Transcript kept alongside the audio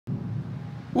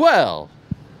Well,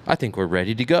 I think we're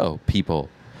ready to go, people.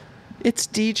 It's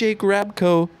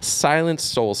djGrabko Silent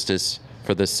Solstice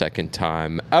for the second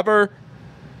time ever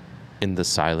in the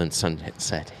Silent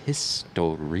Sunset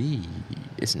history,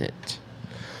 isn't it?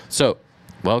 So,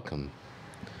 welcome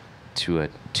to a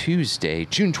Tuesday,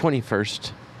 June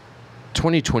 21st,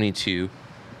 2022.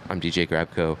 I'm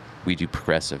djGrabko. We do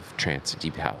progressive, trance, and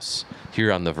deep house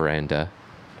here on the veranda,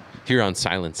 here on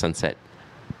Silent Sunset,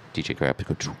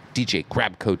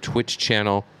 djGrabko Twitch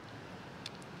channel.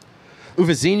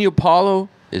 Uvazinho Paulo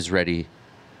is ready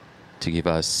to give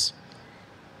us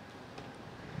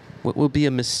what will be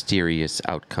a mysterious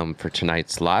outcome for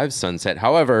tonight's live sunset.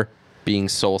 However, being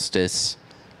solstice,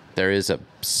 there is a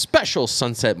special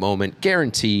sunset moment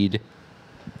guaranteed.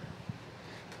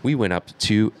 We went up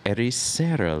to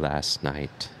Ericeira last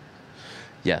night.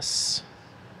 Yes.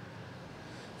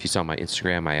 If you saw my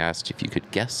Instagram, I asked if you could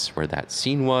guess where that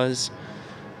scene was.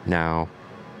 Now,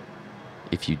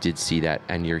 if you did see that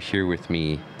and you're here with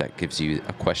me, that gives you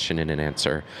a question and an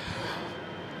answer.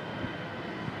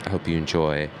 I hope you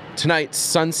enjoy tonight's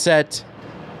sunset.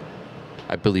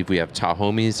 I believe we have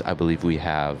Tahomies. I believe we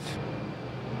have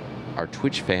our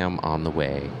Twitch fam on the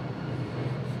way.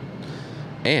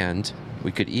 And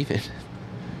we could even...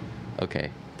 Okay,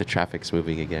 the traffic's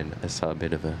moving again. I saw a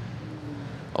bit of a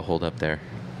hold up there.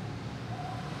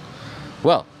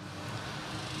 Well,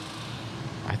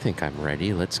 I think I'm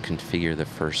ready. Let's configure the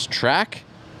first track.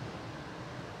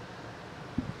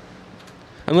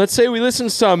 And let's say we listen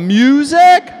to some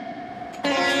music. What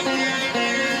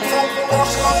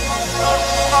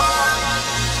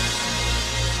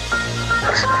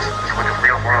the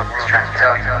real world is trying to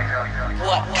tell you.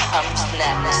 What comes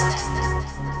next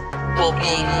will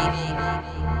be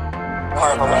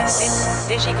marvelous.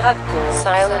 djGrabko,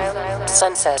 Silent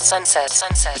Sunset, Sunset,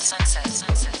 Sunset, Sunset,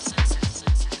 Sunset.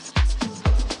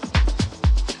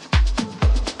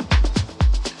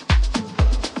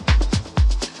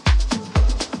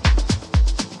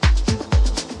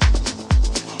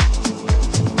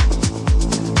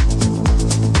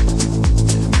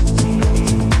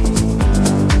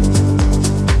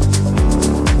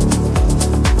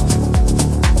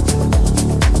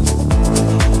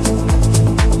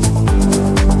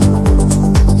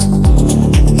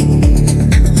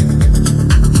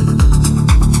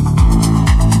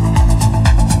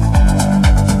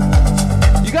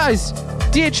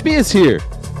 DHB is here,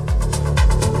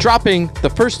 dropping the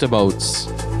first emotes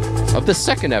of the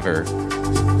second ever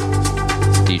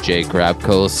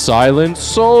djGrabko Silent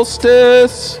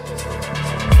Solstice.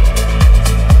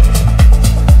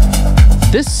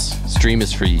 This stream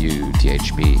is for you,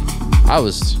 DHB. I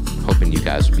was hoping you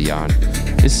guys would be on.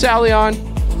 Is Sally on?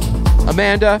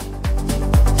 Amanda?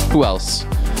 Who else?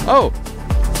 Oh,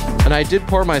 and I did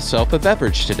pour myself a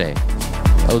beverage today.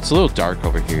 Oh, it's a little dark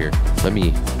over here. Let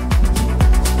me...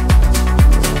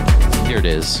 Here it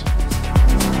is.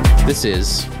 This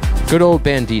is good old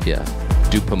Bandida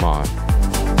du Pomar.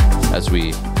 As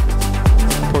we...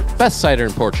 Best cider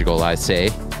in Portugal, I say.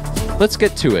 Let's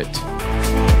get to it.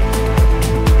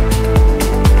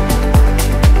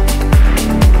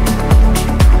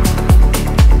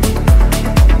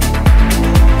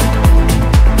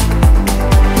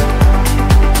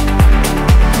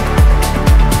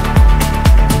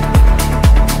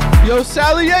 Yo,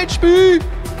 Sally HB!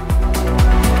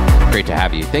 Great to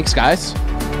have you. Thanks, guys.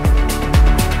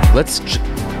 Let's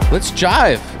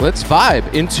jive. Let's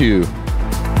vibe into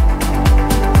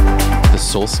the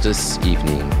solstice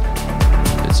evening.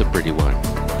 It's a pretty one.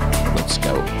 Let's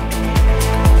go.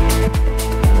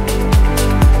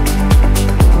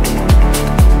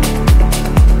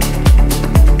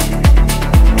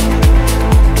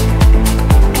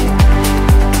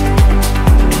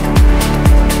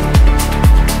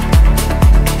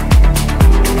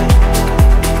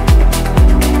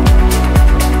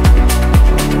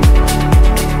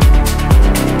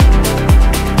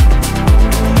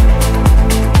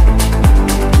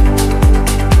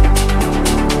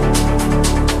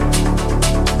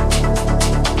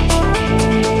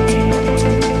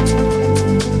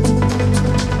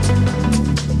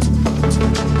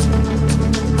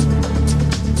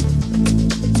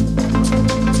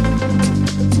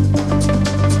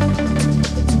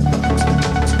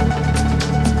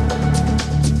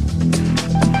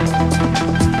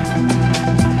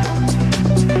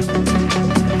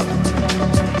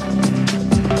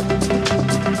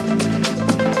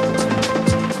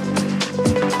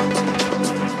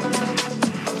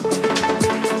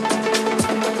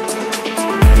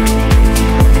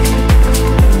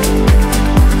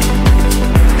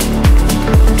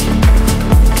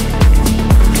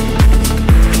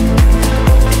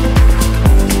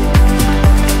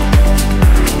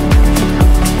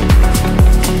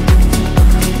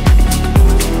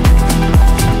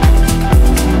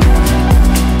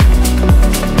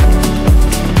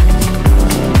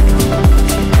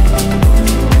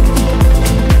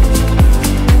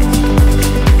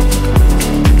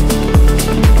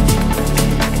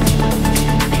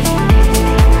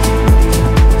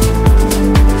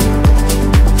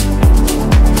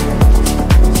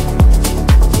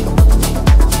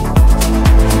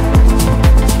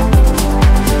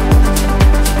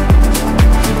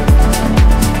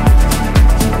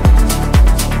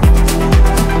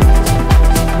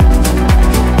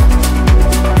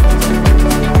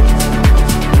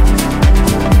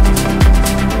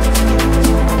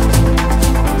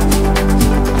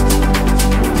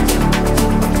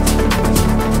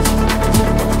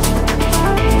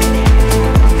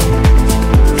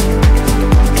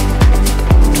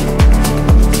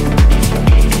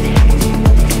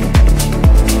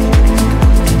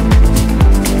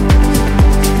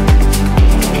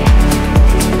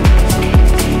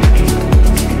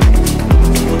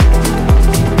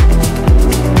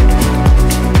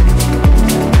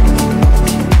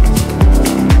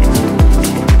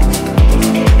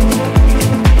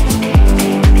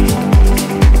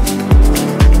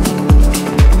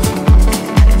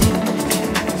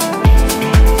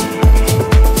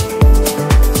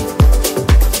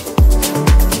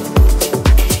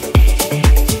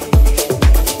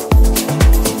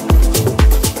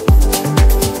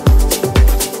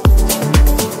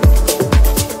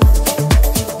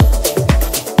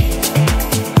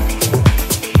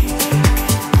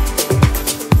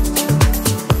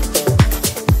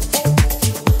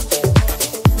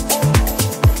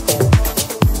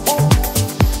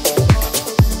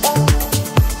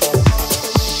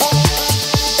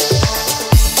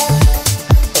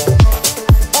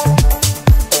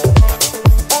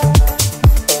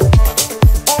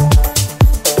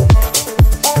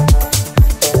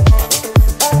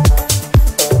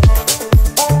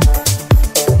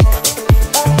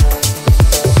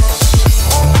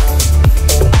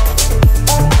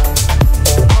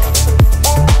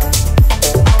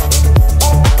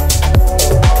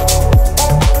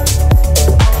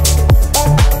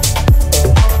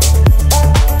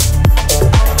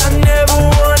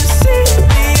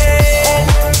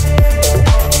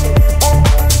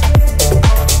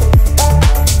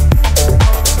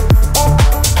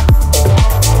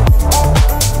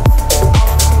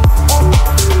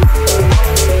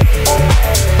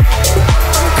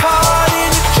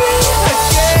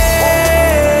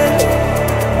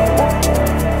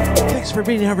 Thanks for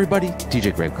being here, everybody.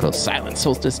 djGrabko, Silent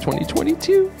Solstice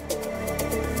 2022.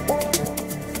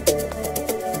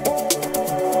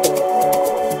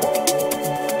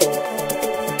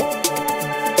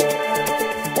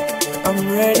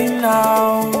 I'm ready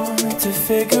now to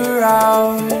figure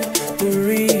out the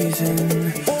reason.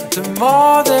 The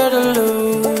more that I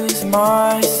lose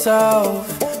myself,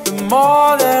 the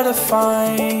more that I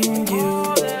find you.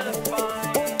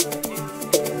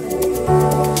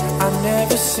 I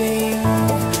never seem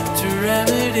to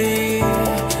remedy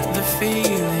the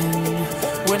feeling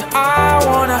when I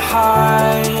wanna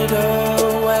hide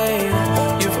away.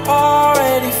 You've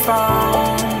already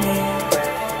found me.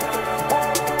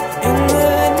 In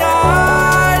the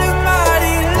night of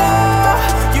mighty love,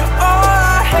 you're all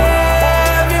I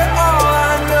have, you're all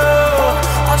I know.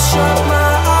 I'll shut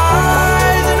my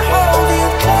eyes and hold you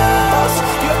close.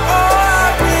 You're all I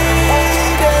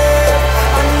needed.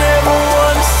 I never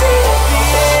wanna see the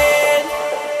end.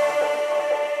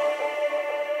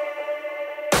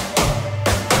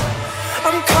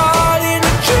 I'm caught in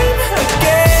a dream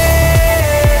again.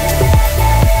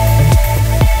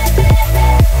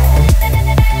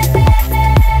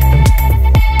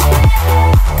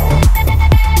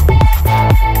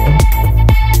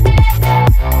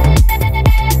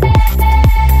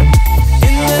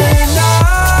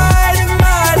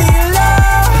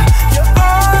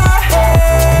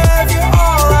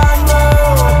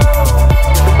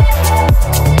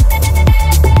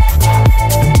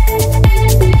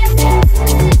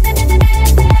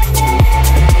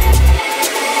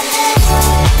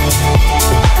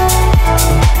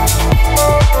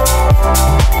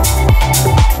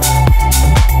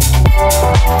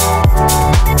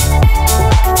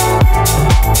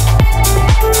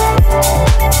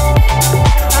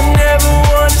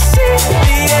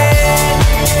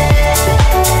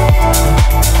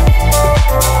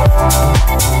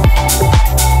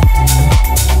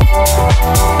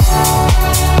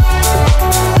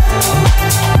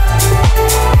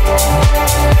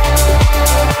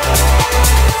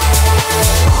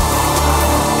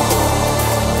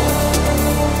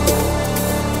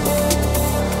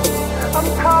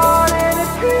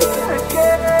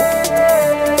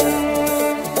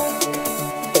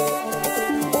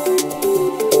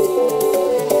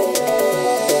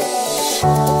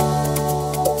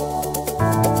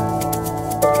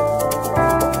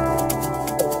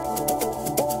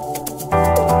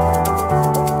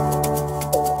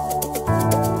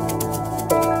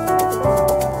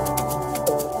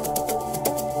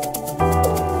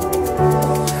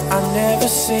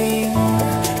 Seem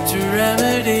to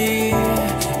remedy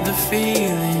the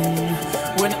feeling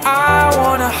when I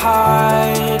wanna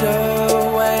hide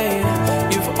away.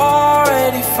 You've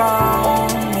already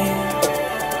found me.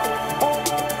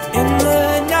 In the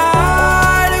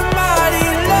night of mighty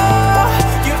love,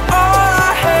 you're all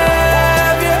I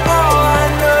have, you're all I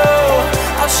know.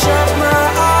 I'll shut my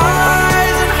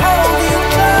eyes and hold you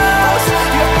close.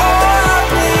 You're all I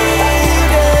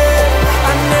needed.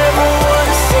 I never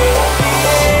wanna see the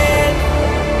end.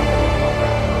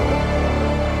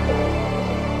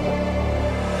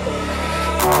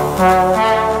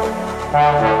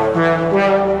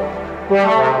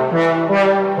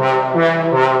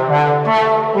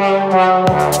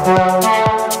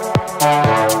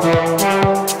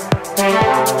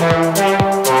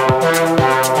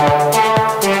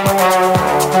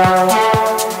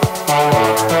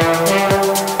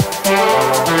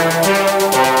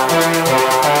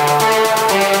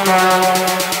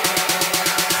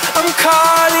 I'm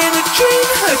caught in a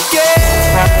dream again.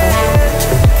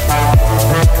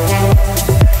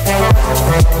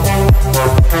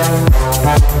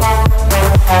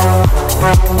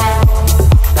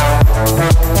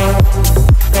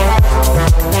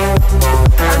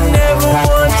 I never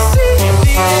want to see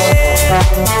the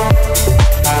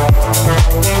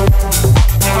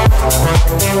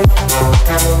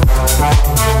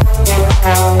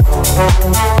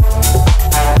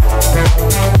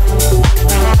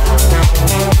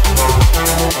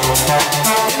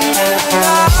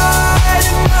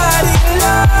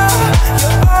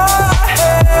You're all I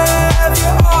have,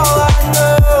 you're all I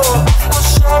know. I'll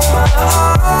shut my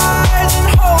eyes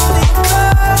and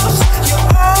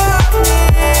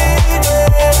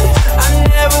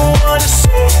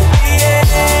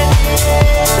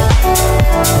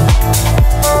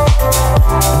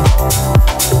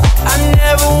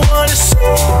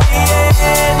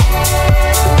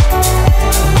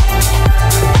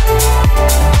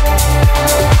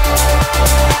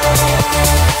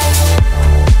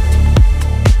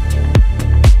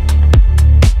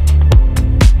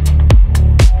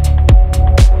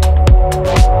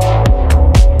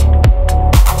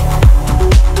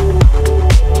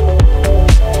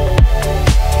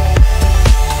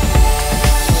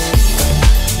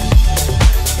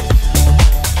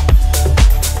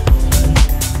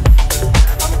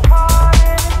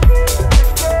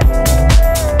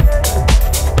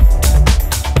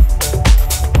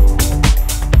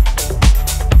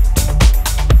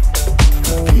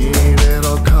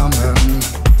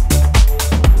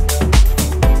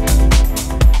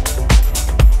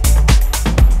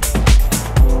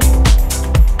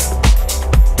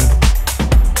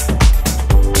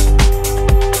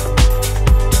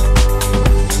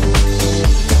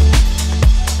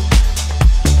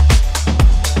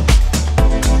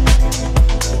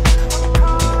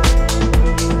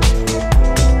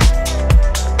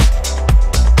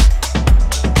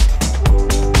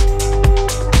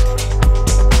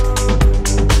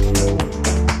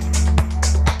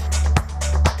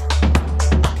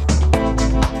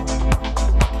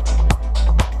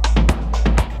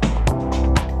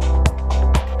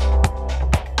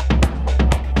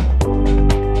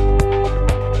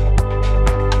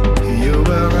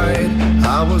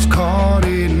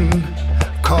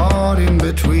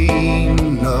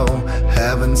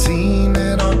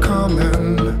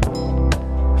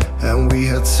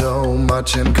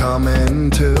much in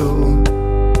common too.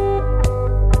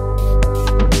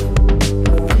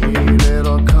 Feel it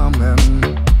all coming.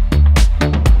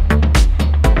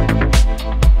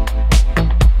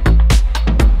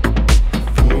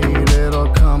 Feel it all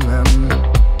coming.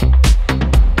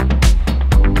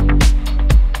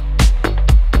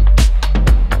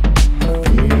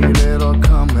 Feel it all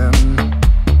coming.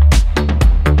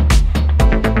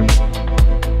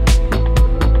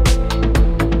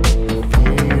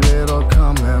 Feel it all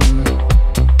coming.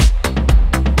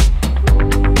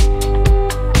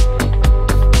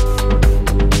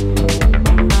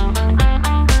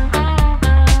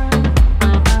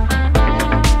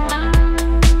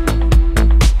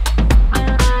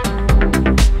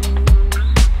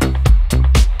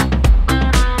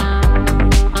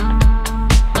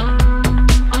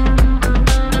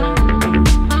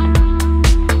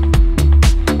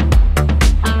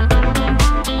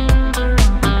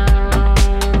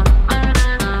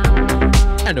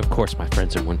 And of course, my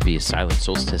friends, it wouldn't be a Silent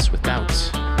Solstice without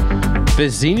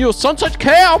Vizinho Sunset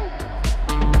Cam.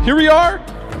 Here we are.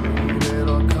 Feel it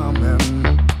all coming.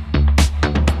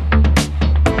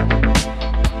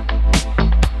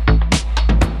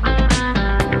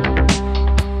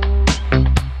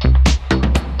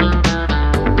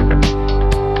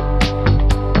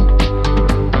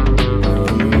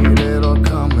 Feel it all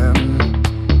coming.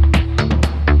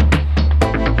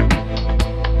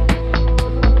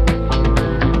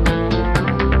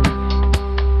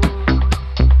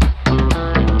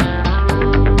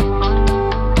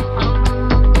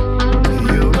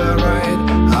 You were right,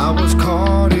 I was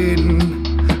caught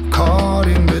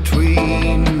in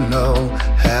between. No,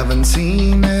 haven't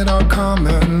seen it all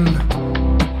coming.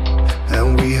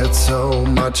 And we had so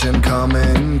much in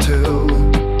common too.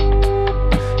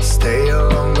 Stay a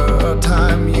longer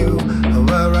time, you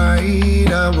were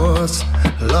right, I was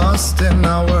lost in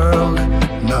our world.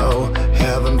 No,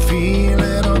 haven't feel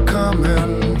it all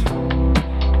coming.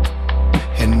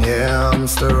 And yeah, I'm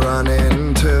still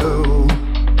running too,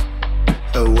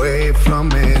 away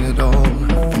from it all.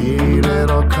 Feel it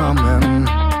all coming.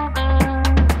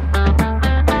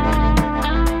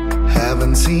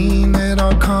 Haven't seen it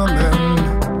all coming.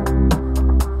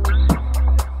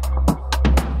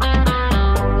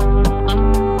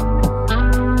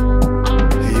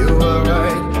 You were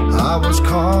right, I was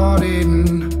caught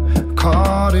in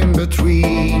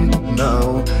between.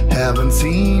 No, haven't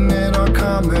seen it all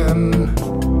coming.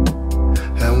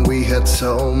 And we had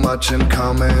so much in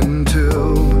common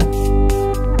too.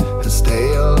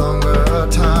 Stay a longer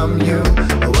time, you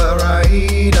were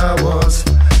right, I was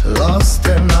lost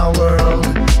in our world.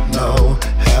 No,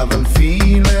 haven't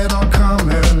feel it all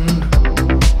coming.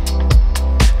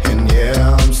 And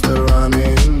yeah, I'm still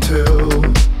running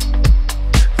too,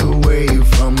 away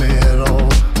from it all.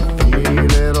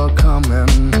 Feel it all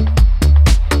coming.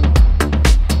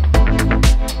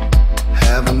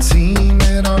 Haven't seen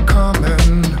it all coming.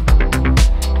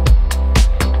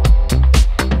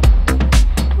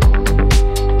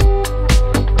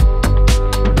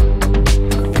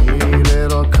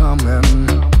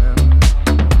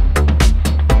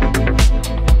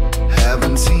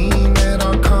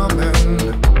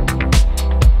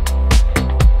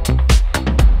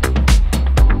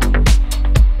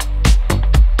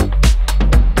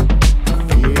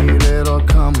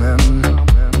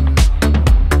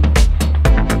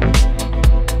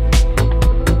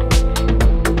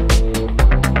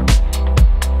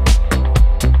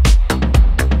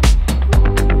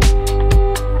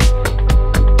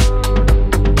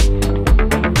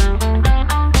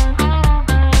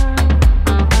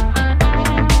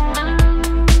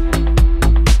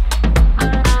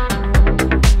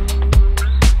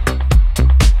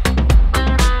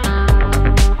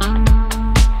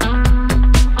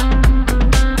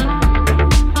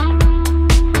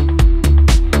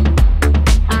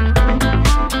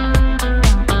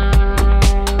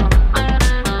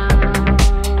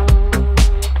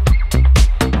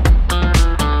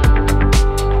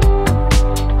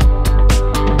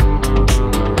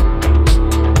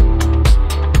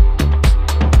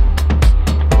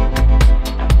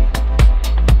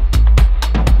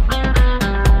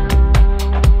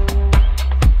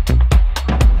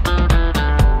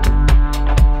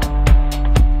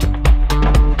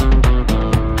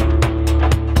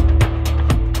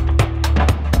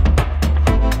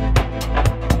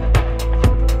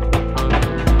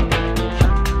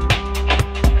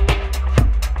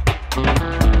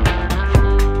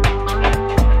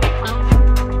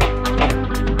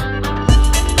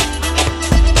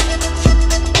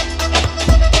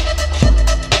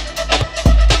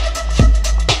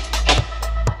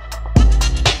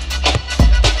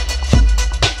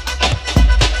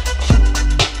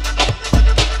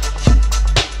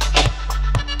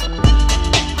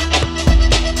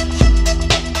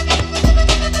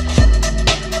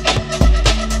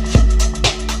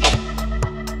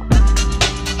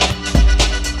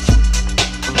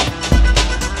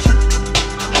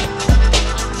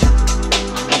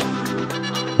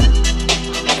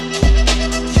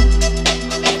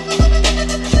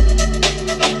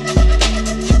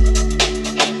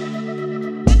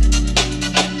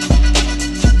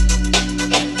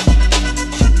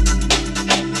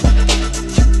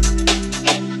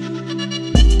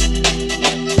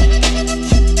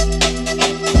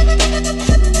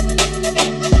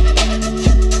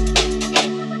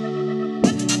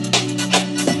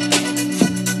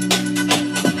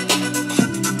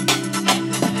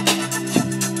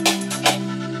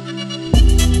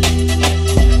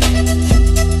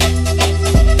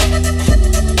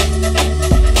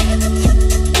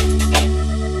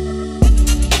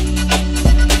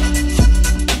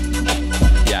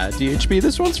 me.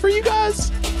 This one's for you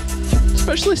guys,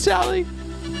 especially Sally.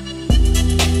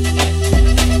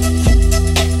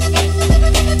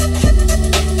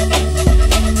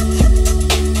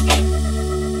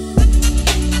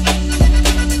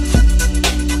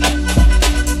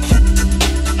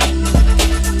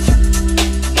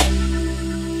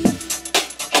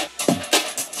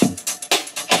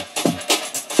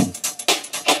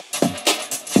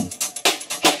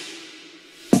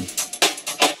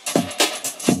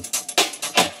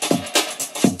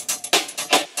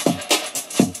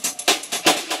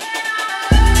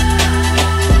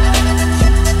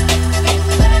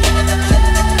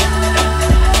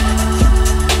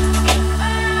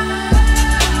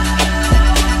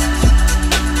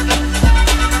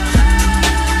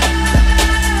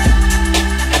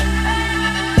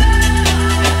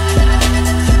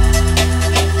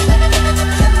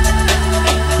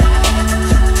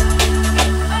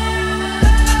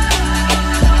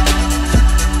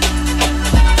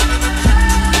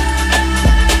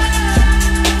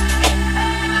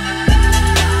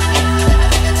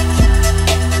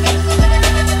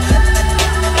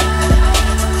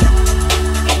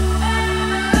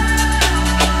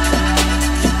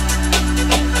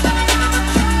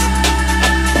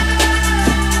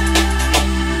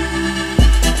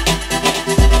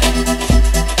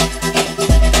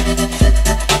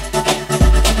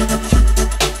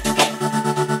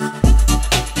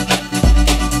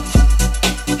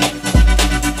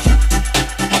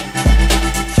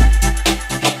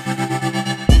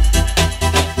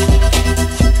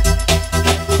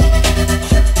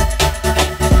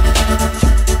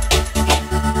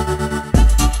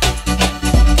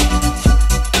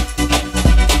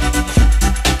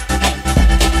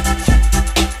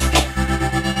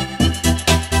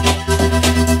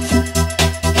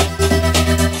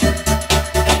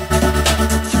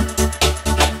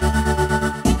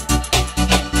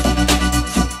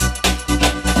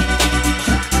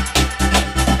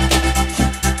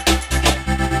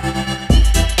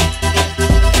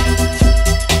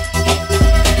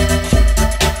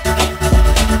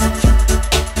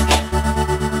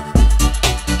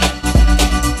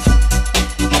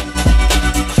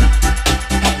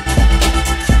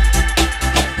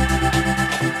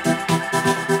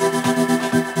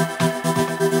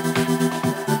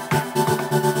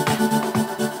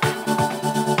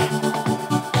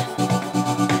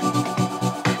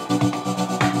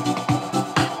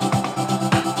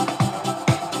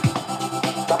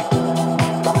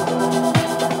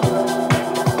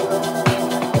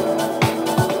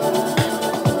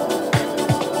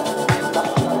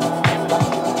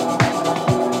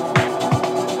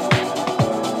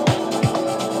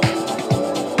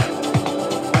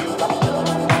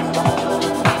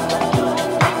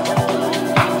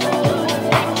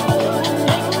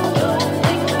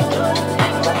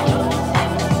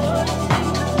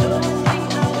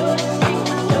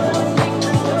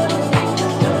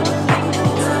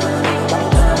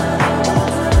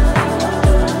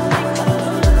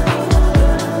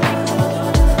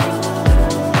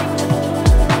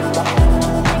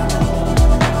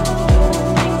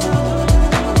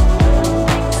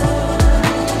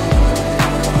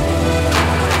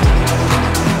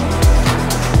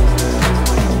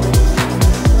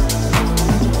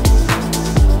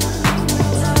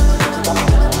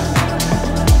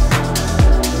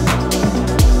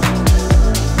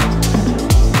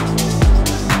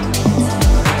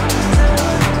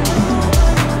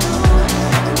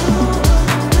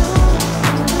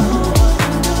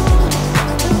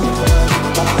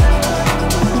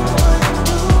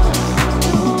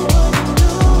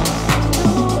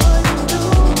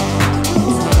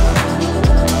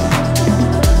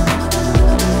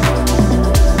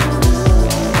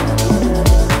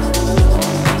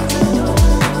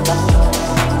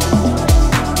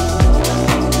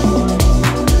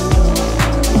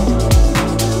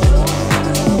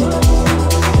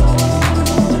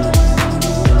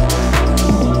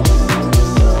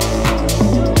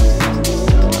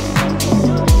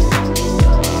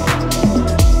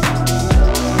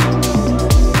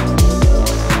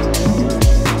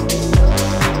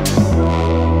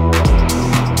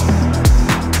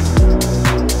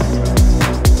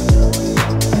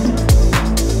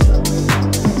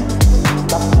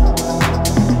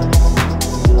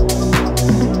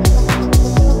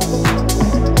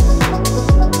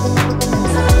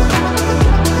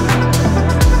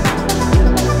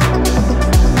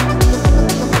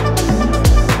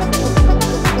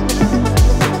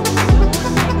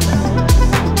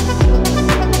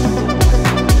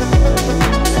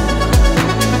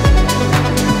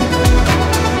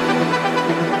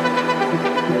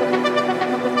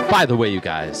 By the way, you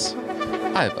guys,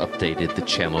 I've updated the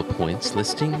channel points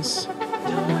listings.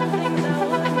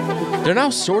 They're now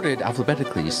sorted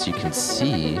alphabetically so you can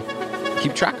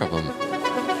keep track of them.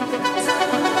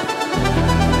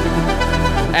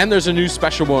 And there's a new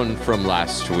special one from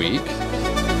last week.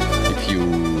 If you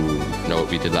know what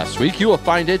we did last week, you will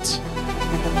find it.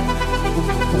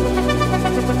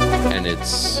 And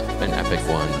it's an epic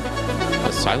one.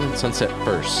 A Silent Sunset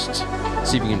first.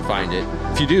 See if you can find it.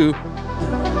 If you do,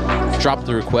 drop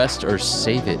the request or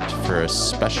save it for a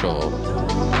special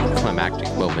climactic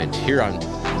moment here on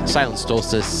Silent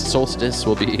Solstice. Solstice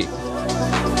will be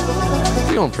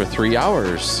going for 3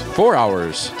 hours, 4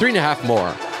 hours, 3.5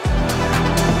 more.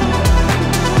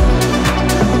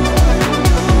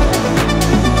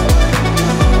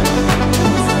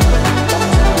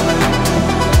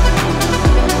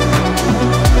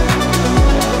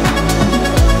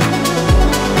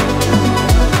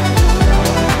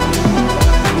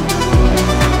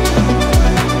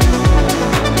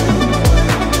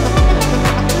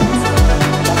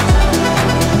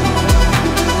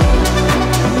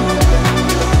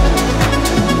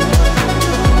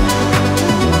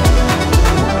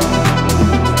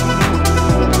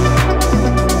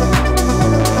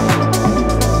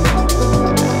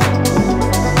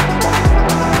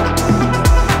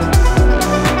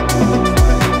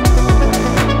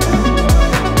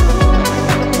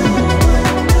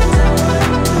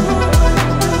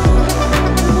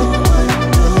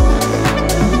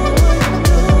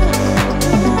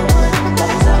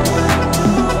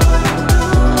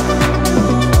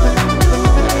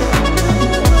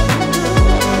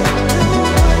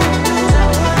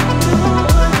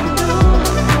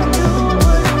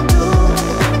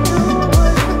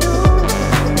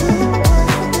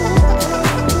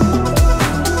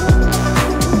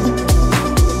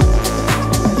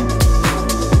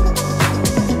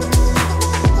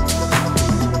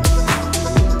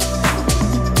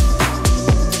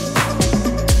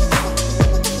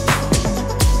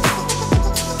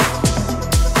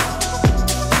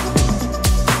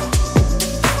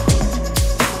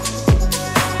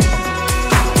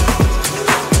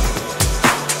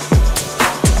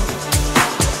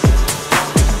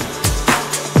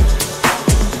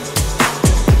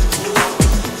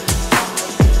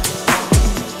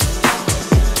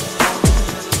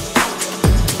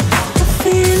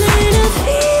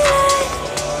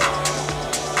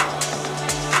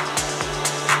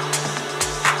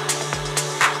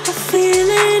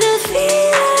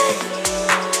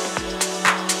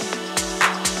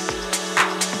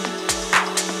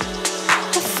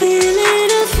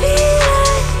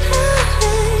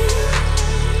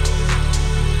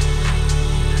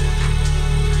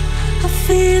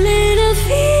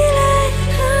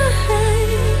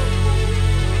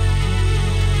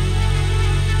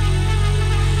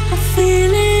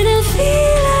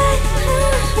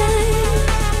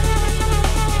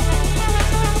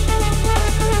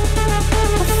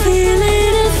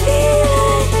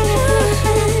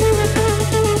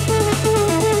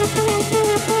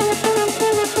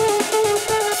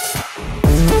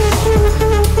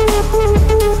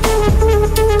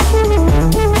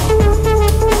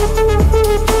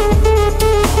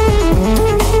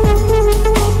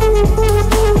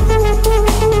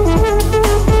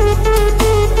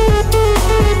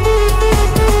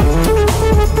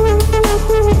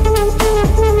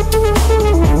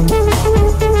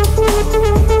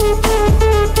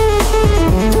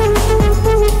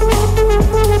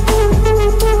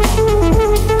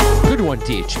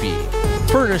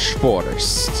 Furnish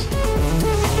Forest.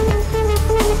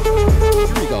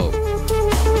 Here we go.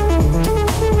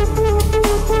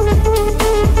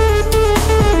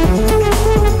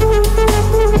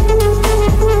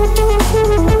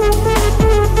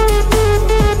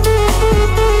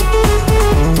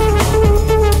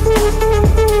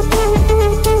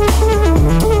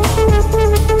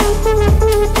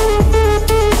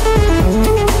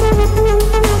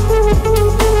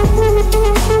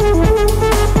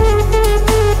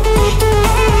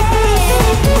 Hey!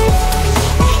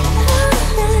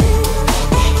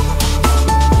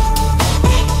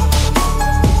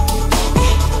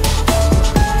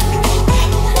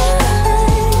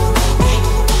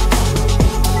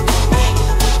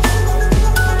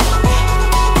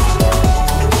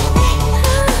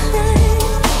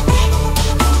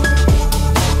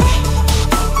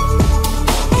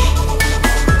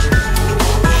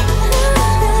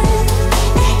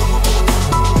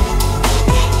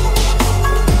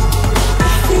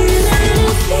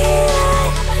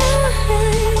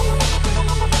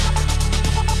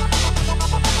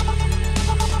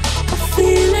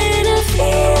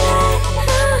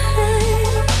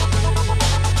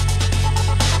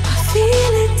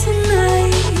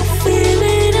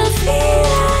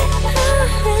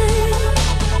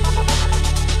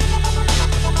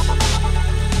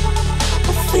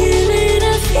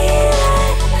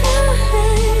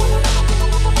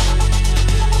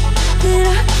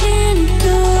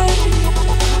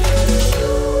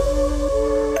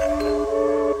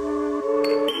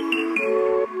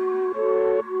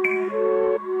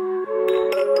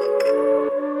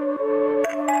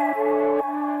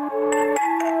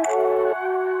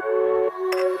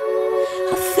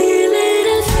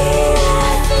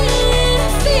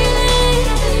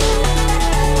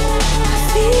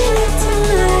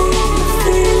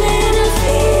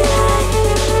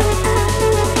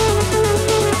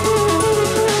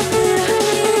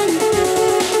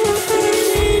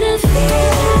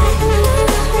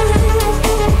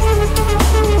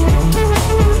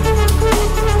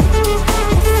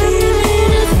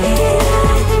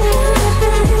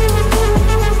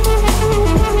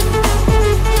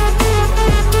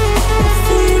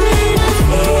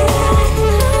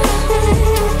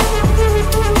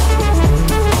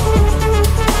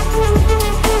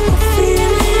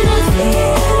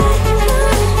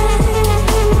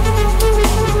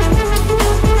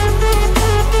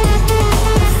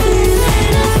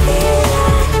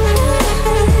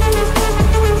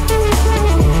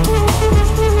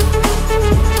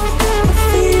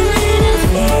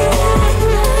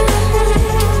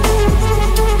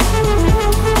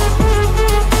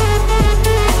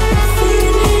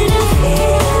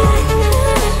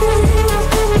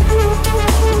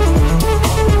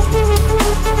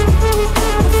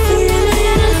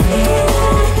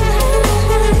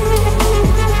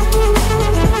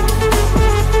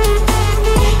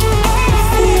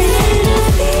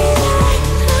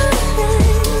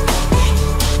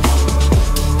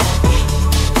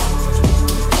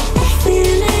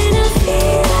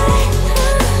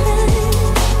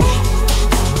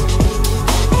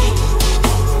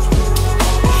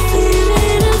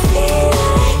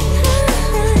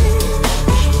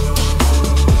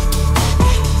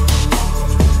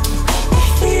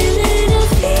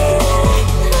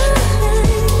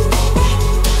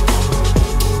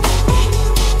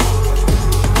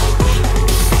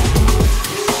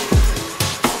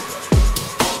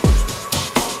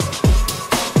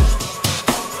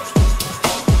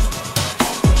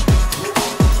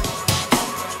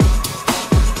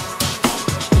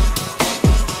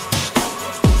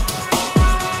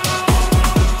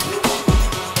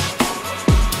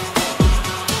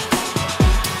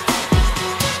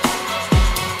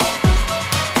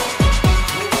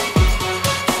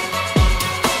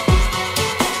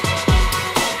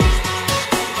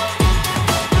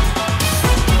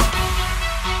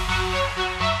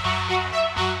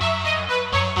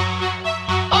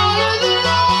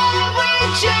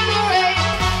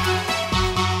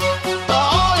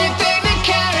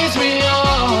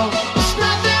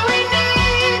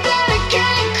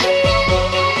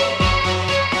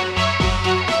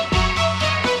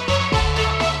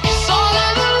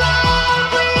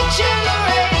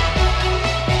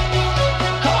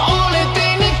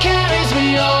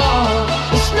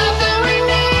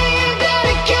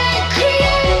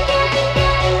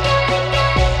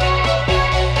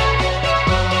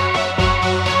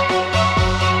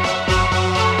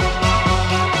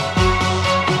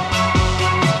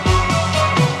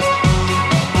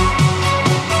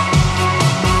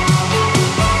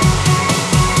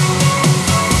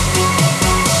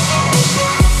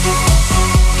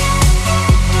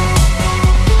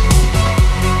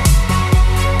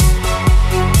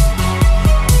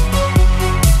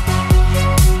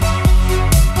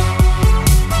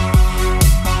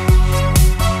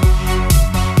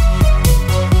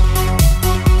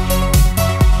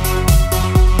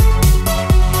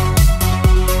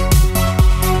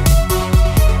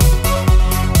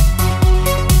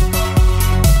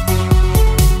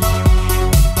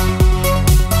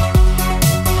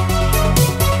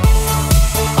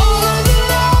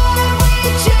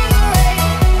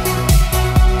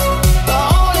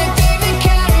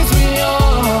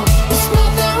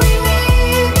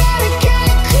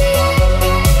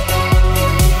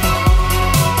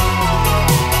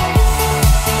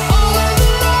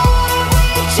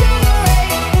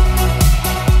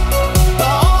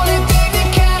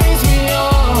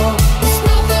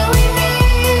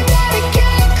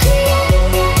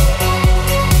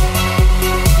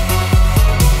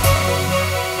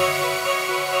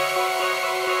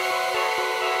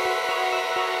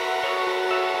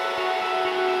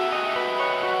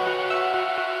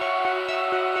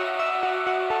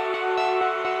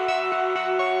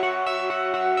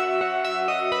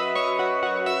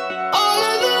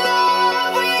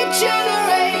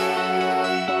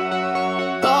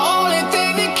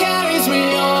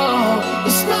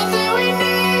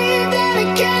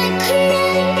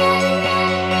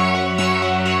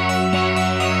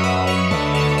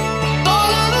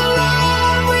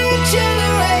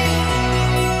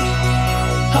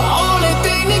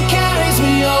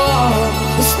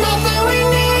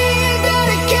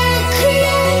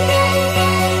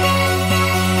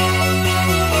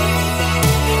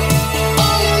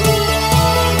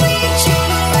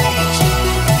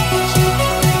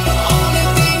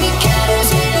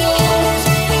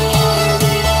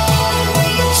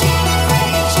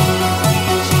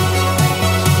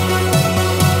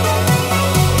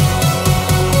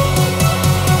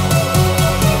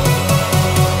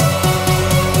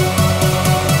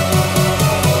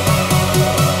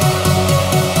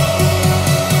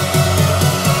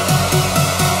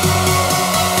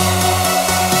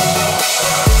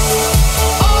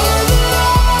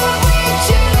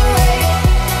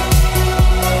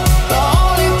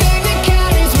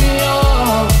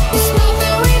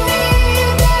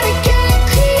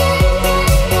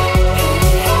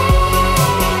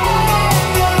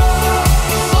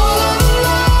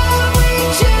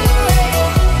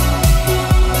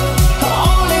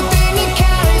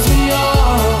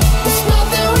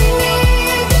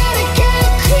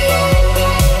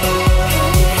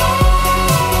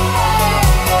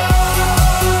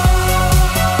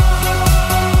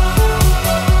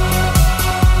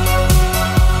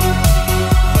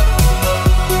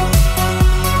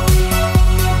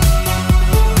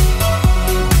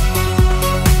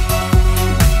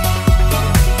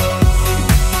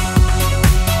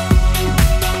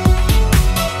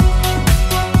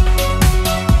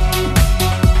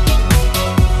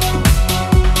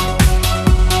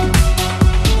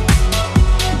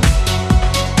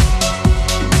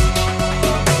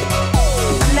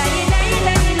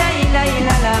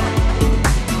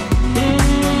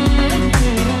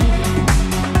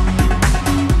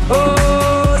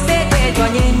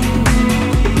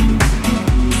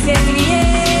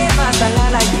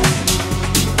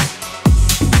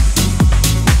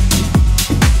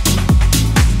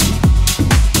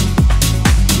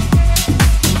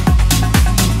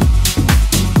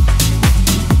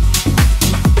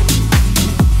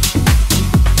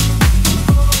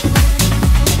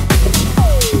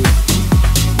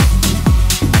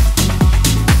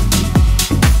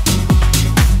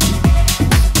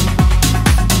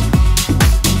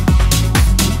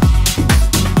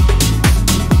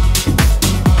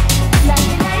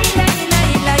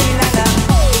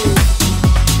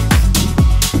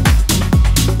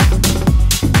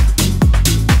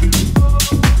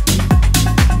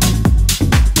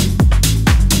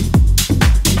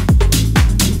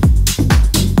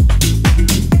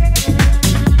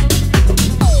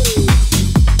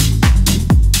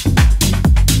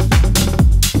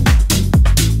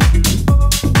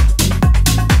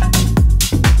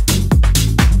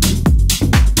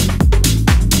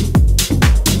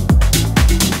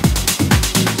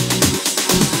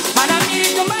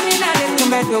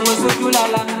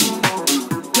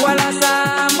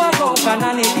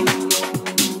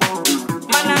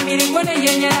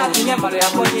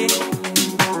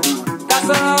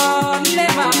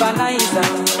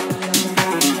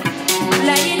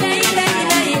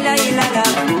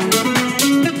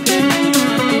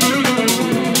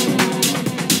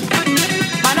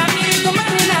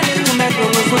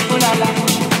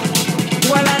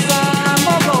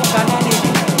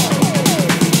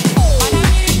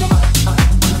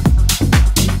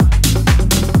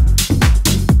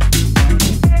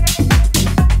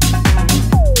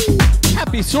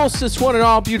 Happy solstice, one and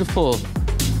all, beautiful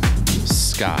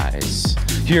skies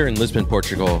here in Lisbon,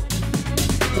 Portugal.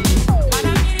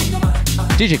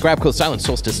 djGrabko Silent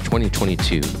Solstice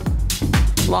 2022.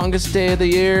 Longest day of the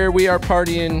year. We are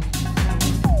partying.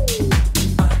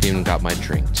 Even got my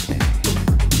drink today.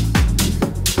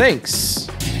 Thanks,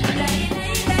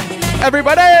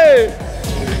 everybody.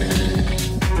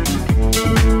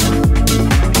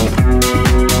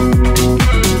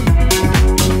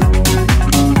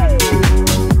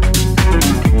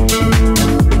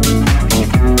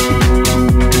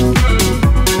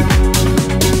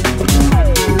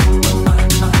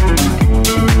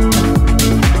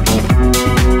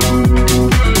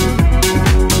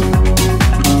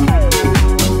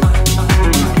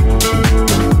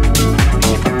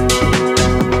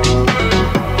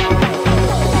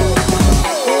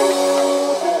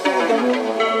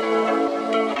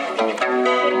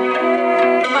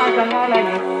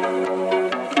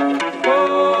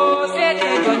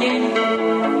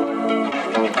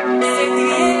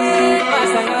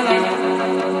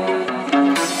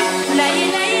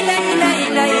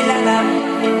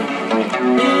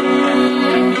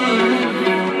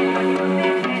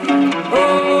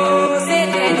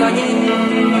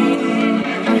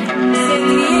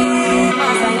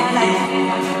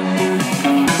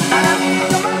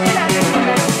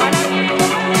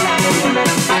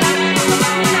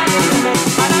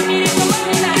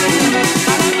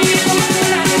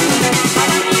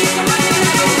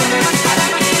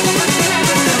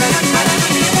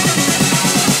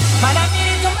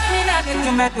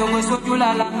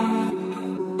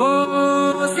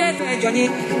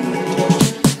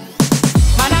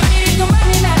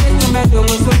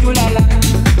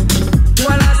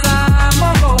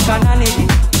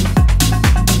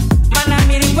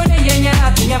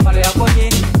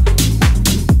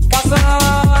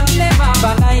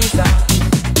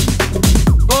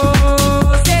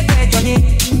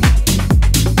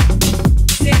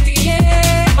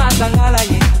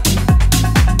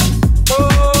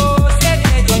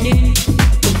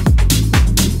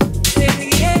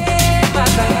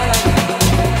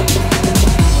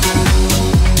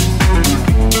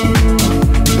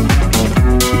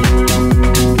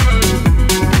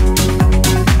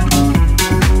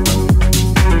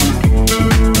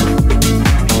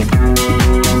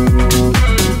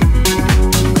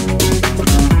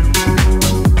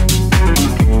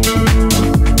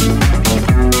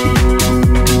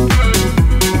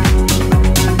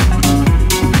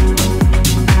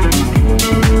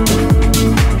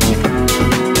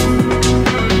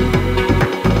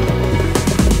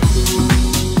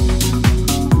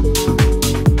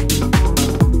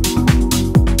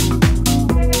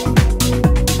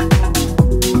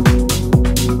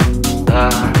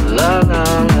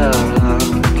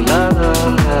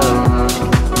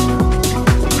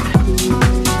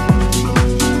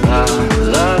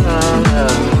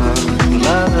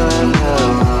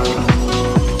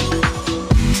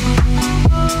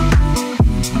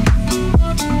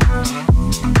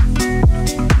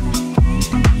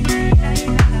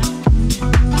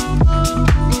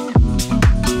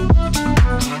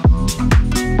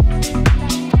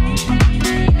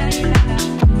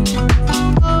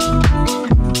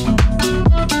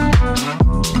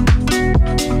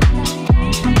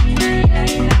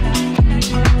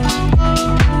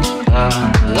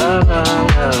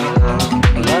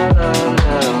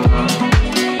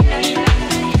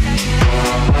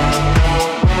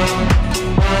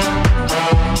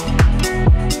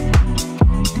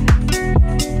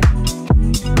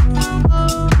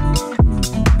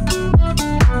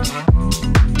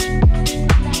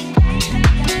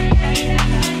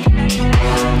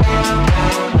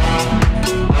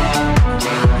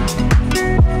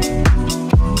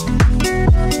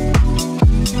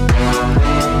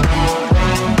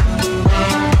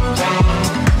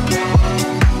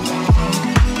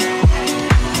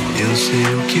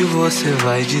 você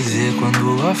vai dizer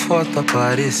quando a foto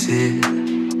aparecer?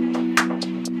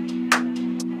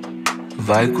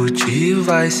 Vai curtir,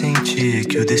 vai sentir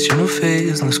que o destino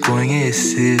fez nos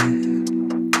conhecer.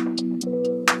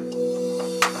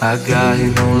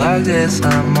 Agarre, não larga essa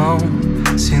mão,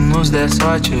 Se nos der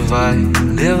sorte vai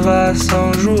levar a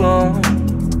São João.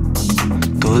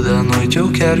 Toda noite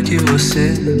eu quero que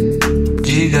você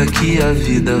diga que a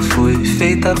vida foi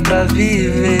feita pra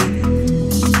viver.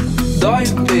 Dói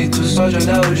o peito só de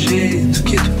olhar o jeito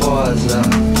que tu posa.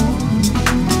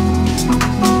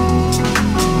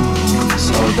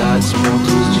 Saudades,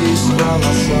 pontos de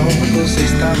exclamação, você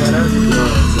está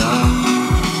maravilhosa.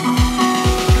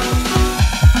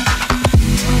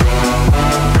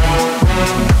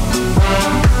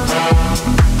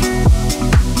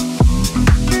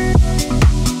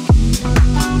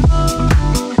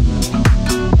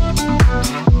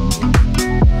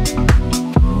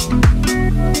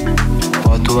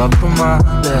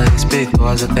 Aprumada,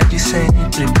 respeitosa até de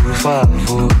sempre, por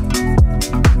favor.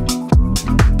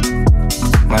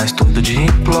 Mas todo dia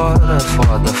implora,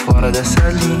 foda fora dessa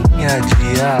linha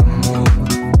de amor.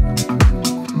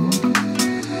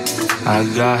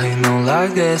 Agarra e não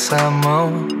larga essa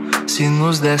mão. Se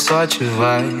nos der sorte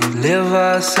vai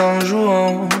levar a São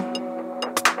João.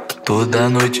 Toda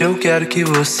noite eu quero que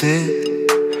você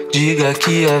diga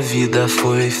que a vida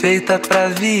foi feita pra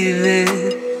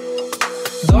viver.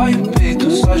 Dói o peito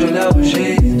só de olhar o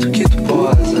jeito que tu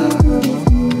posa.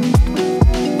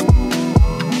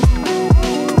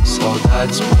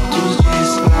 Saudades, pontos de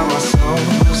exclamação,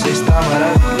 você está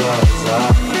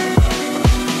maravilhosa.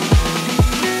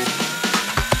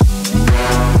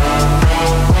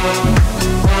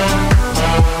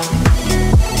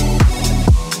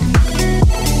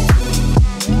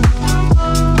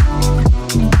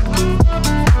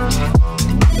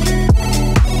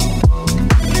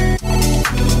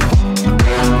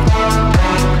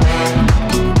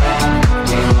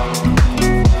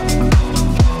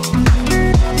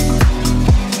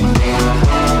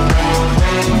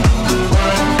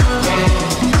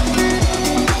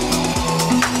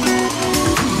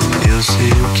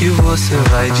 Você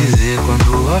vai dizer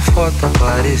quando a foto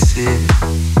aparecer.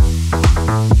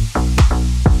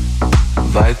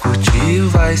 Vai curtir,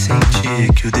 vai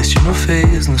sentir que o destino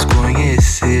fez nos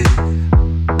conhecer.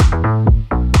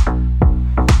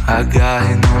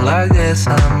 Agarre e não larga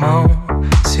essa mão.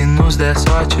 Se nos der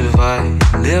sorte vai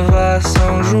levar a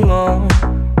São João.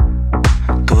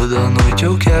 Toda noite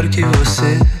eu quero que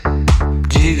você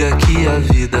diga que a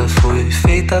vida foi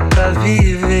feita pra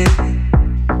viver.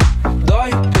 Dói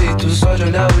o peito só de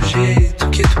olhar o jeito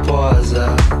que tu posa.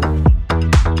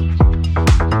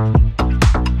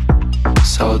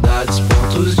 Saudades,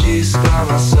 pontos de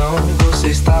exclamação, você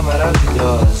está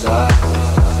maravilhosa.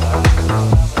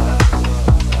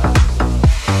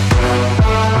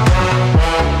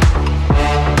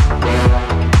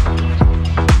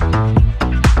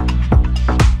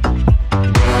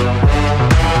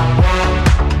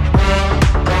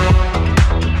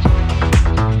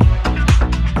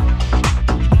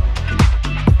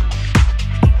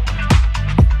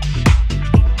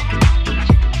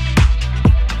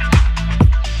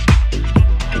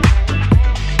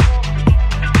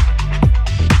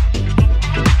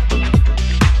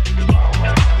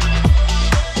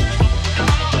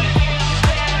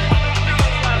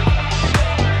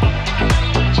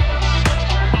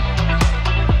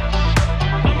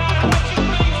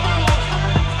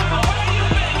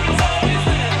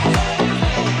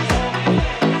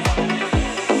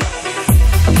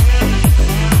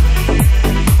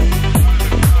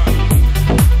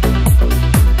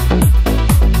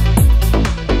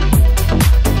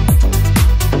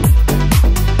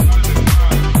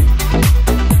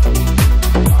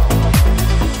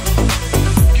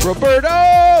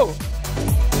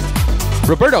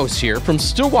 Roberto's here from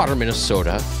Stillwater,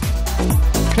 Minnesota,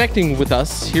 connecting with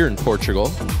us here in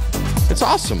Portugal. It's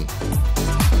awesome.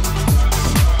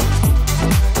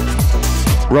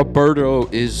 Roberto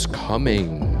is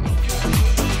coming.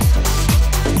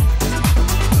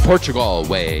 Portugal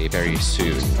way very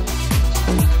soon.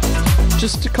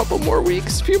 Just a couple more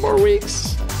weeks, few more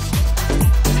weeks.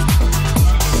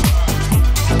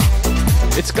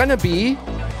 It's gonna be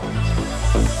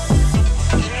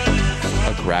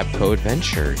Grabko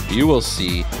adventure. You will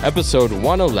see episode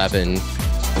 111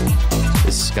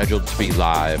 is scheduled to be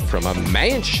live from a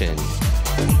mansion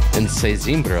in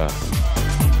Sesimbra,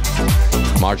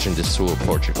 Margem do Sul,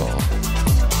 Portugal.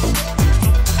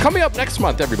 Coming up next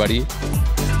month, everybody.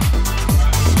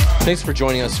 Thanks for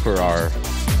joining us for our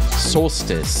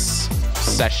Solstice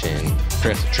session,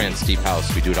 Trance Deep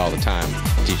House. We do it all the time.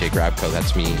 djGrabko,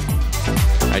 that's me.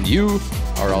 And you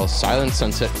are all Silent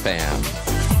Sunset fam.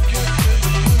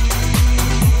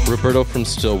 Roberto from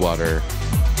Stillwater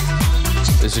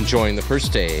is enjoying the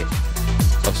first day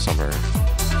of summer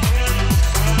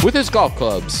with his golf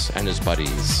clubs and his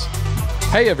buddies.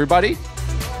 Hey, everybody.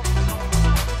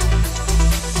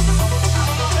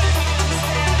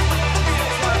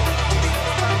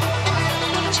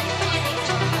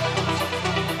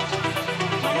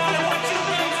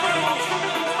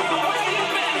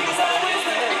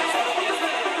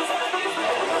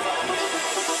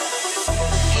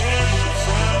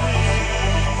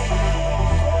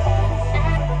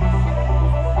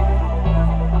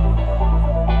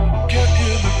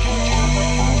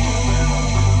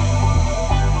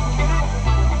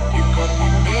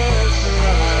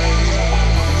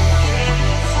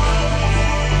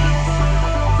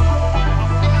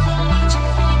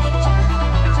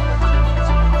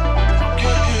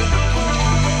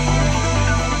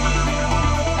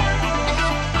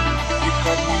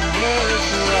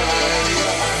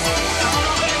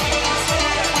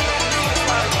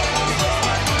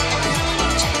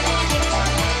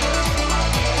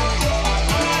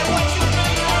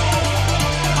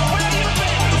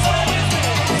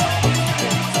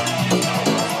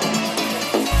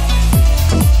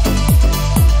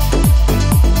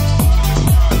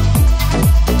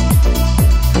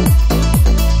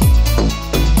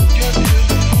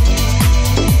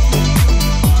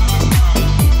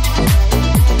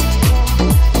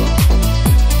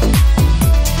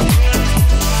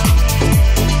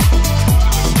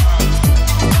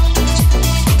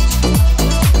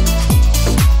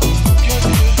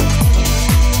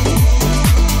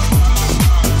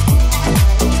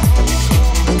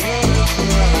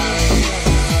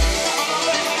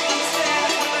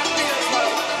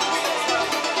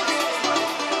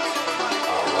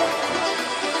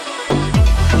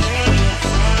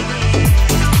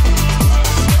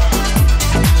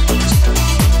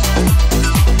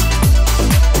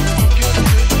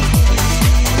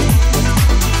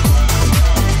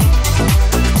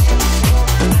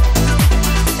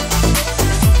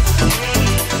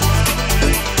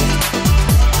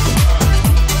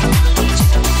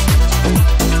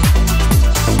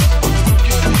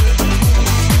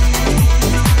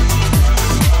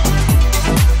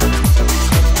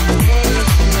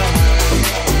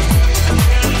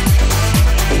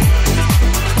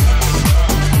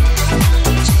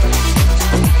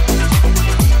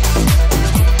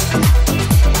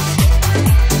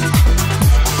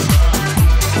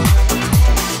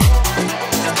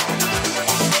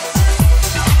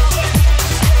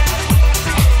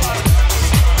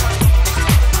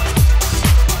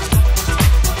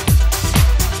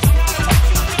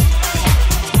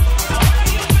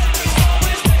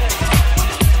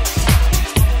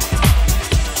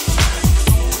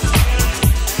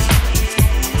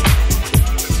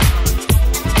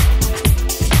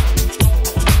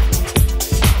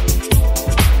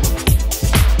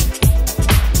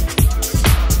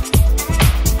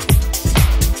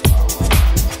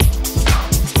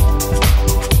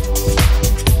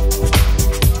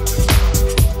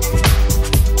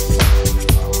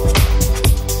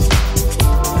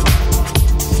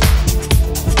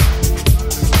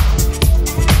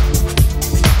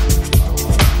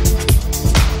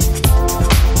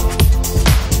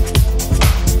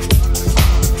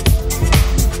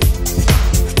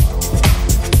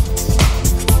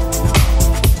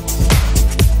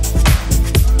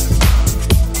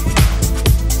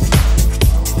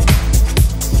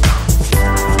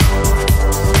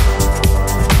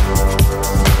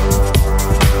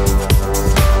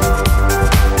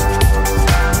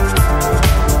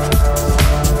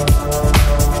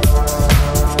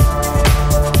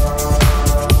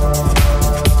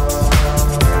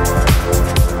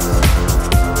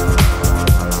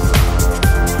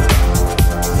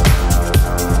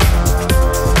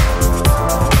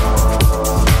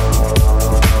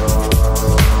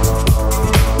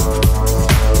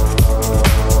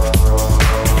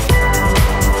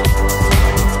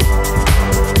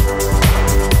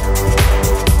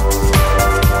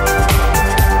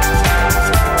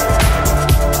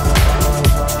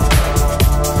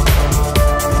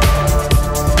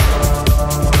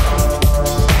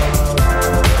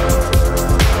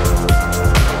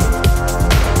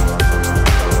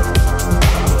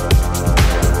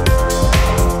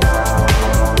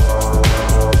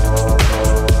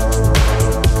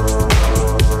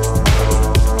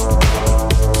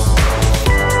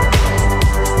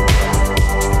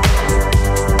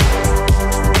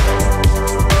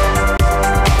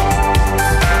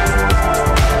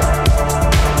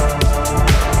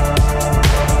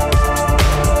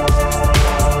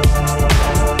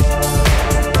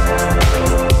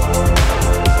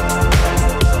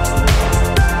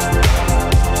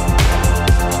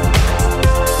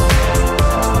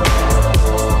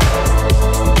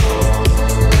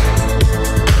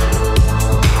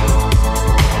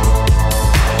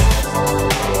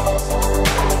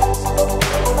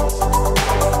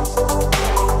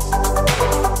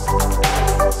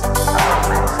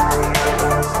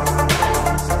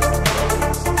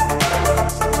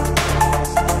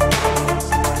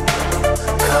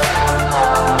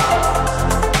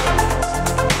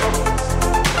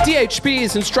 DHB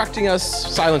is instructing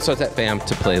us, Silent Sunset fam,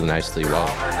 to play nicely well.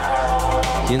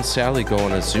 He and Sally go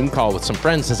on a Zoom call with some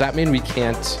friends. Does that mean we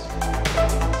can't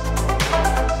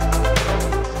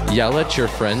yell at your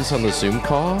friends on the Zoom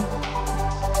call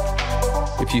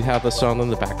if you have a song in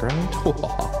the background?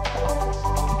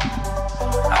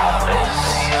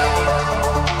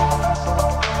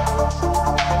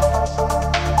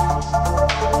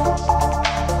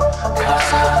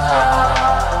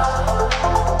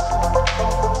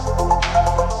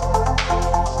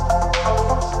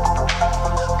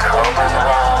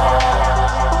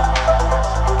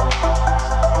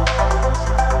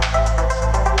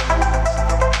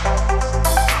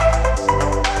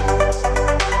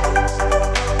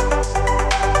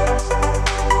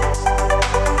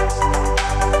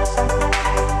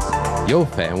 Yo,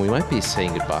 fam, we might be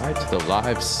saying goodbye to the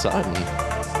live sun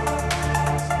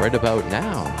right about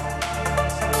now.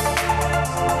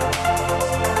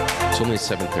 It's only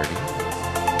 7:30.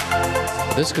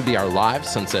 This could be our live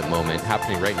sunset moment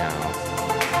happening right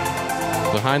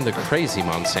now behind the crazy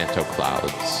Monsanto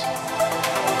clouds.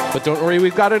 But don't worry,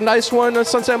 we've got a nice one, a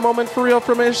sunset moment for real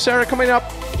from Sarah coming up.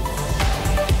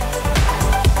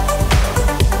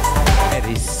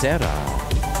 Eddie Sarah,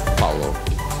 follow.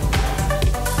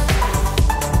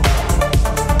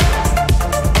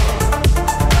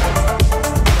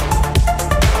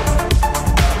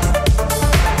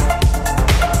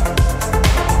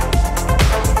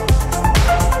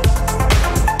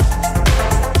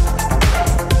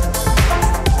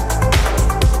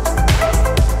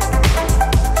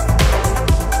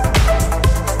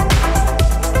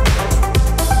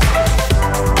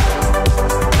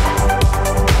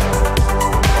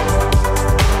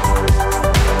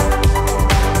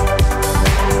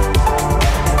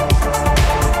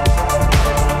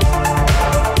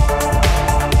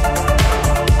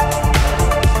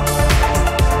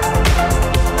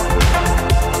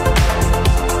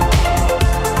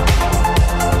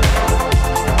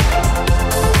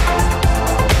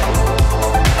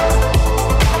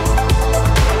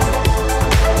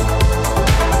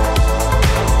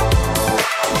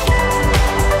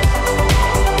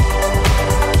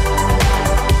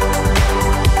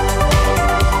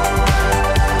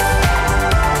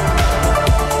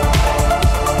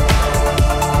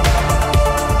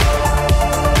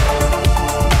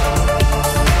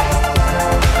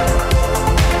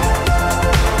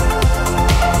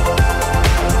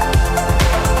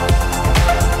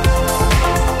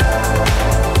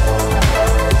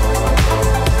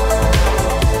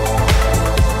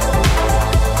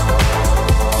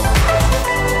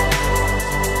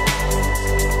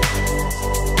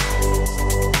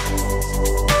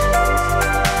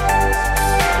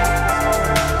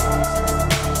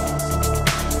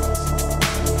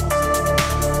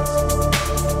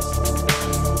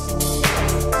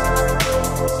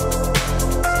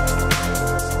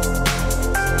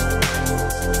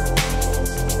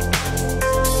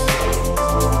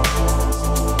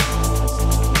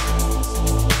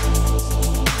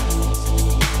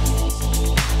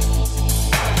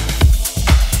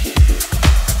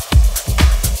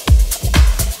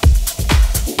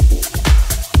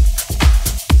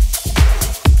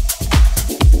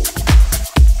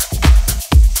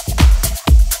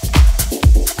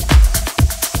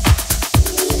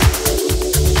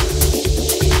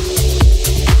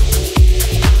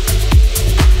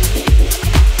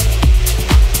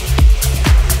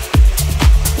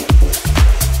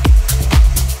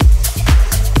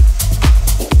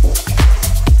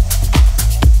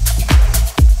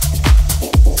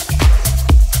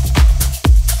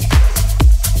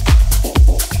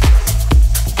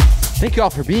 Thank you all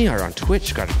for being here on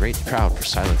Twitch. Got a great crowd for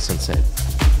Silent Sunset,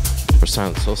 for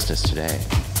Silent Solstice today.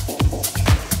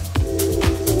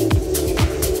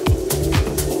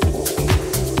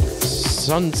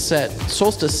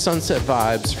 Solstice sunset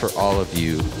vibes for all of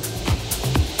you.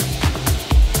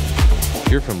 If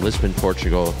you're from Lisbon,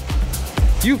 Portugal,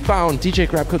 you found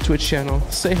djGrabko Twitch channel.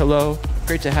 Say hello.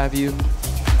 Great to have you.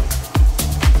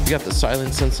 We got the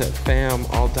Silent Sunset fam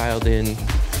all dialed in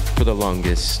for the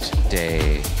longest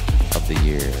day of the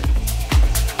year.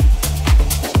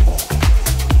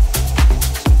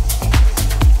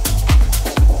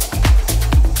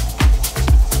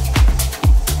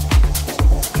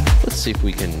 Let's see if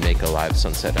we can make a live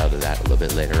sunset out of that a little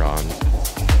bit later on.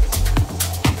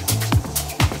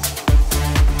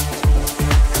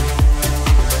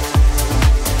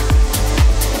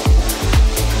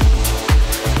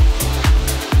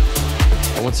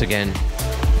 And once again,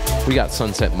 we got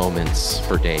sunset moments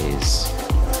for days.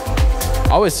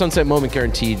 Always sunset moment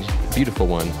guaranteed. Beautiful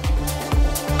one.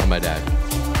 Oh, my dad.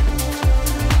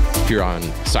 If you're on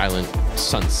silent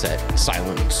Sunset,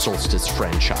 Silent Solstice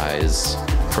franchise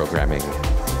programming.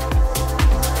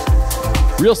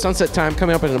 Real sunset time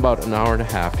coming up in about an hour and a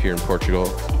half here in Portugal.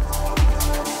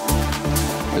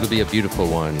 It'll be a beautiful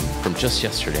one from just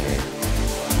yesterday.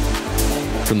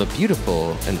 From the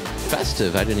beautiful and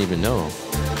festive, I didn't even know,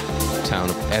 town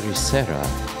of Ericeira,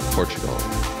 Portugal.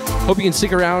 Hope you can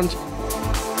stick around.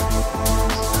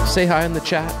 Say hi in the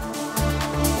chat.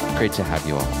 Great to have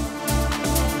you all.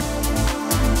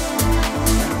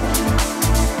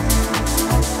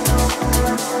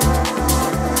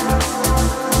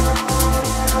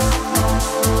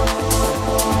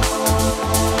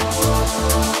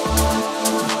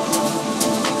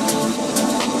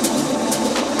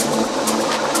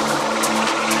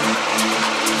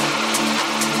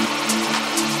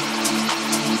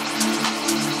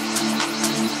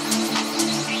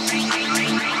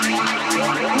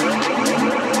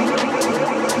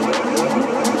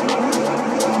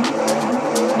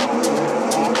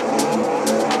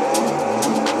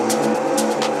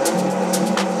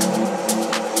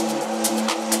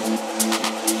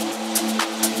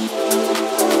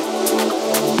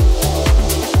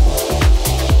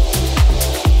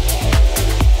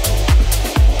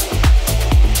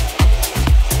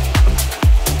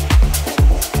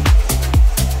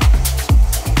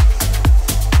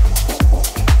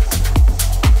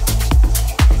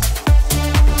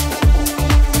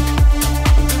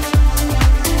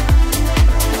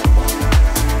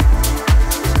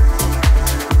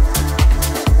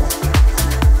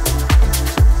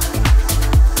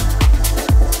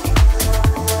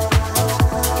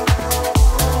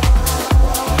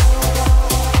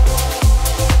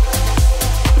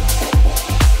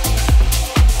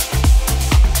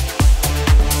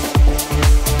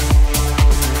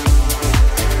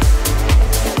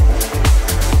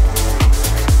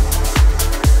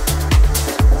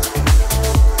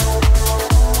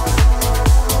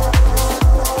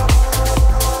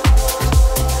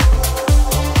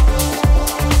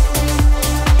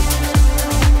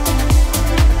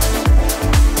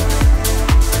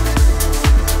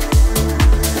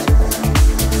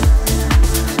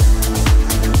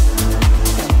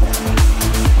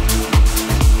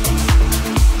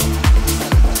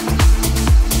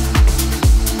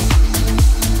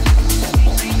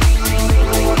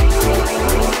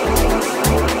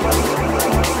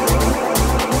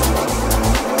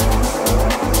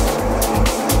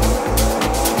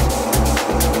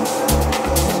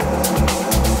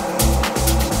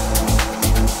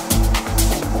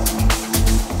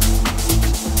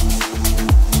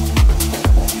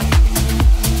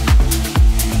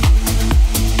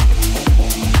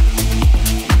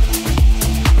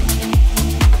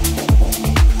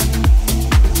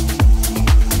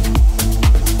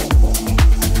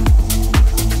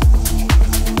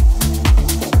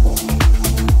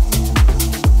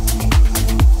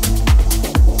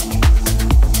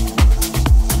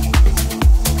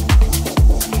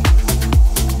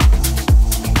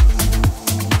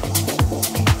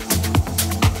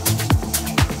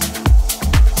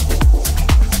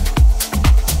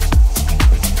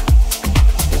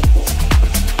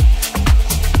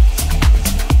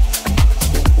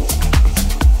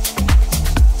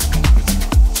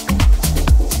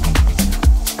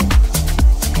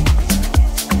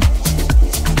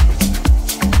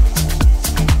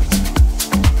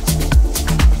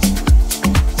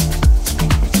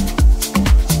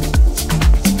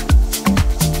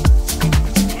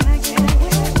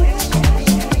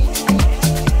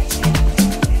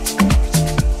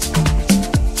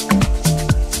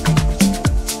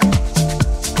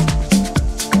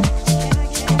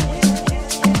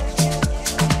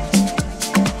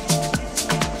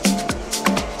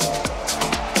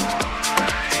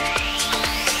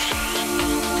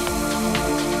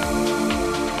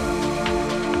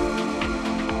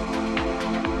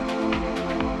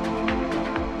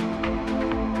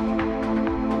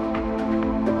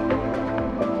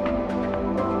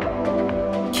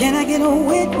 Can I get a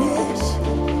witness?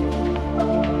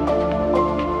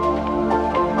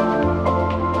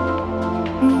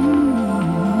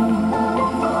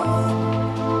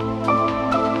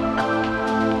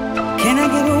 Can I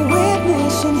get a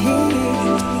witness in here?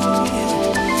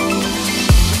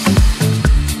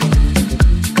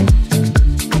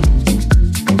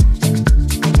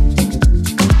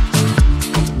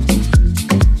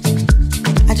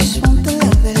 I just want the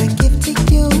love that I give to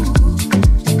you,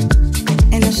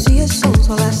 and I see your souls,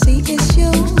 all I see is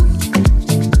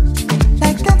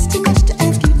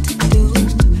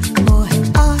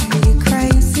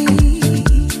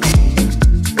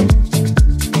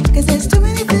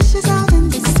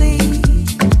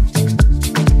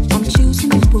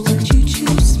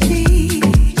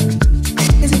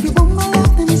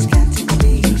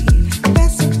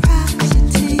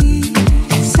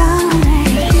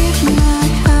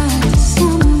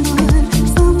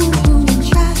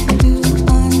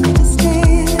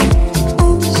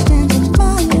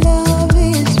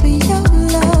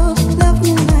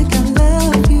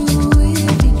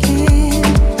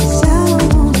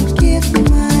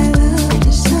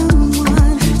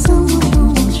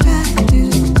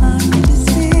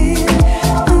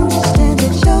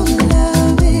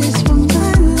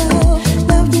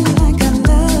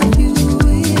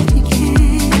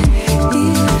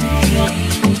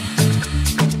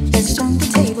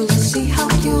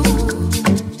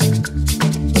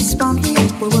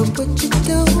what would you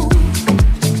do?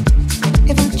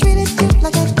 If I treated you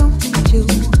like I don't need you,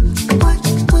 what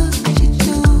would you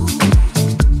do?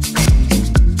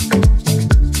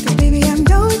 'Cause baby, I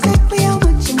know exactly how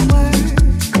much you were.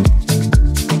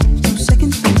 No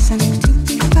second place, I need to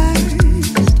be first.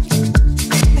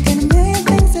 I got a million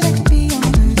things that I could be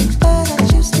on, but I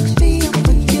choose to be up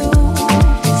with you.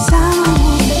 'Cause I don't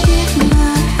wanna give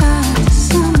my heart to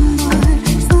someone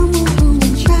who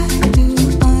won't try to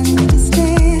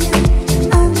understand.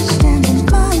 Understanding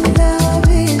my love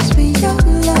is for your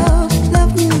love.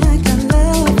 Love me like I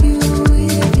love you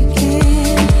if you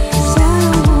can. 'Cause I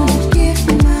don't wanna give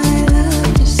my love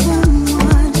to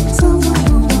someone who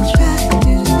won't try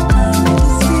to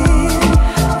understand.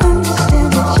 Understand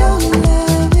that your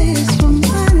love is for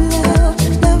my love.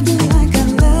 Love me like I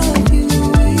love you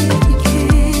if you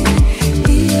can.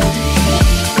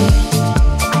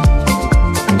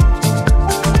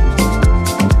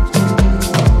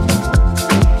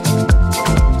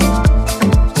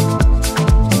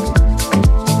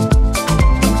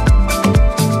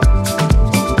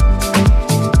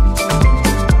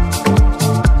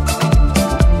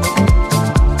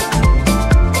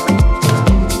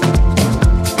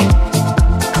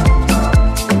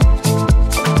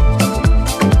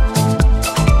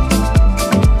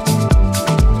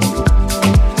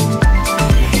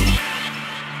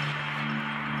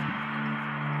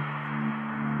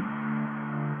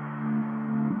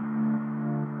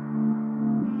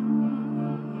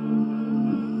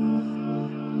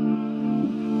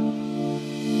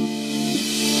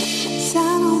 I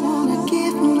don't wanna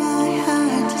give my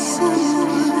heart to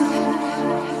someone.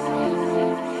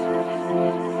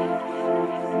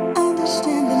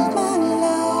 Understanding my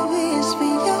love is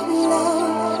for your love.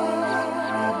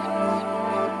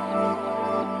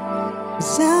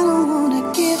 'Cause I don't wanna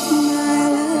give my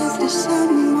love to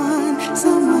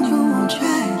someone who won't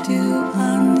try to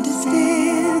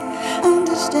understand.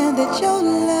 Understand that your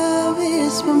love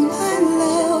is for my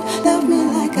love. Love me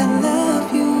like I love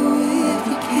you if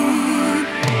you can.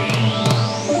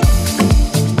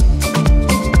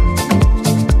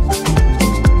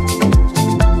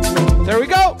 There we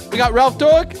go. We got Ralph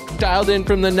Dork dialed in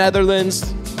from the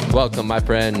Netherlands. Welcome, my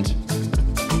friend.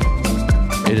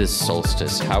 It is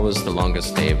solstice. How was the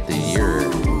longest day of the year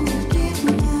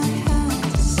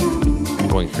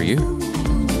going for you?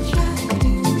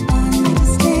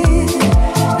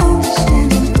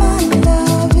 Understanding my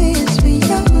love is for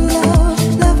your love.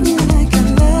 Love me like I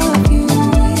love you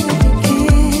if you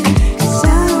can. 'Cause I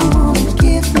don't wanna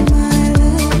give my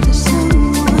love to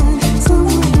someone who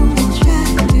won't try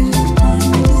to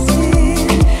understand.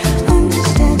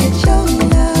 Understand that your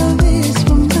love is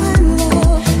for my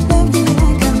love. Love me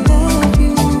like I love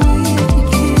you if you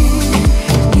can.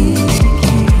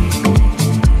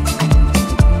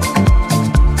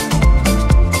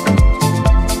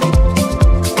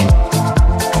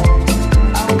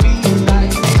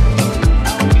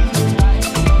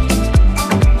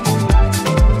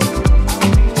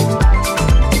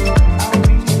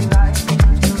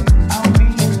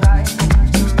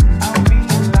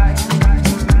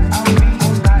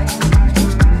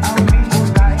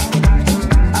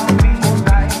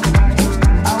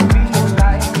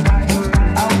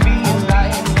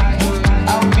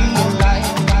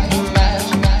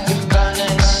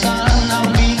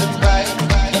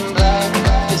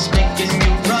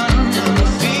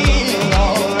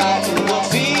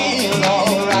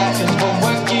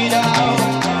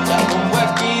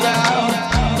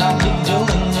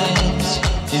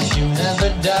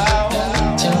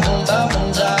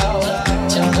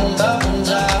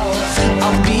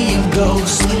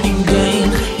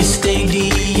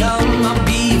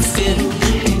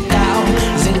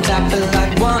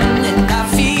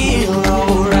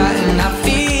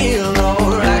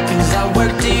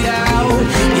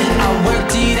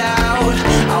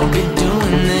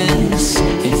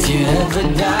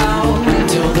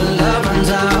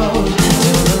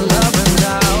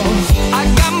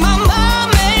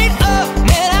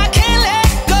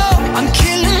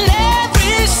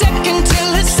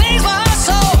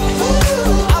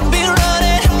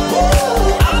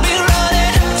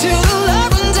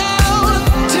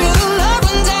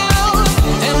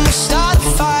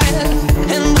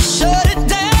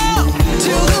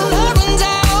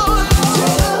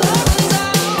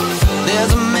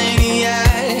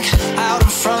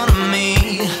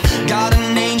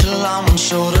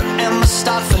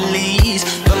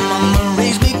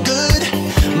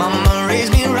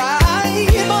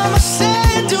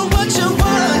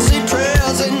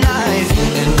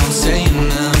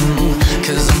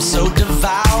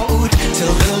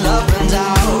 Till the love runs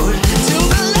out, till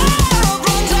the love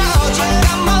runs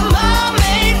out.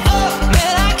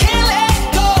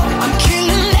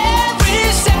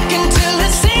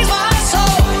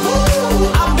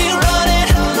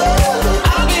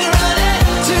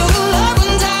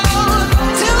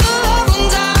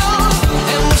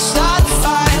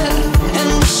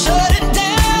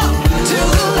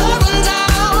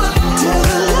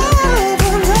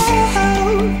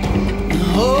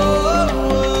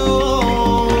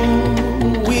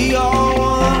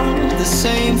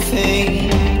 something.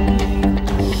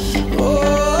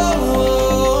 Oh,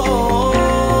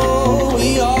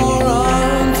 we all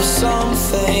run for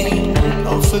something.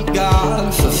 Oh, for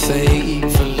God, for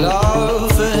faith, for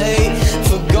love, for hate,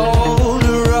 for gold,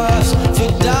 or rust, for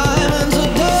diamonds, or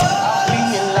dust. I'll be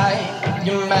your light,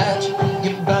 your match,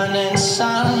 your burning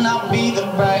sun. I'll be the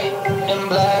bright and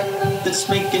black that's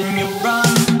making you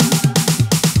run.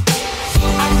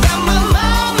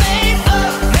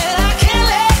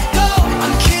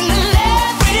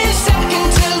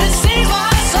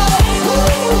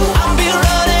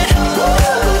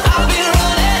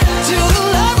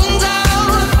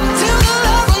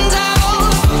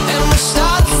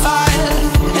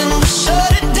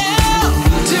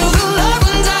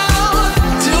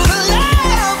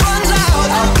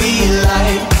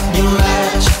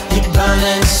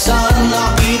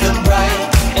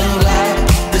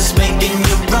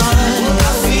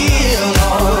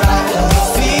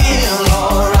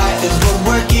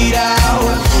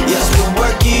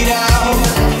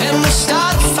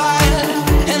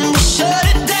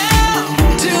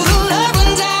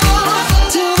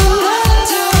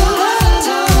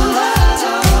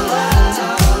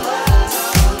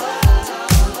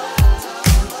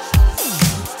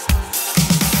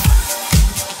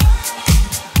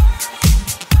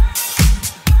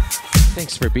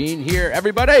 Thanks for being here,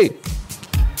 everybody.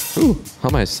 Ooh, how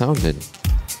am I sounding?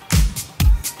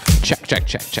 Check, check,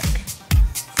 check, check.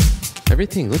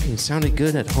 Everything sounding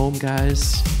good at home,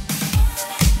 guys.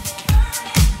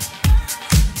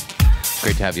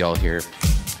 Great to have you all here.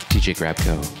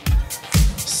 djGrabko,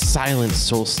 Silent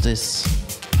Solstice,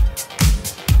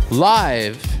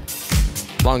 live.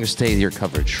 Longest day of your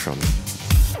coverage from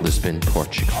Lisbon,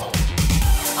 Portugal.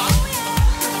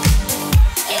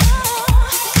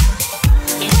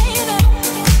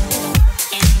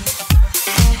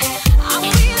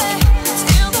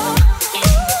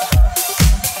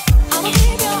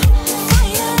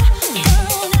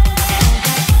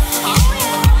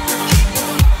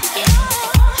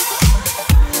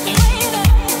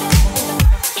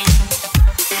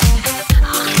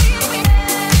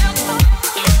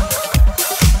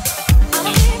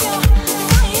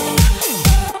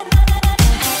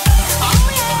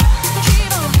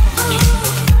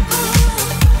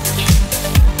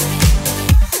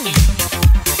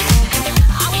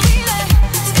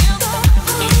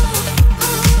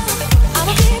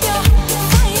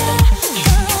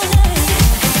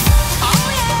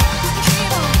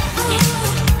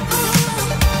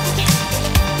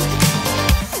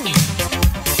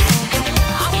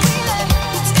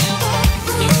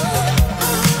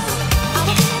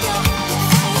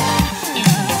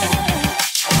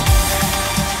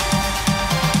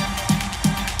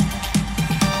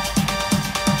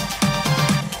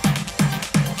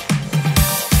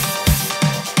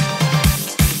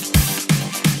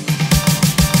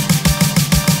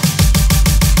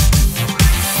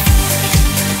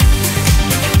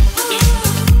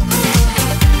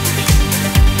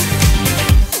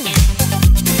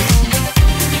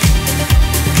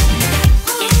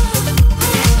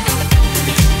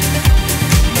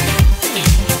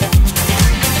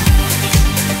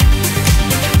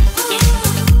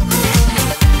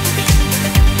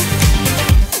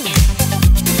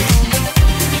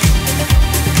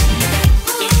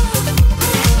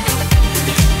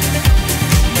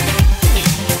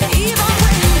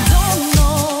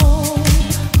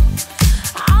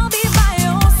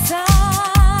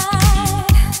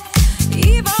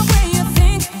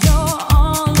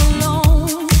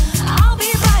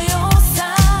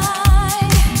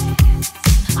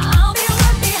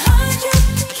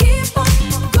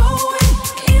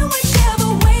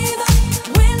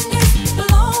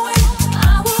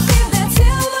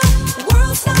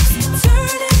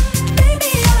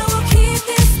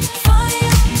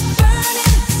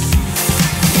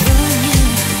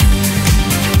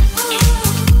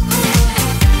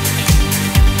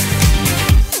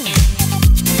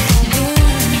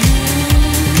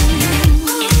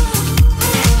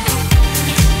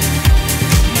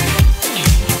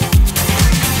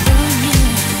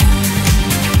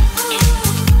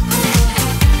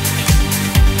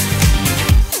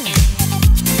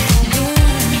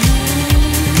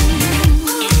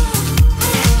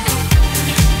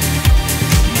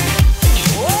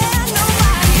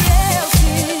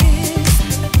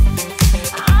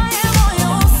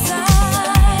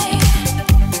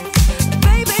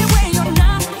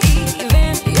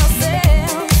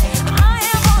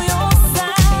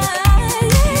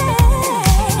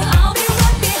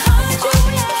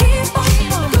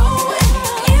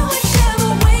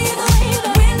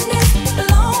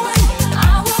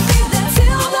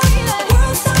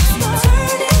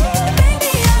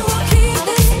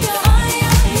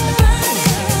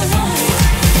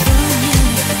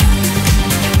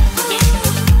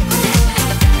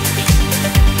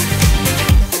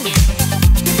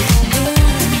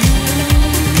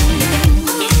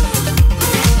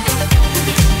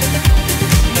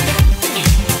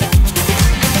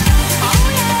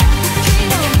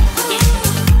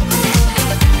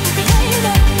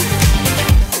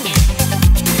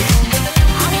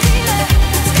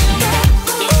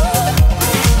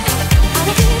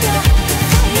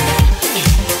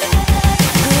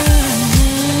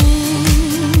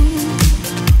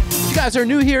 guys are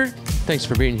new here, thanks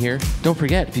for being here. Don't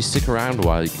forget, if you stick around a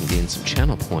while, you can gain some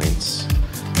channel points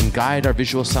and guide our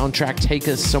visual soundtrack, take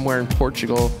us somewhere in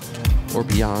Portugal or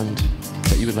beyond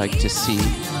that you would like to see.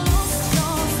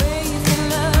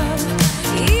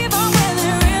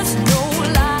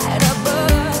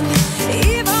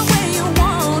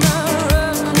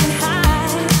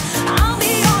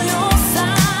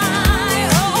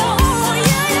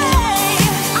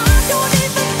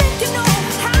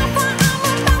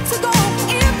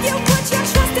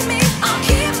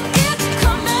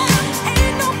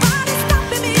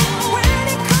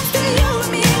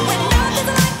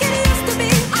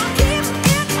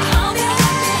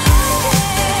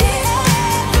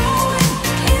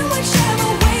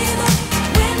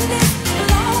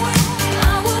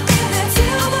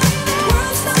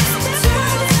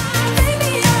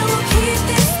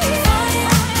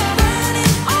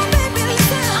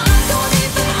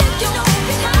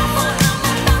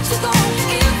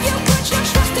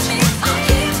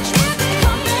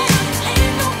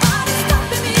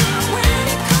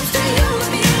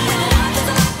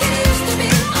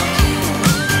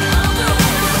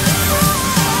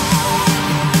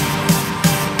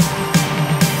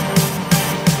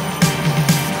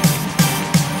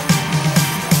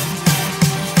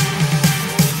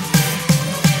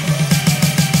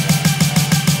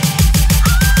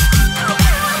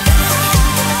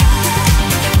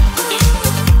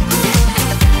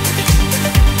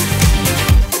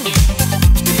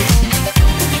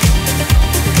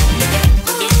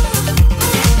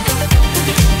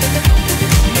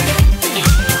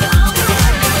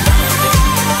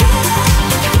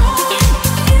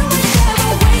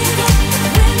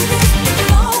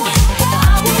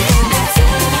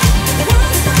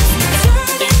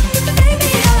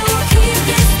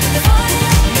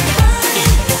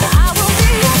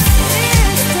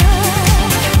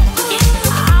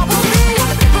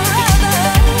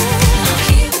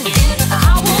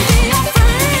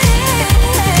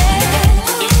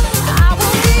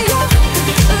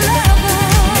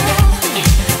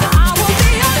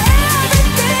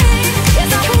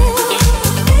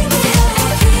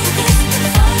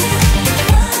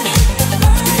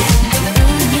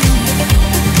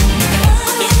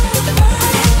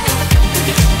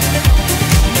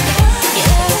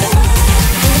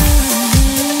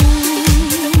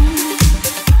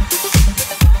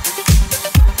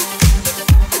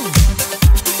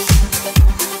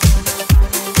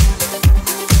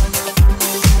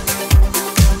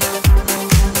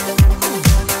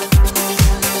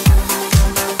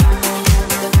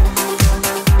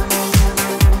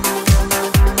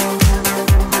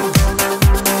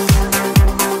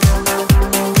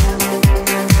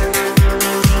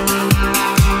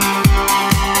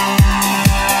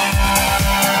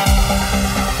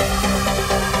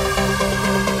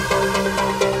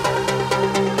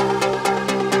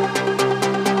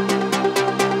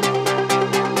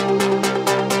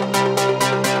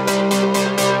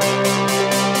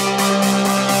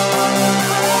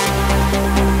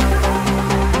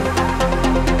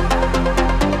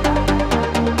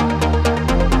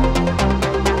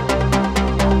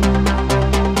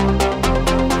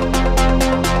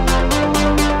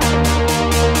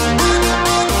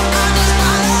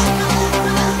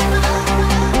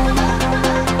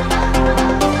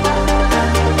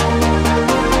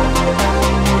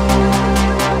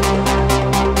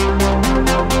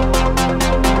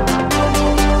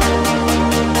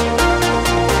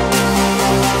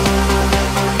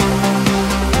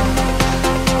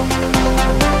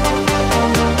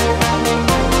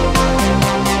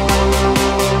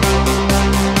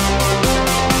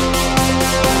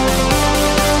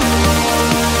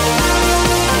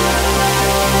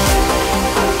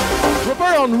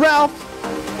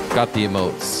 Got the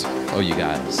emotes. Oh, you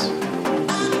guys.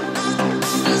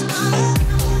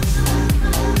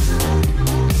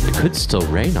 It could still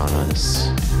rain on us.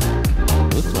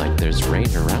 Looks like there's rain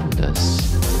around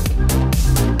us.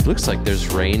 Looks like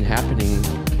there's rain happening.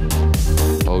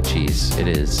 Oh, geez, it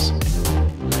is.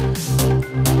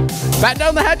 Batten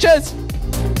down the hatches!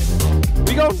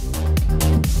 We go.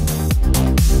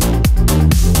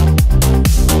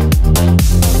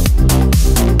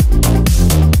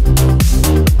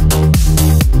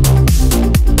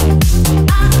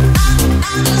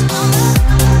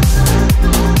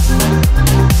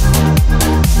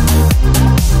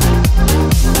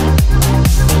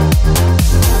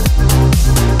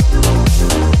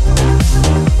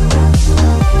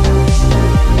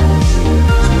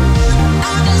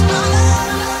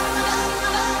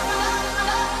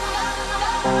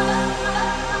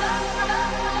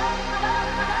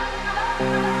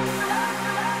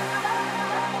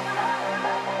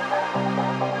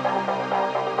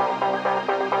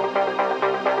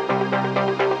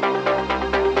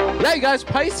 Yeah, you guys,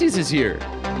 Pisces is here.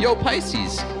 Yo,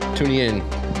 Pisces. Tuning in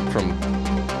from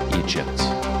Egypt.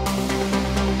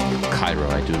 Cairo,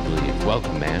 I do believe.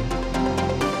 Welcome, man.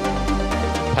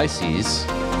 Pisces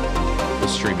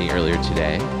was streaming earlier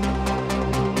today.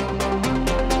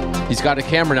 He's got a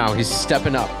camera now. He's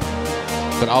stepping up.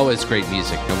 But always great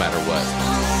music, no matter what.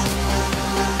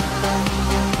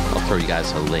 I'll throw you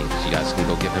guys a link. You guys can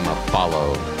go give him a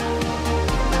follow.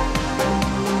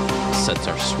 Sets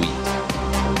are sweet.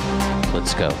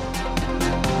 Let's go.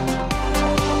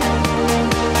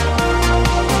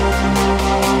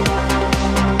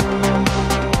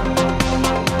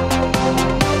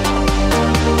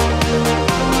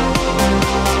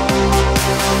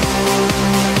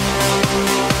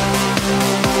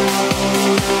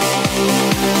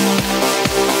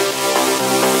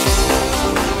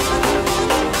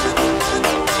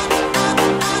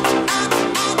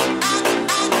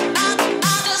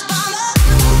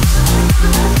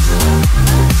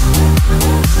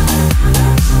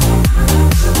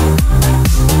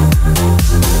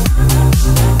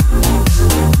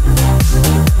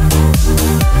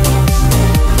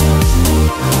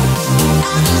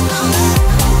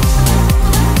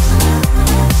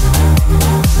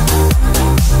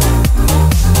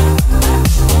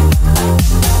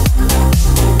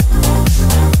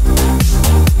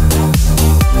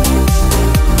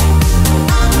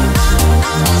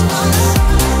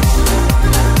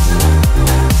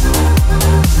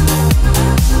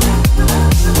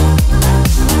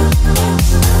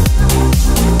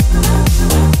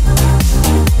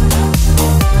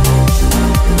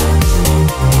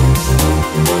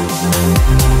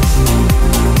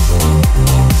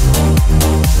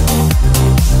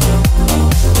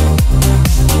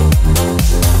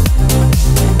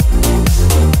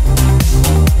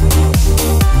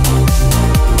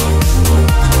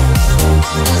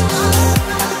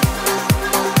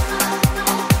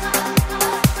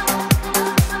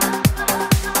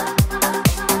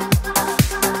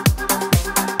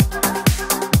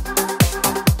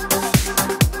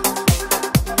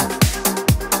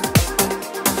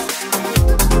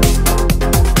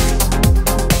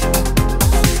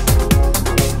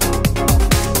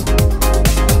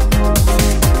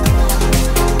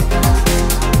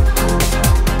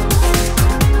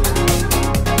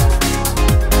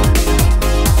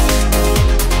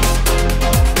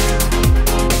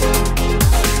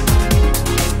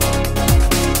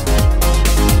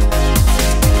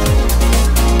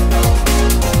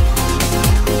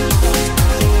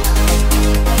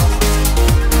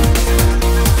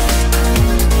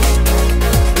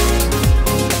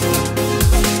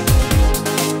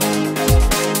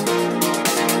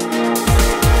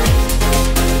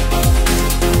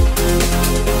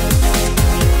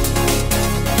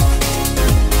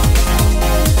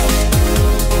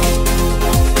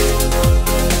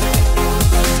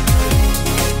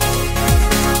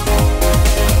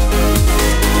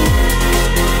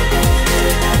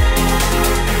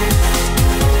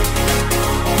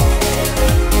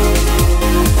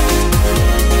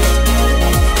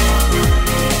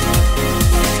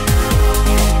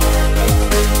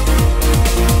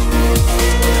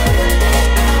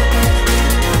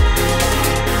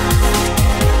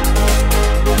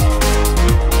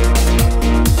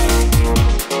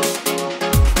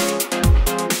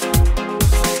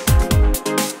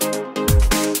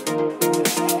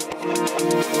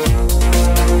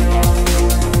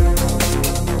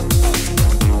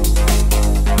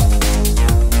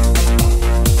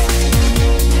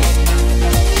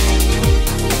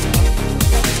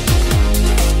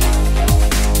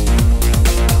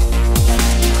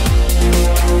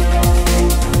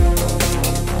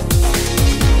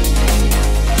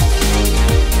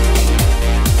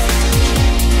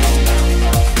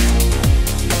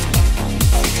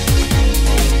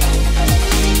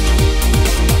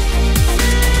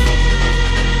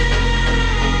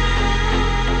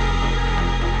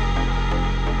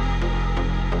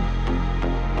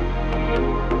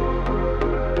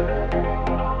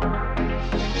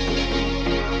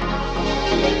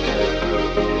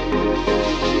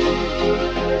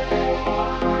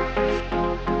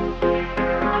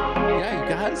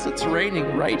 It's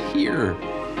raining right here.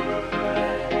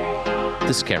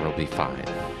 This camera will be fine.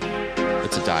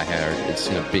 It's a die-hard. It's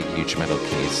in a big, huge metal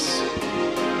case.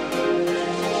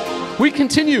 We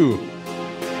continue.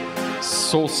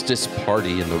 Solstice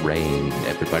party in the rain,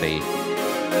 everybody.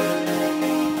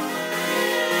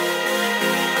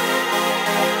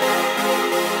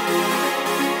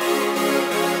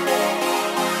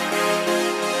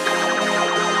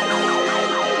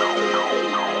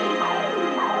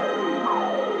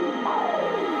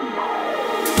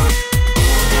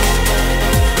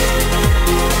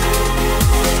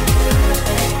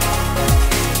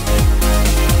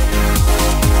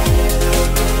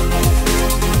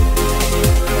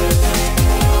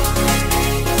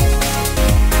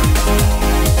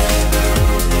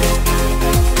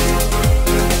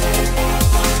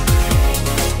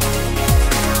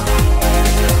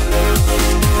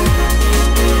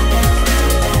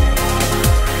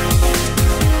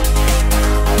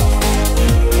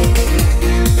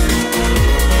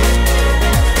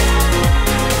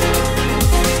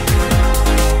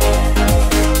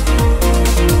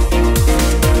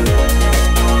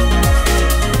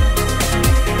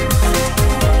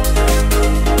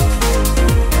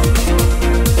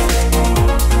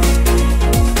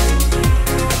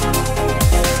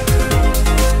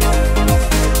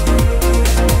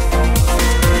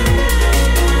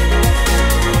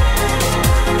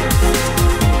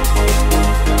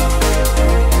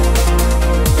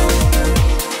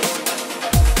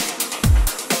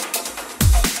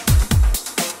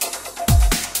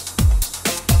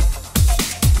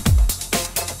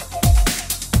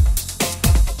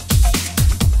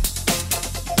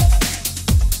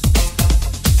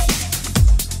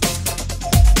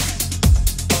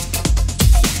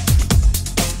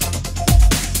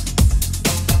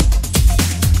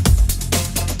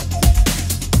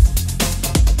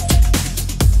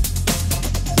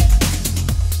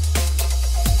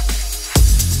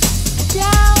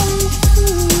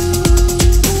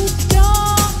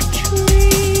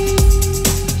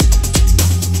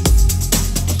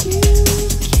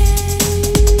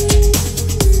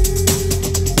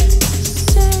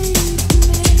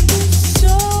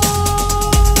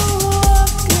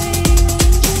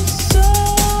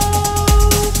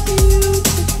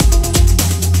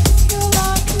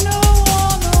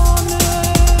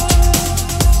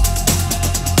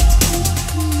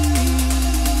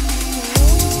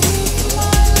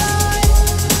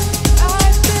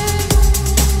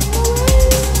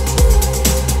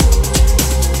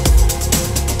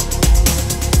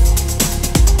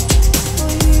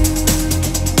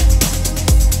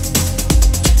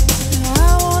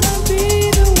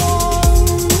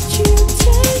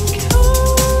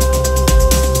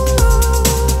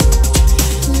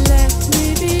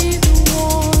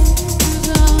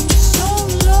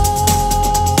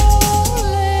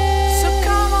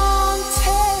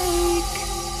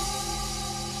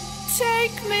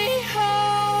 take me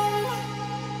home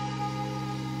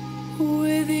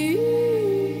with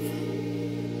you.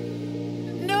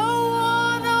 No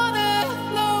one on earth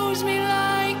knows me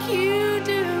like you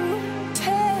do.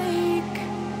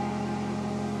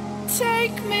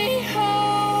 Take me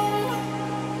home.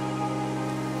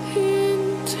 In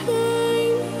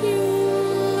time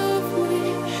you'll love me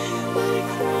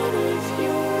like one of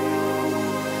your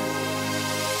own.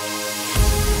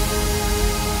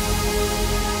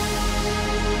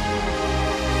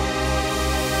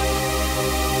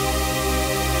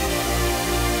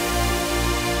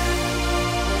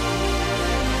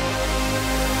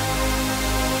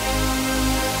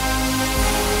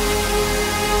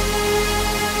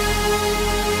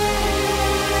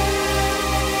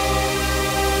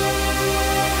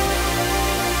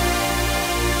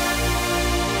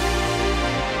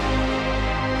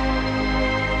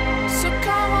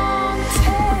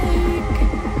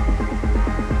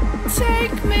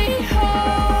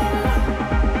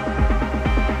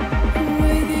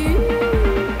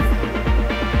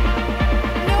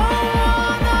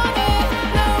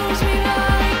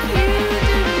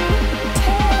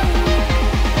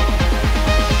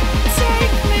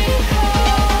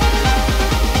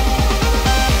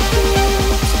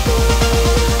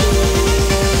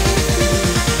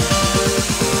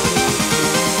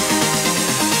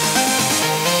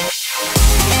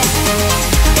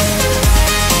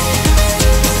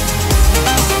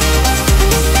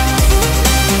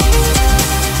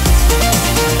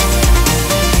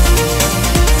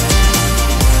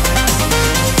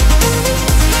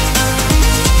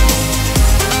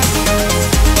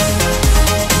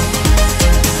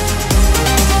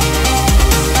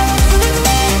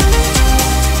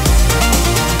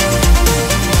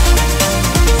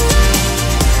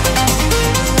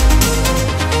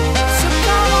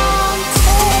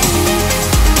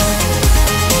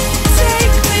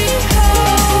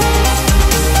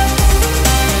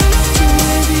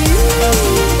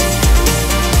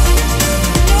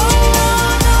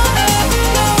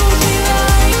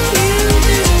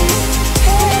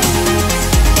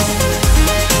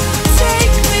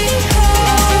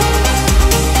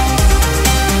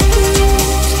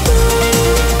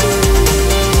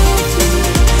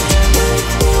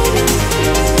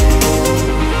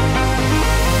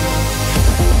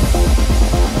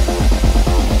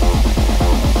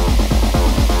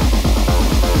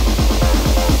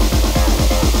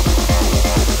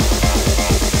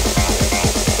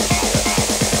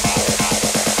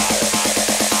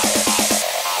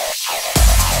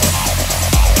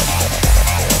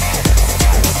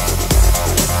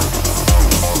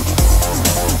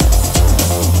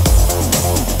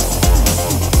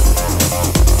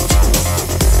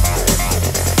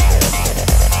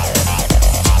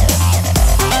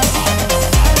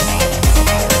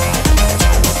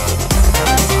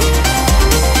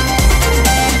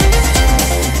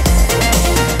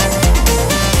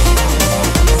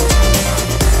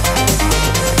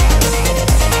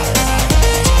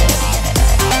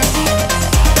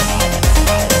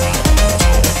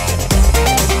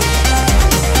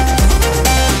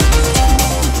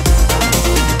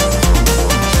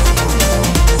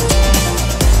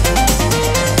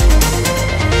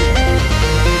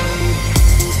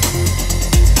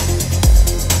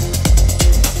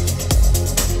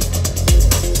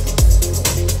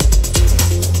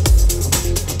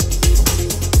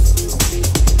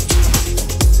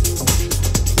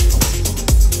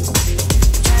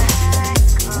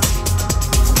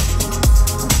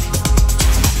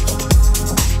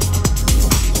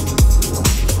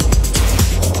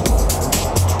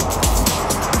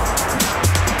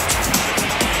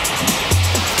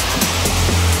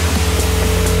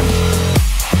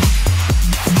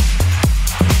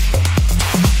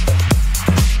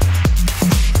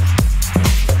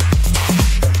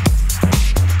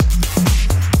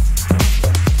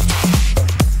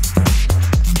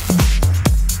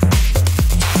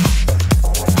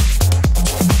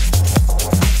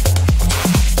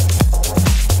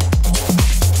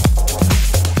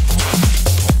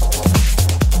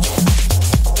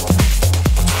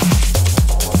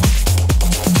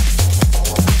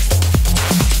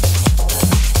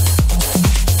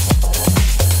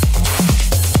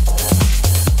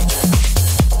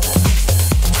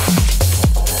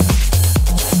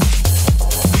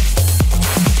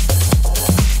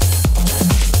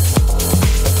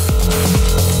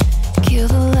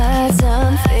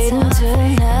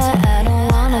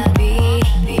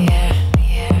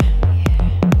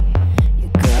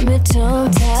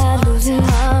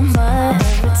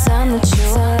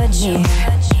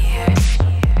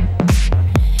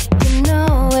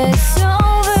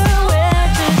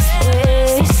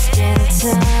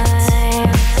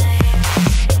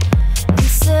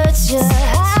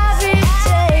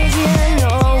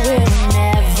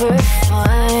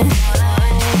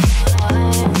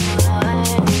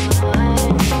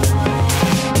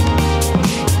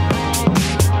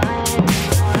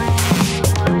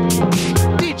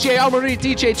 Almari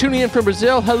DJ tuning in from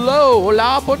Brazil. Hello,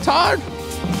 hola, boa tarde.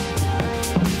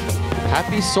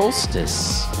 Happy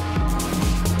solstice.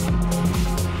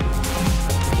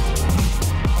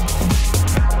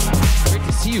 Great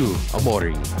to see you,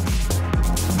 Amori.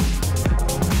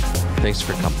 Thanks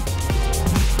for coming.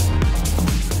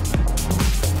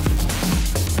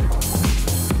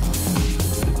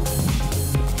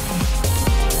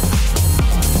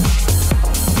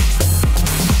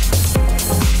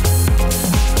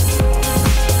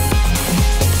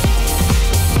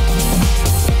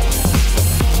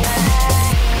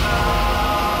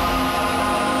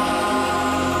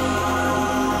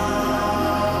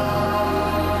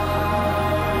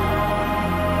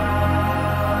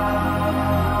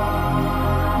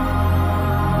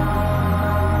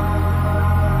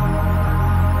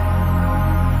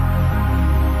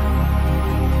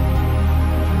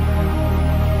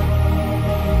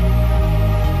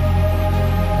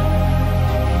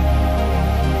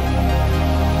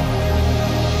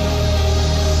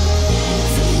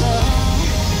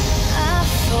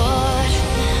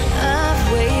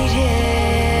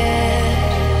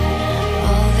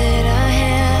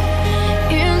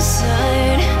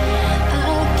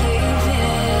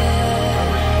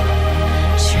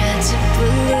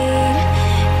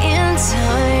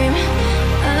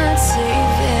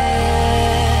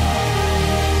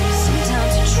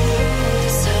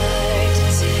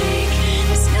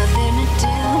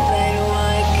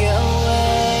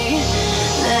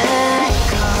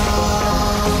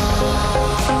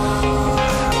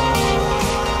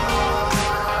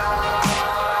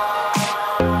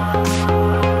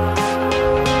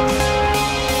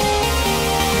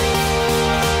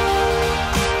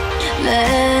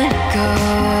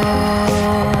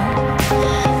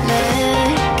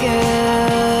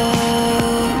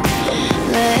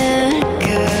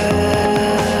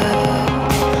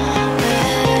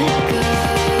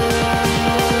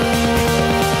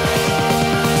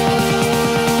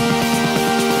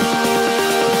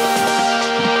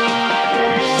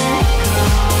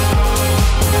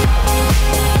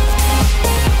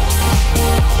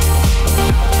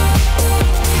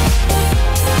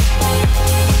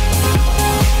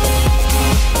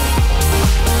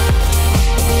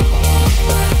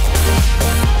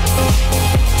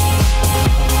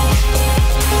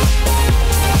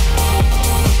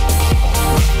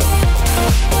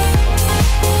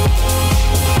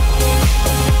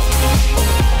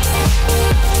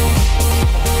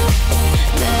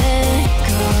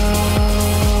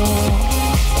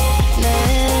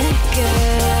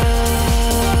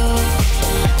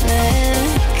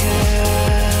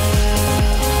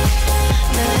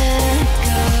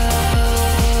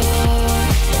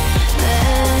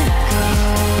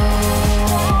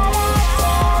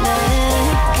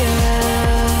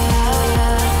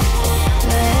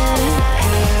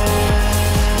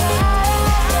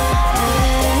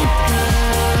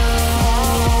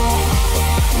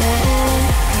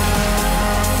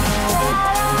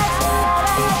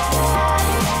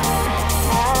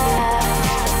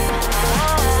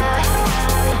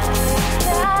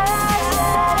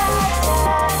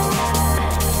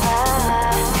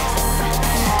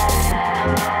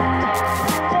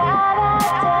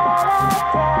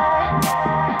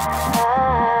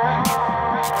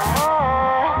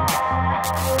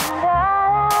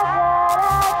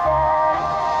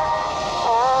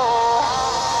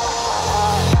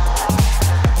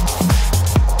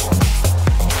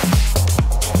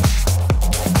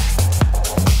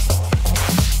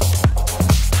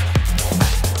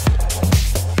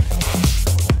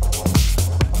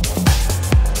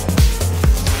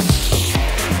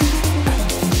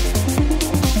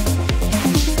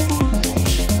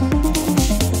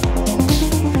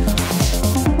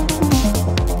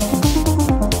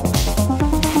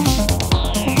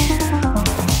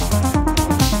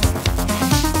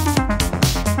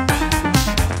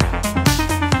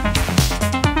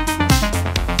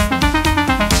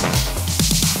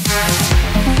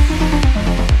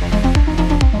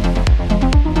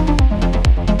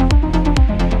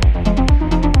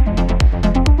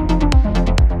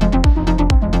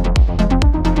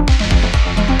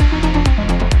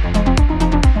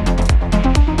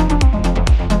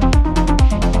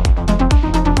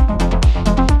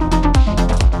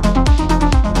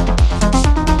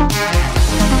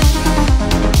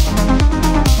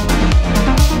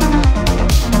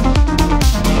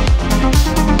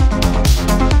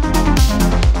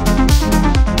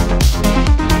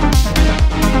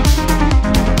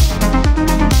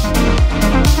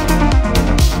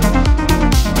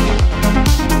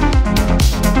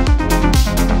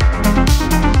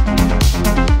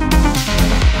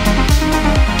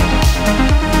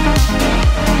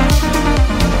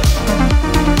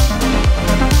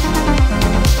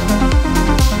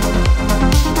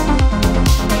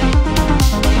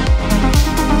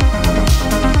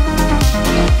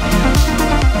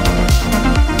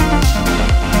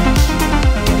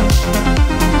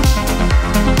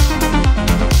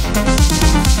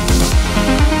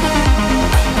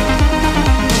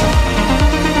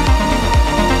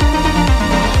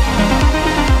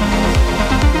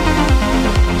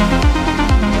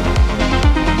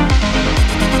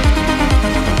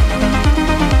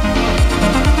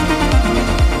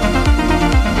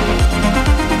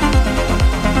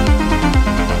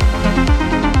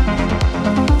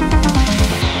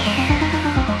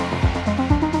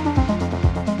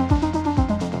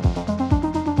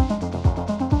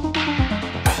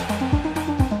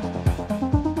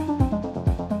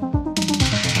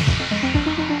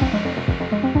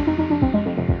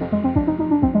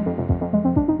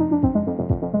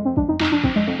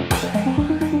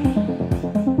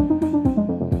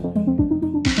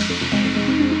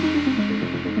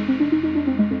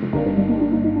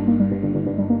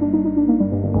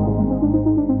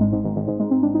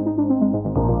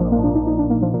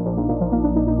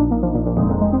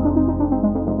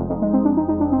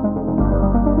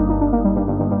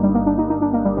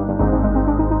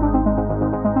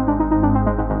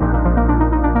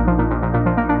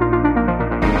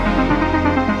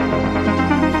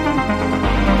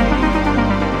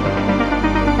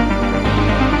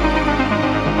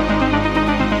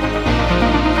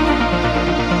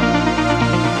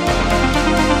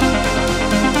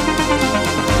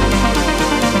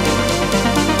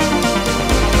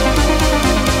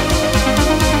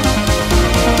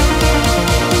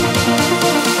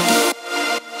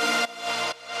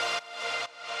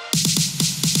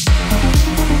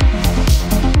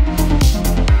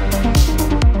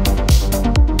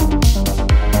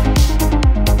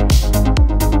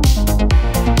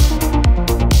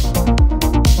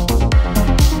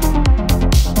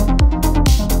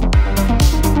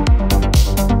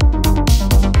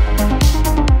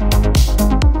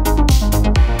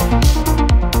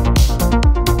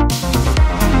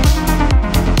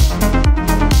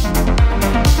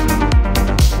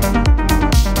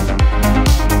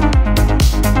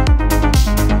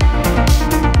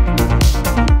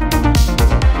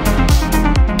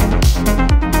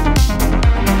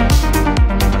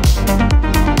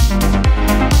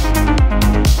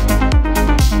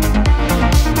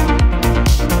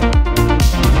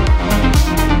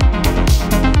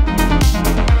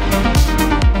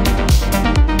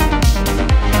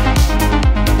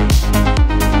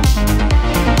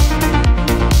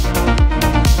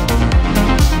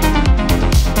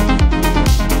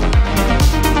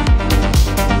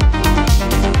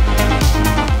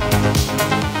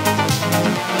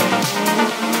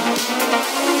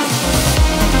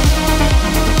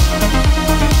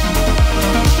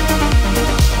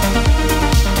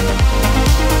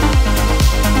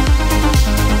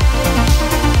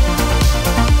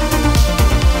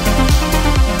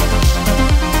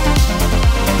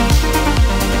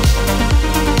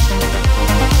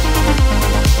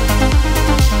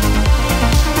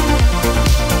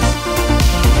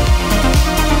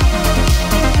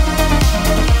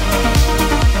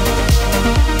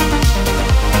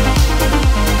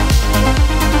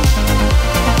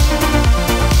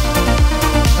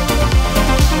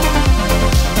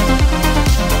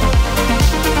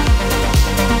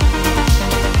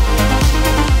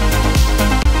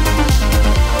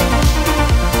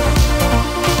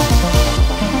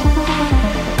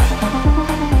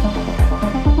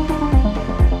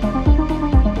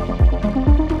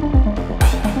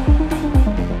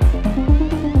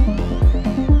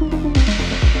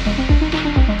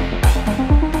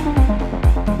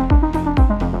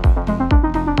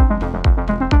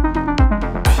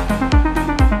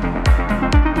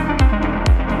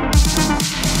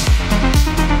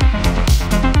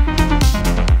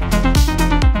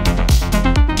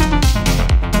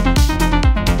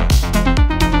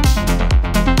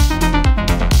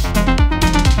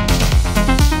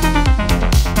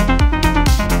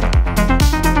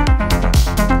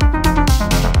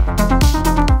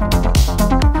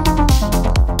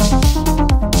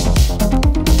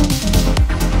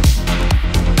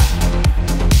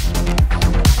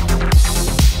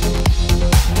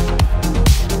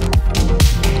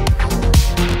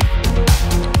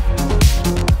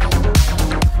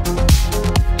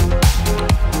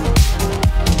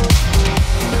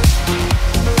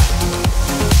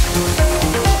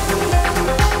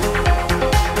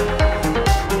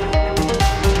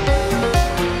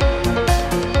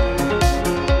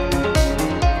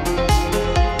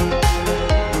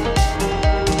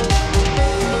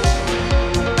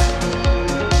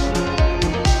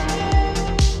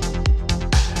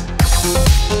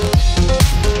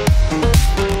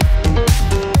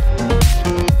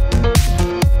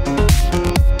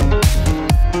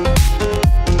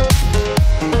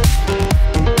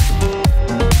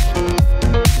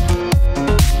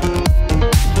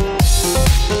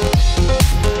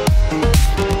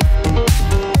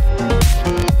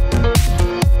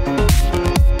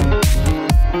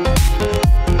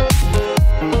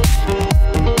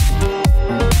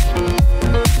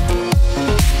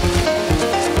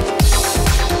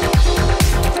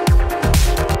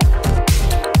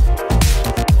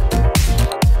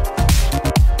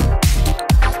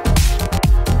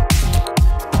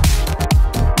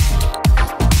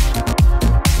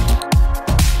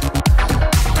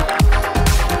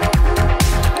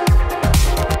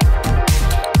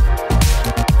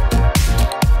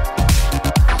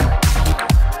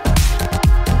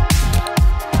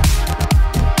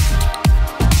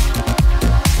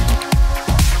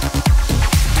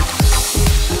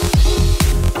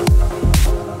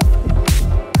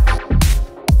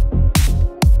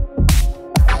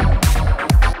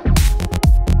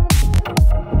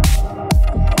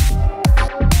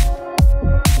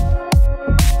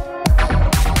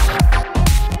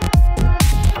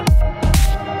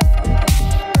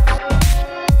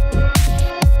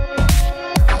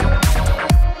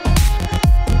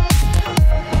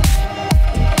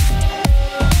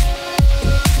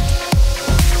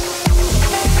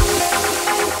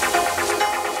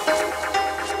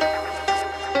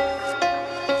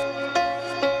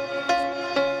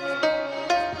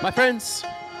 My friends,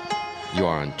 you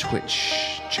are on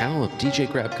Twitch, channel of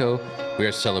djGrabko. We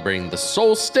are celebrating the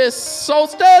solstice.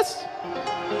 Solstice!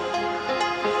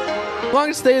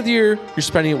 Longest day of the year, you're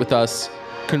spending it with us.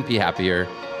 Couldn't be happier.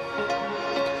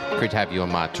 Great to have you on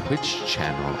my Twitch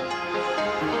channel.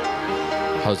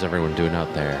 How's everyone doing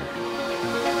out there?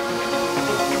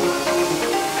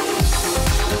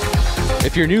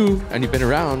 If you're new and you've been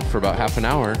around for about half an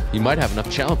hour, you might have enough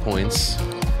channel points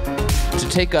to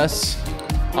take us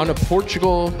on a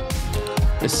Portugal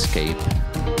escape.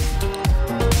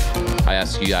 I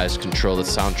ask you guys to control the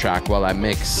soundtrack while I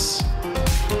mix.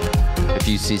 If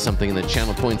you see something in the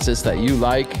channel points list that you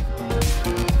like,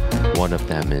 one of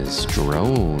them is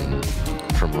Drone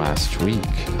from last week.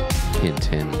 Hint,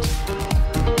 hint.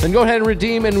 Then go ahead and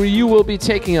redeem, and you will be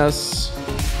taking us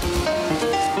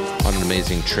on an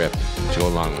amazing trip to go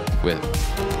along with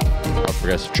our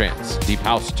progressive trance, deep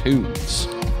house tunes.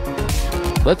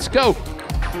 Let's go.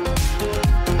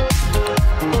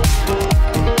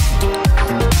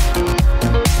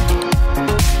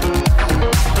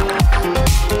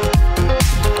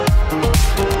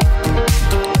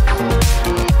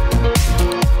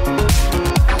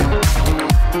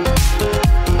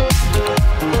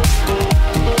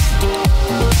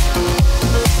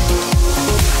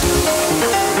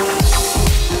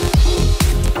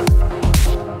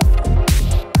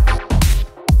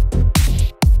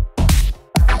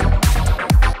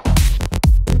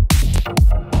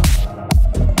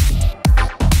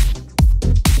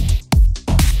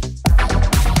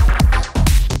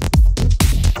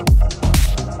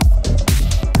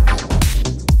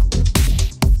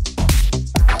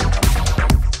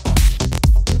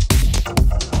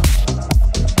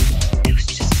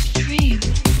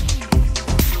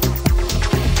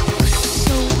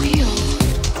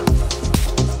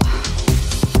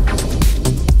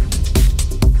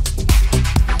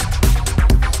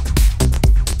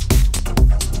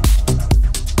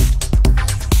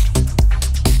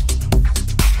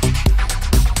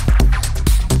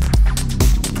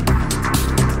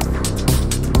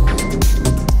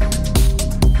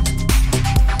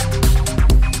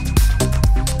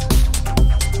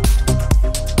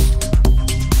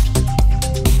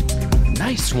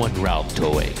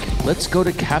 Let's go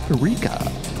to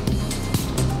Caparica.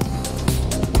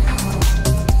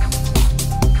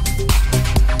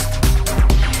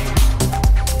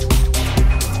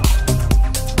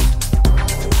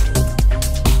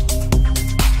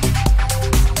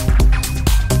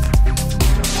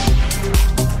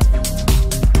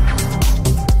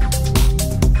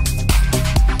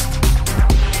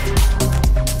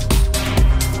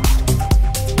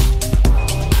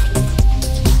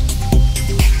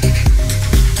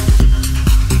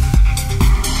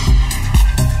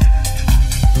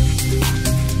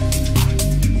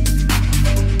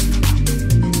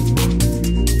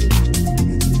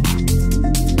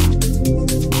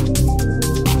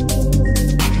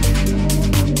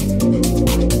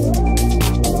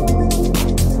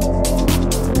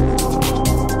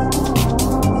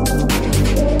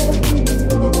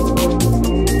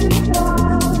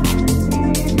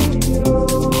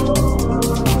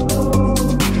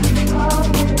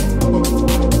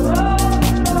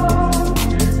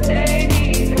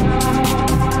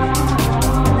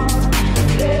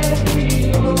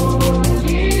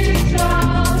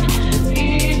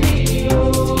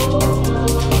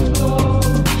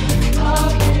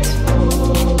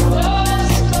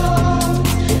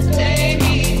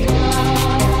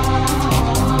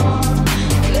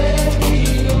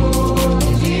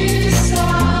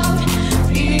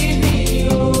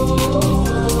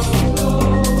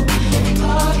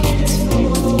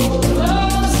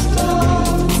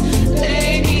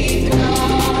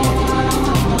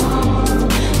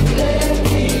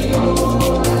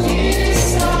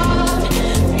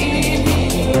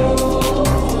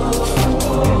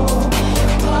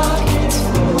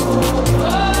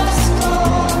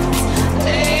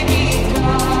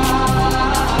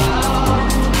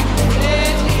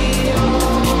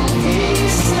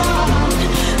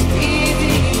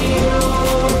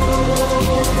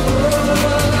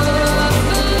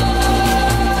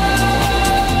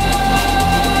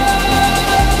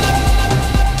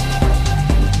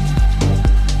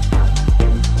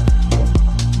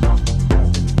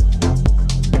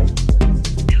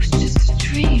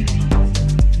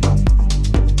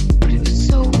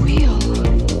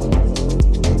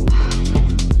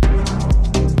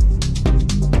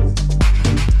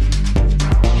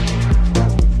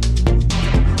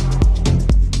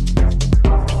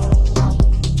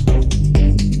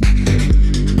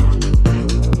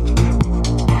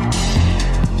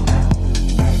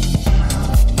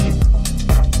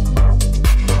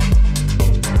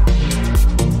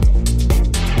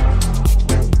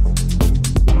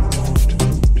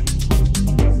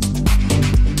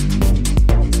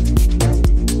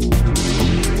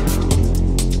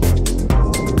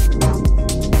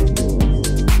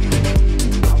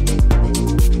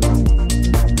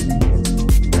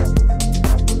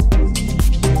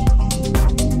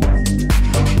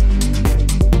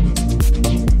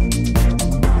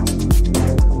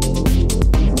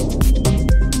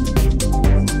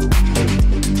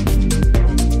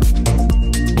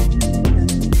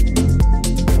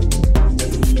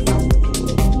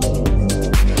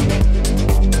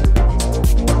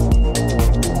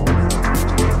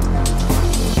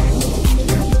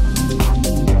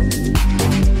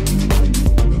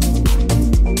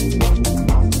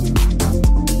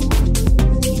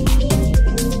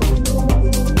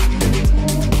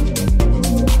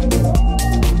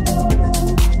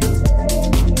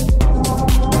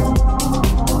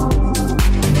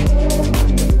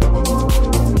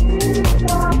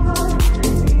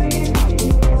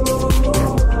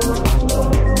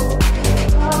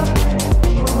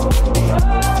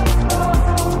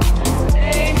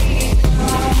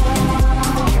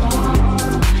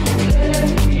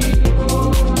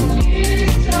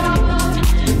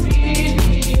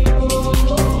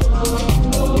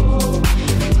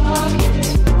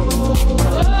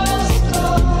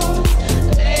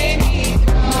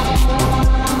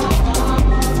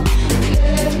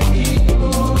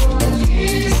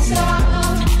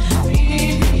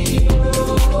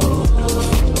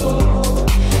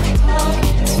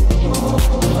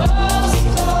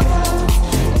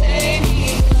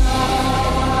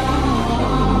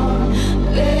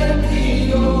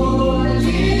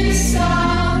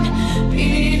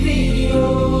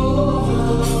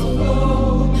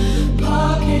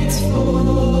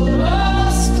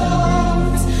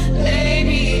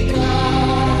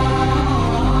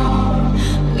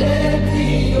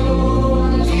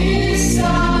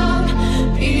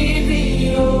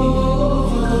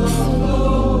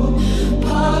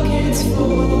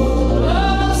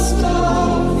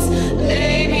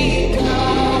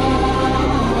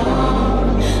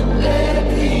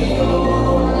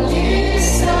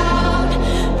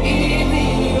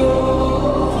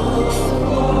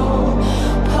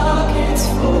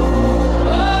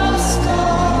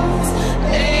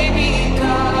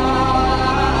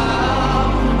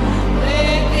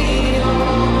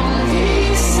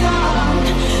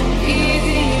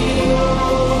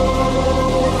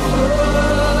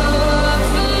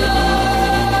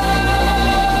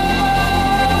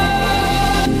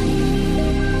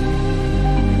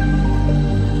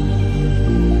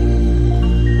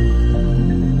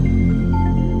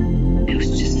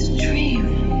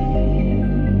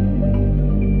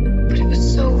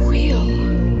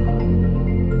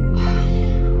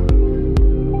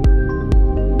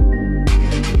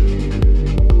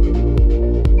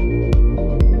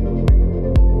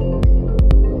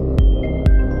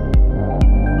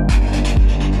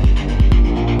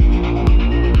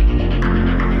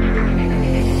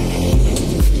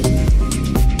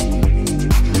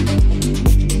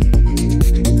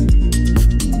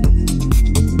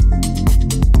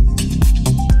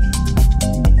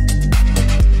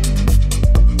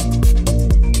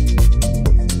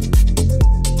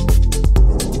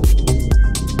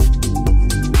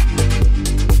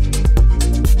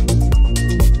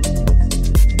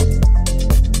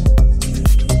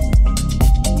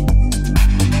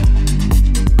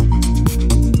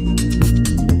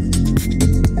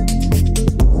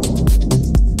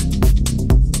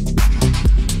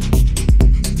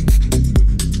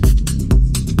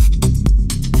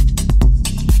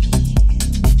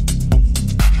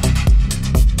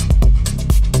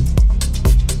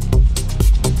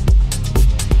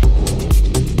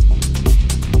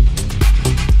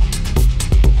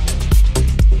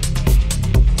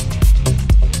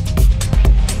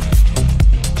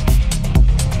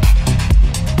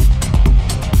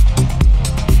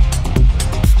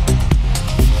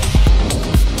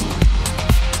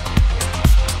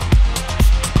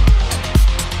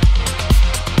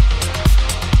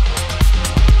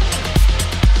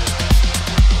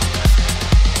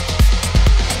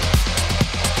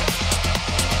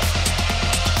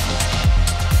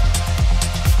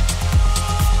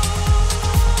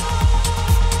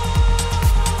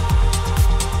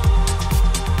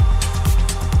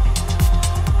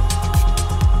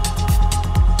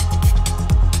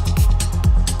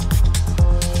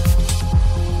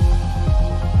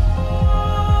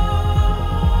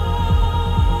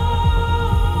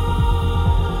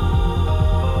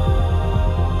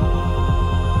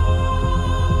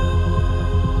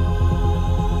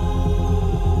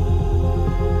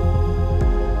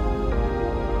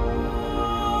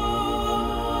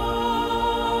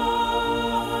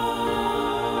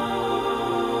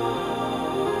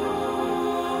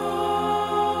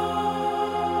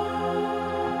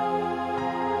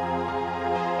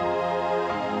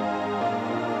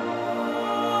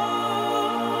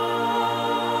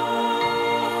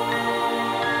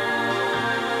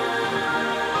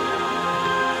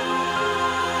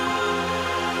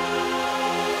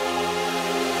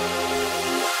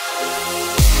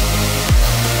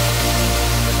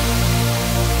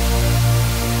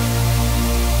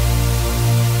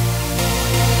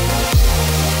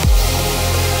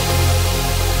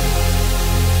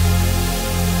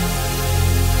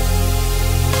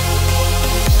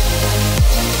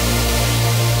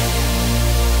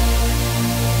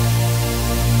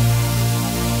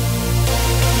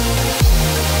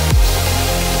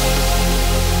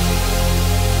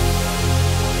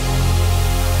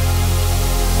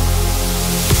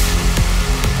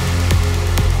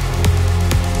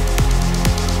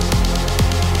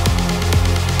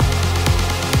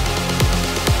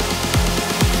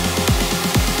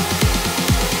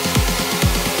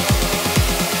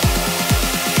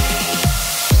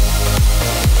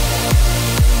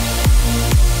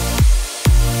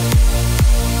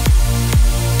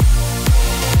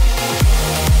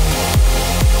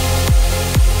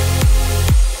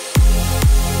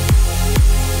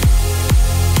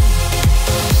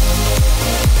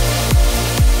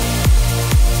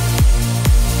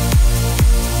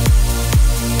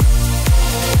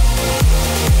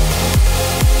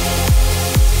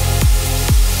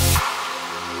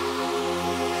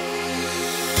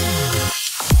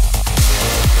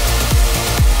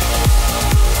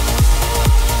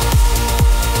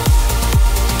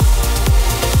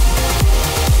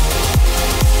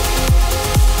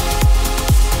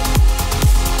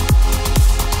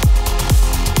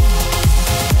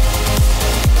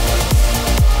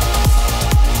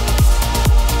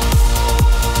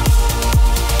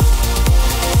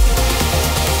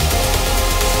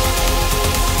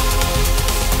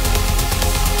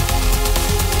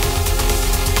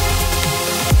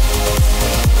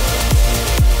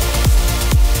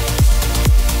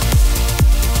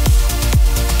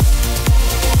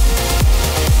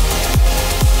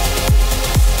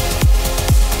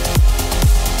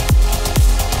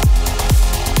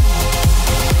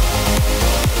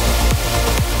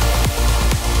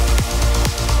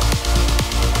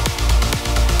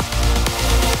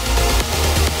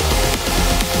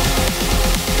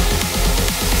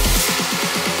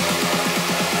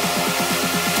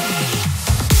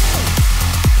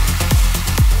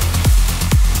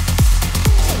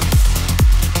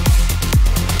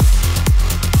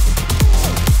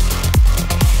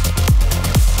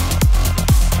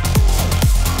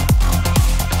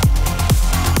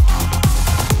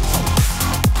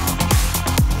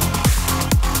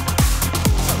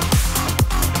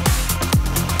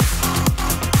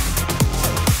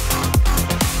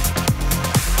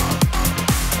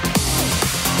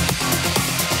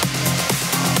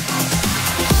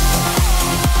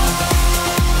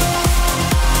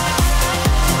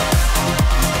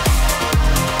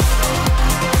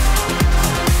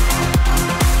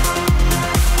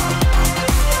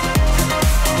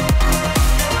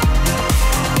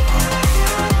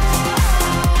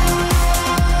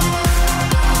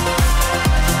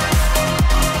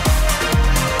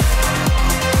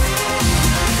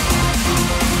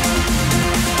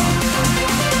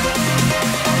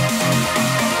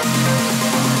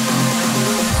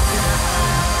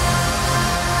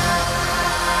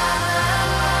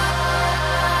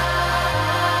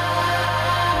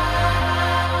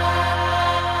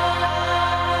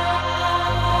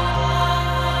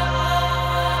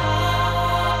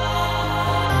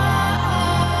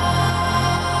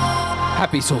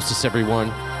 Happy solstice, everyone.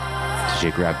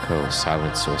 djGrabko,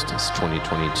 Silent Solstice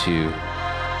 2022.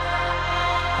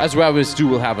 As we always do,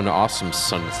 we'll have an awesome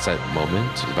sunset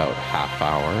moment in about half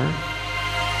hour.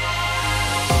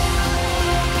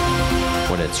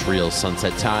 When it's real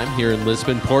sunset time here in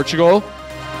Lisbon, Portugal.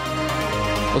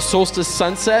 A solstice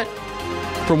sunset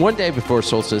from one day before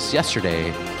solstice yesterday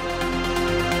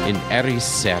in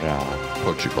Ericeira,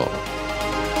 Portugal.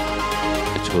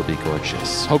 It will be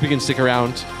gorgeous. Hope you can stick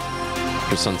around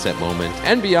for sunset moment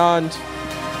and beyond.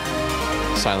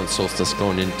 Silent solstice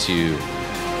going into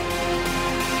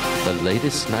the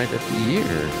latest night of the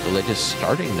year, the latest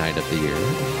starting night of the year,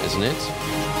 isn't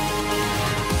it?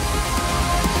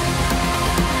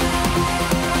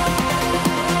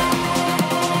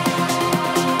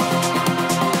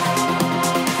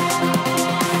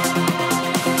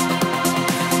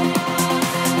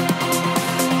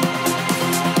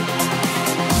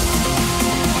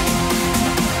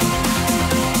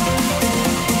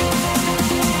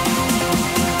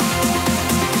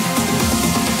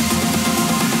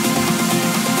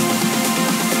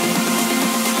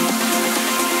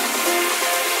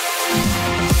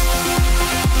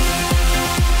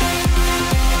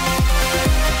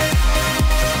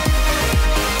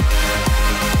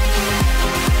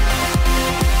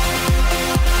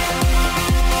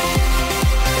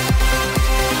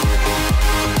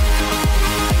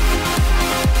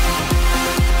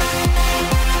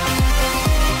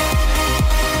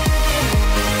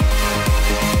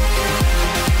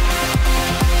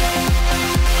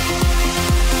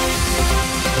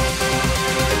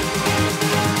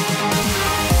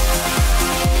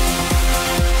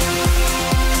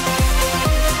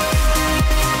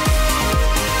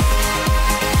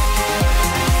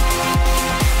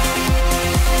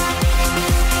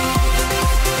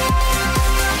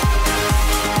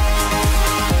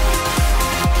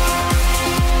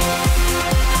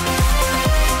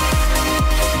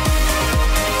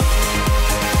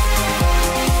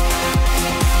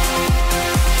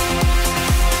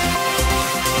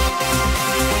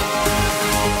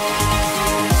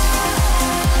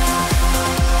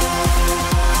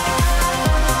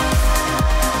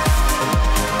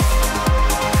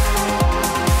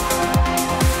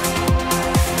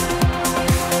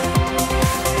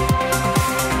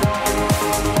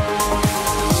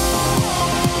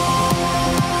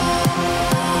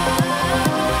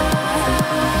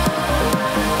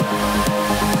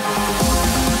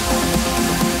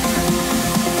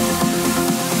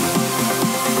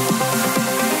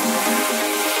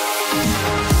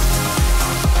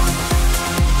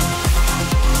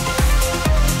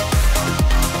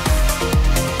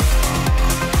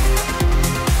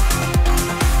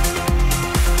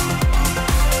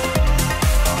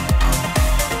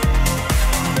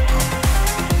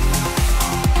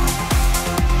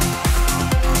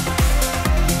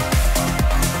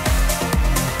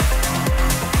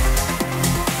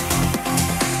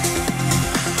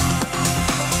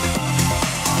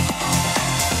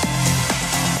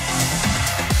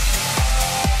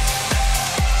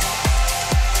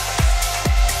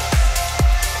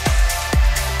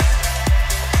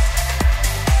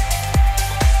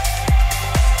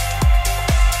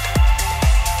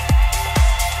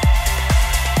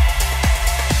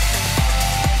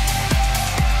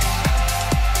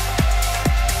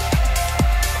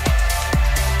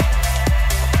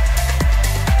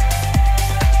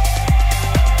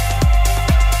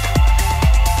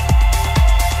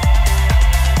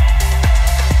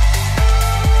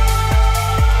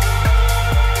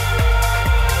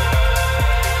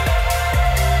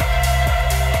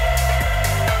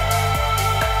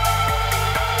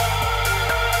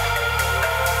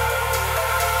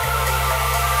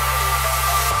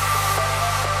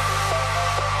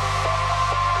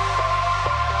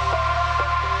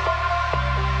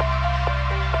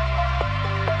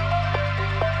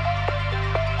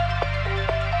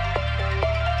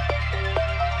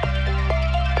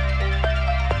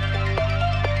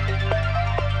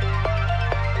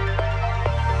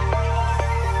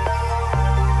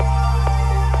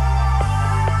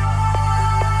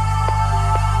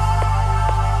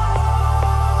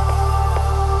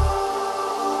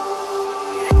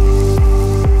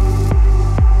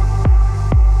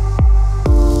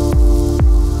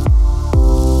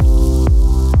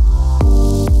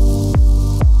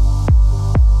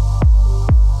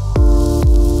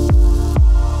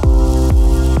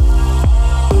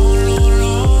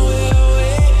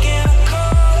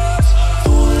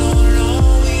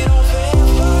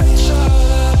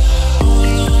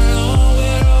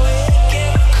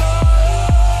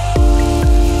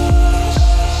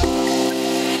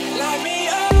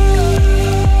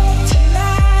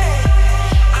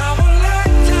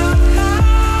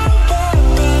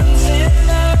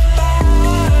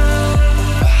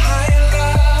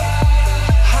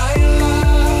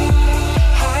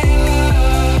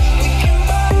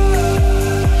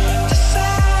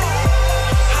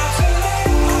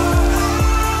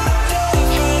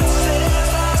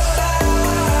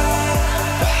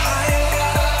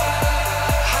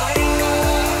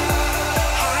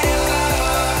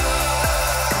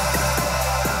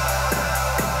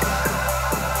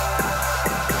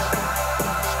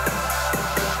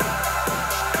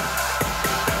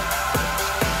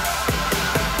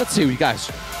 Let's see what you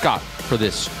guys got for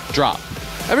this drop.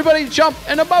 Everybody jump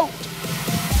in a boat.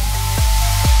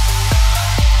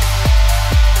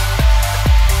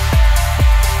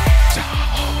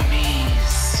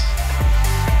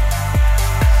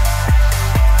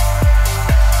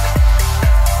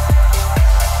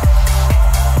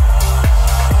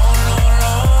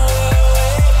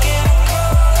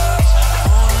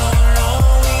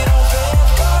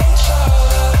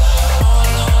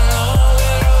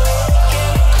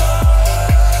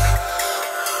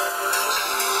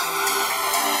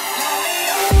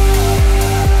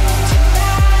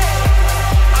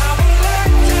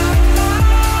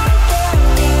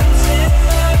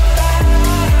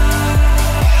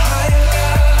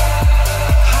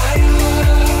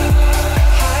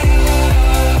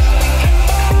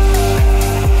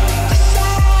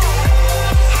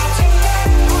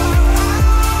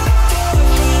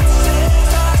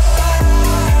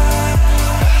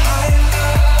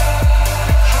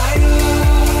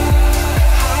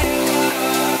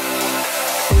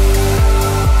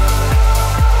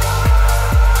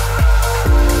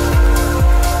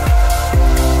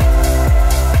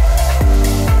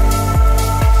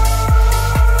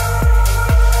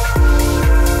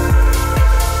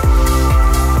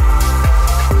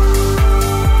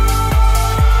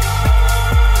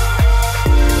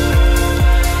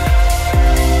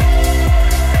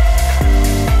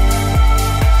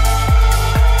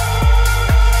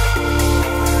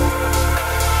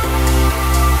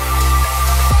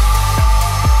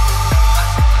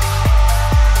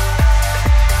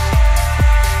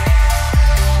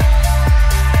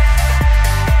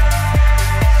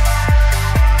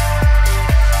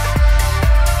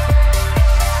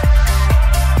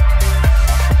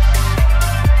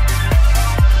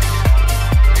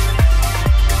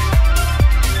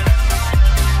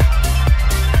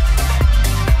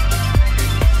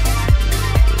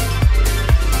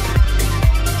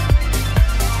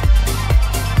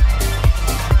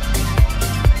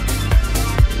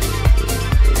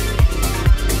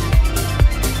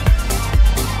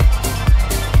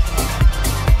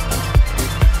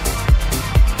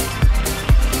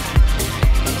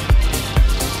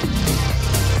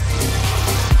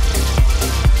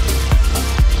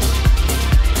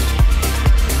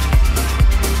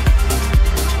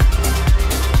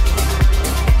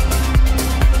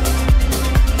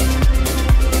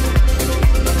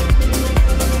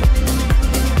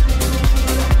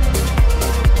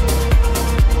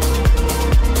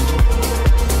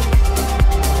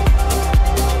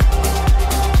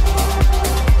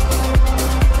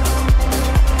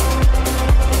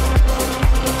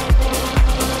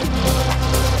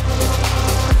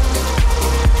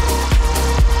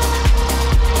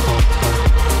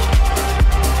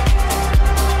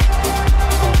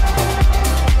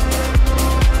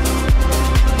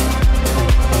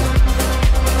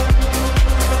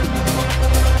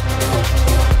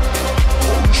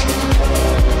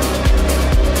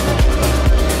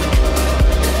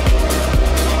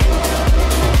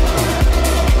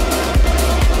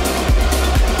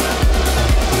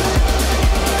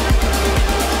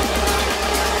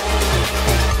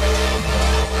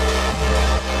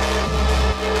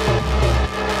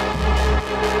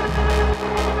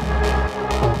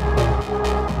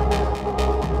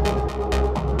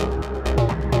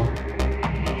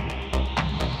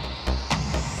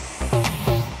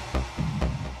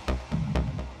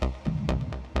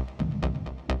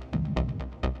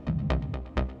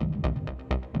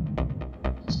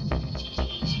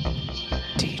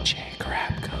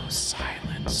 djGrabko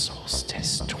Silent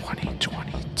Solstice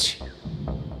 2022.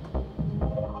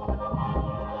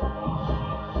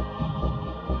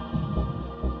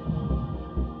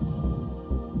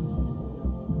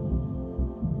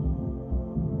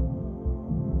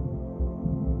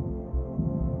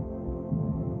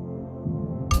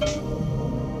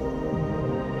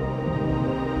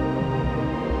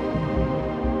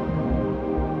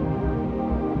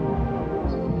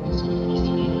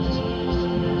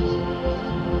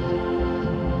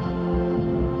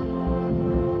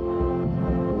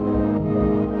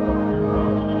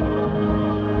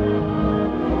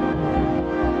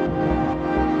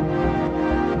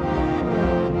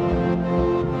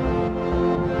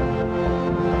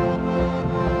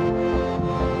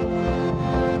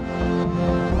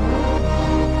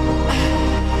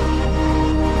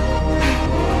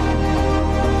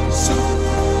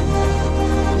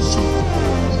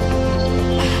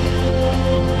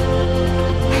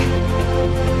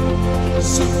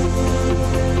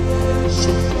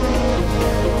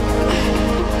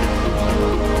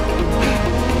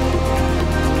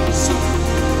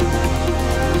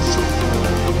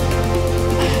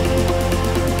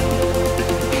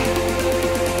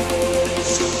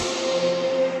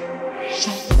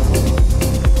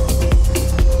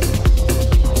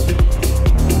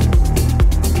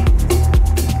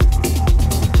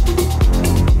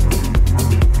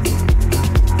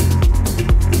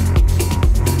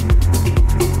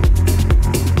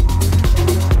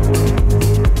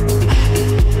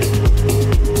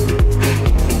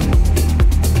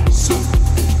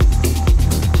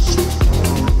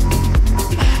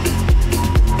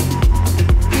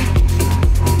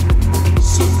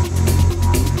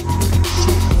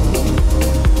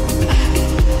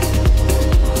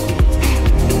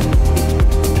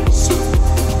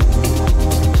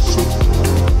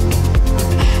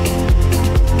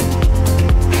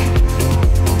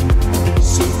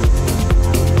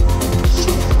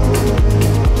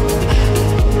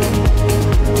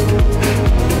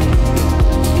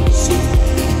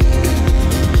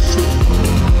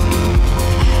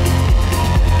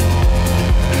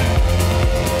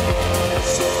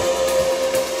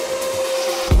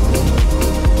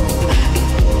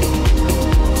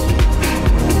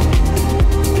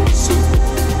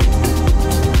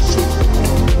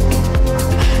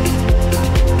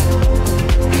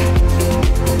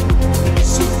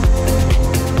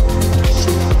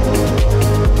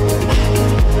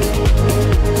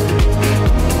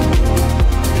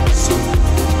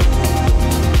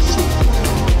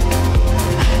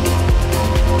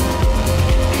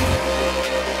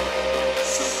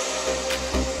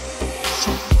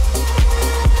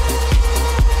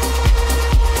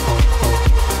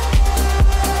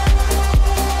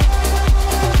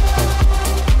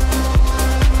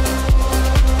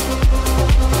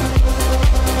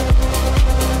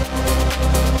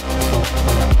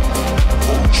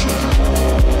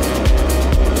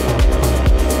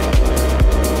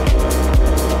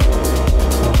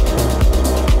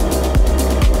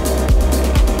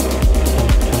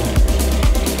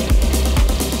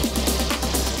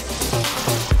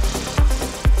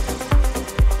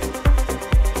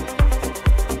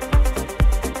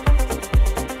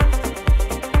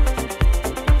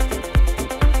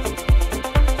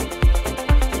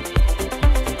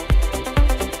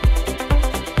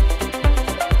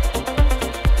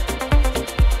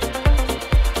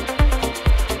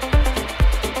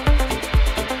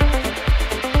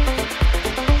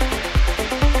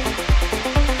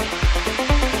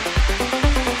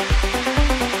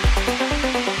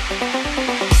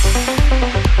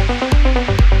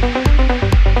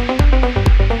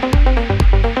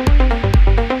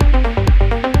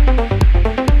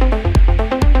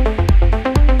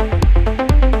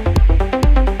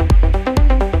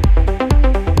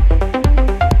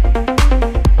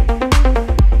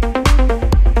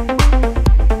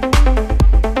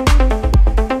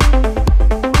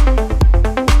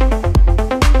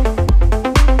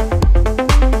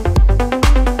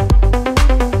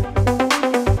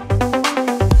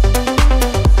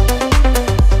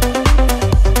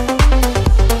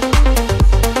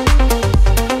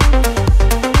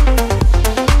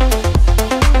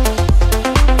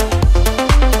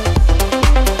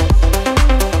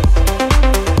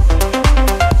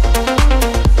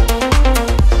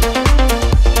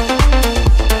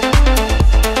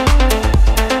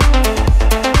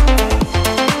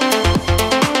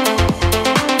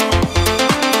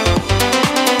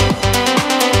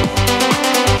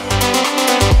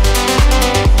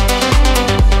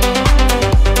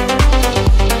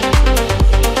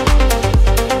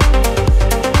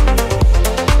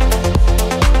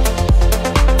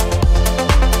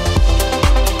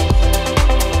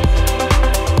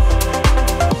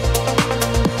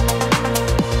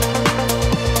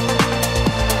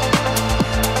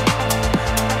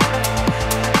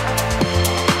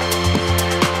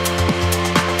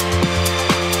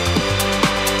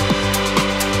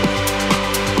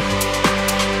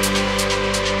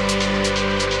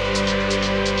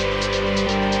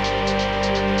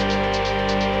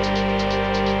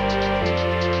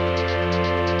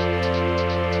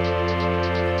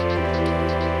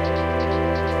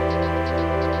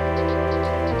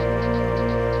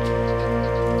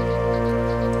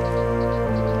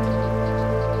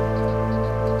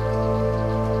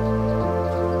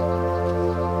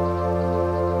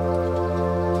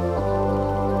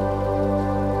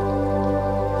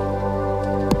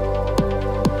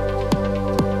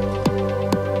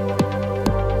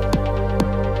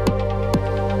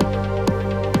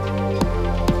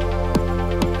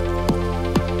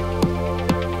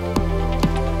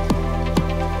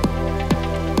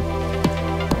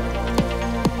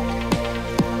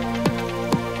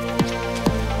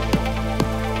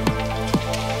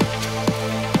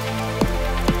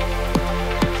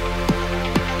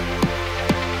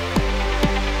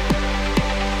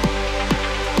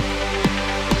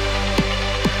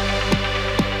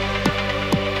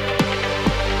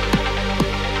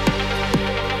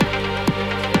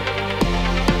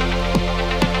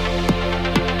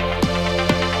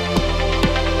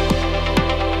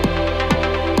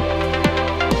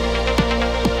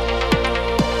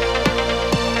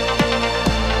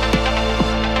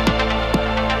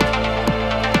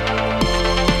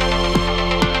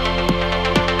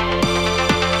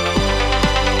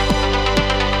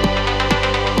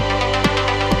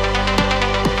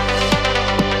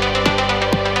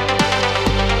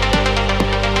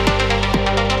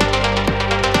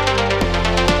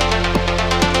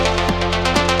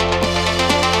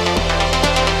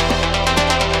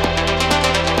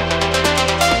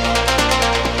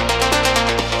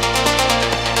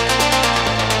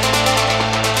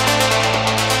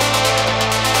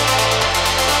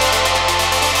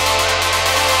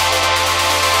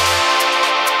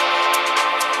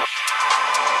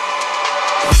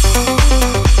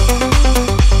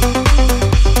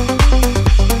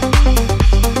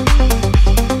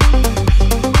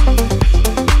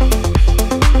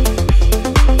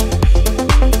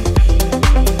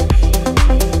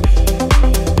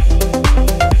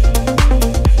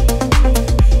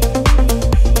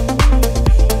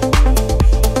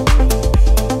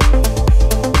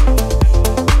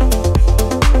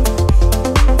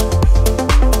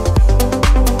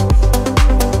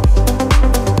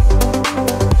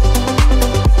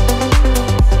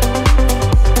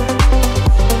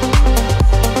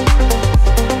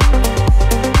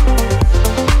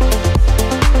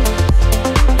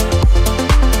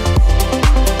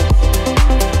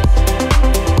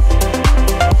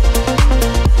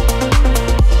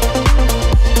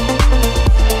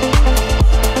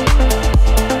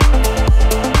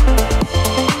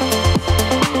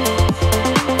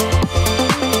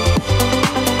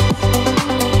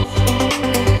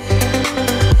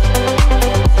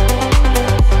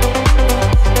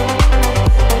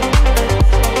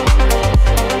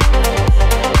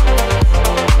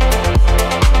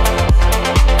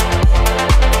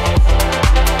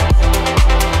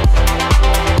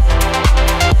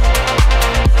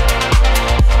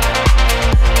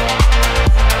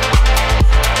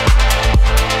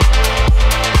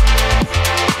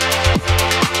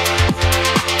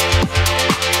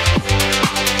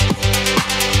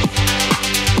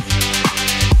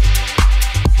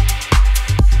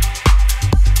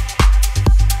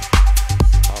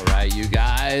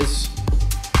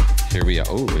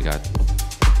 Oh,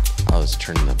 I was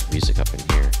turning the music up in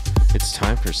here. It's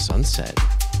time for Sunset.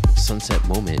 Sunset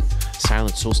Moment.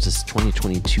 Silent Solstice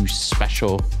 2022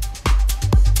 special.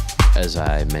 As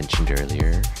I mentioned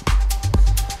earlier,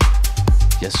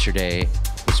 yesterday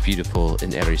was beautiful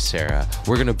in Ericeira.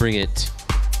 We're going to bring it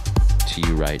to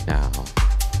you right now.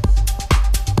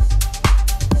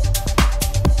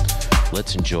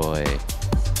 Let's enjoy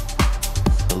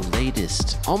the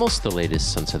latest, almost the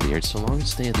latest sunset of the year. It's the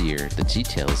longest day of the year. The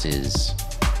details is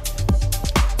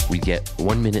we get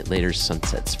 1 minute later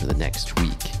sunsets for the next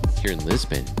week here in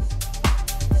Lisbon.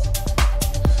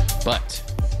 But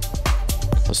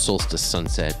a solstice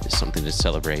sunset is something to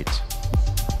celebrate.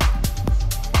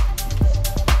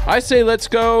 I say let's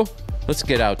go. Let's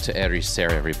get out to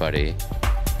Ericeira, everybody.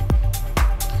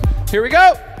 Here we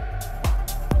go.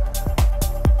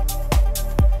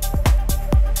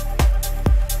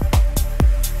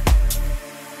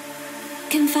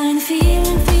 Can find the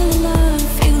feeling, feel the love,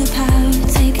 feel the power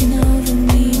taking over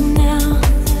me now.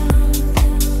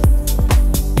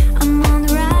 I'm on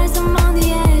the rise, I'm on the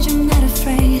edge, I'm not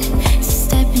afraid to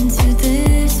step into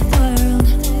this world.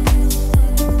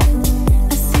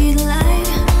 I see the light,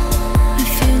 I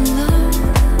feel love,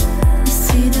 I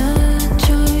see the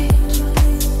joy.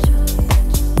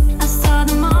 I saw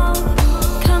them all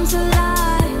come to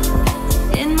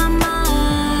life in my mind.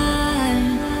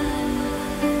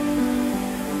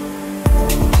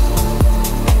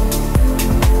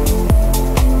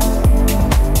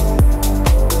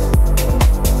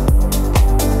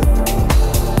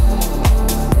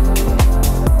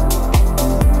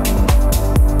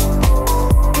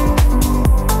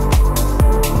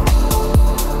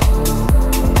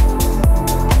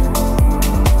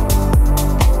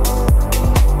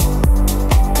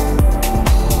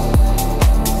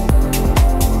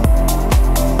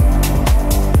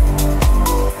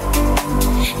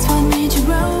 It's what made you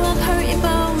grow up, hurt your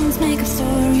bones, make up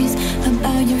stories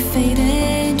about your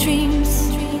faded dreams.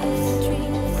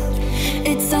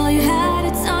 It's all you had,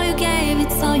 it's all you gave,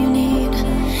 it's all you need.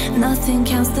 Nothing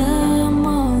counts the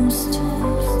most.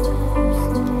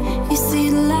 You see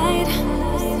the light,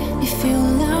 you feel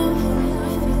love,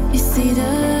 you see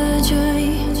the joy.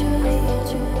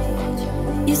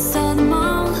 You saw them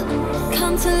all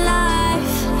come to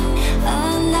life,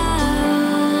 aligned.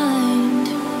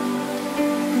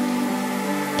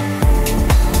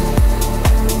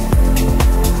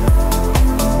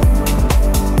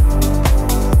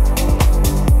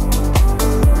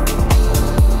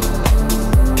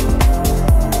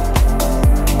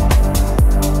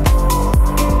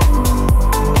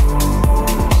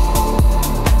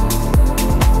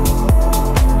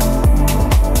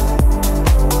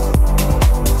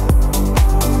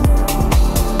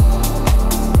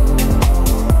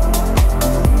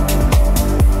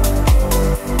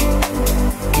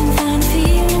 Can find a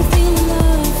feeling, feel the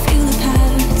love, feel the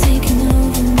power taking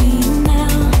over me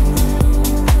now.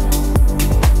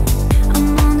 I'm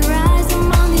on the rise,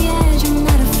 I'm on the edge, I'm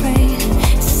not afraid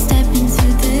to step into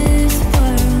this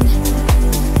world.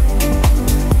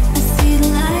 I see the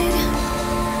light,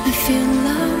 I feel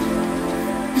love,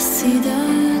 I see the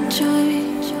joy.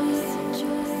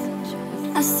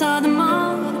 I saw them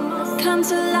all come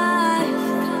to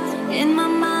life in my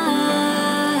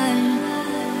mind.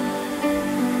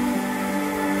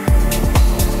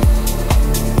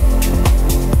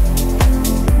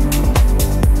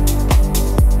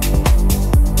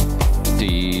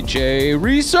 DJ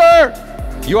Reeser!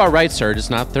 You are right, sir. It's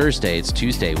not Thursday, it's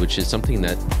Tuesday, which is something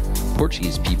that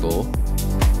Portuguese people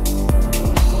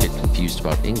get confused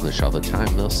about English all the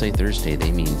time. They'll say Thursday,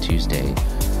 they mean Tuesday.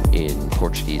 In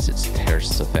Portuguese, it's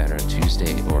terça-feira,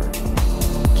 Tuesday, or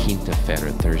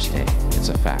quinta-feira, Thursday. It's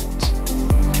a fact.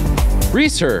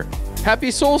 Reeser,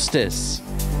 happy solstice!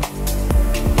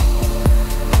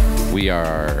 We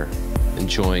are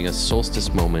enjoying a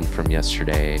solstice moment from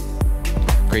yesterday.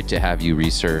 Great to have you,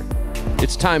 Reeser.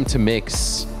 It's time to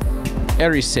mix.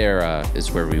 Ericeira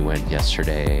is where we went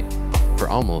yesterday for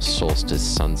almost solstice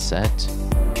sunset.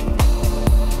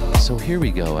 So here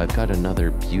we go. I've got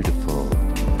another beautiful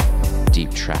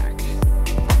deep track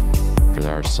for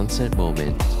our sunset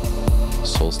moment,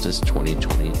 solstice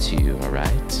 2022. All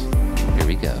right, here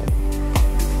we go.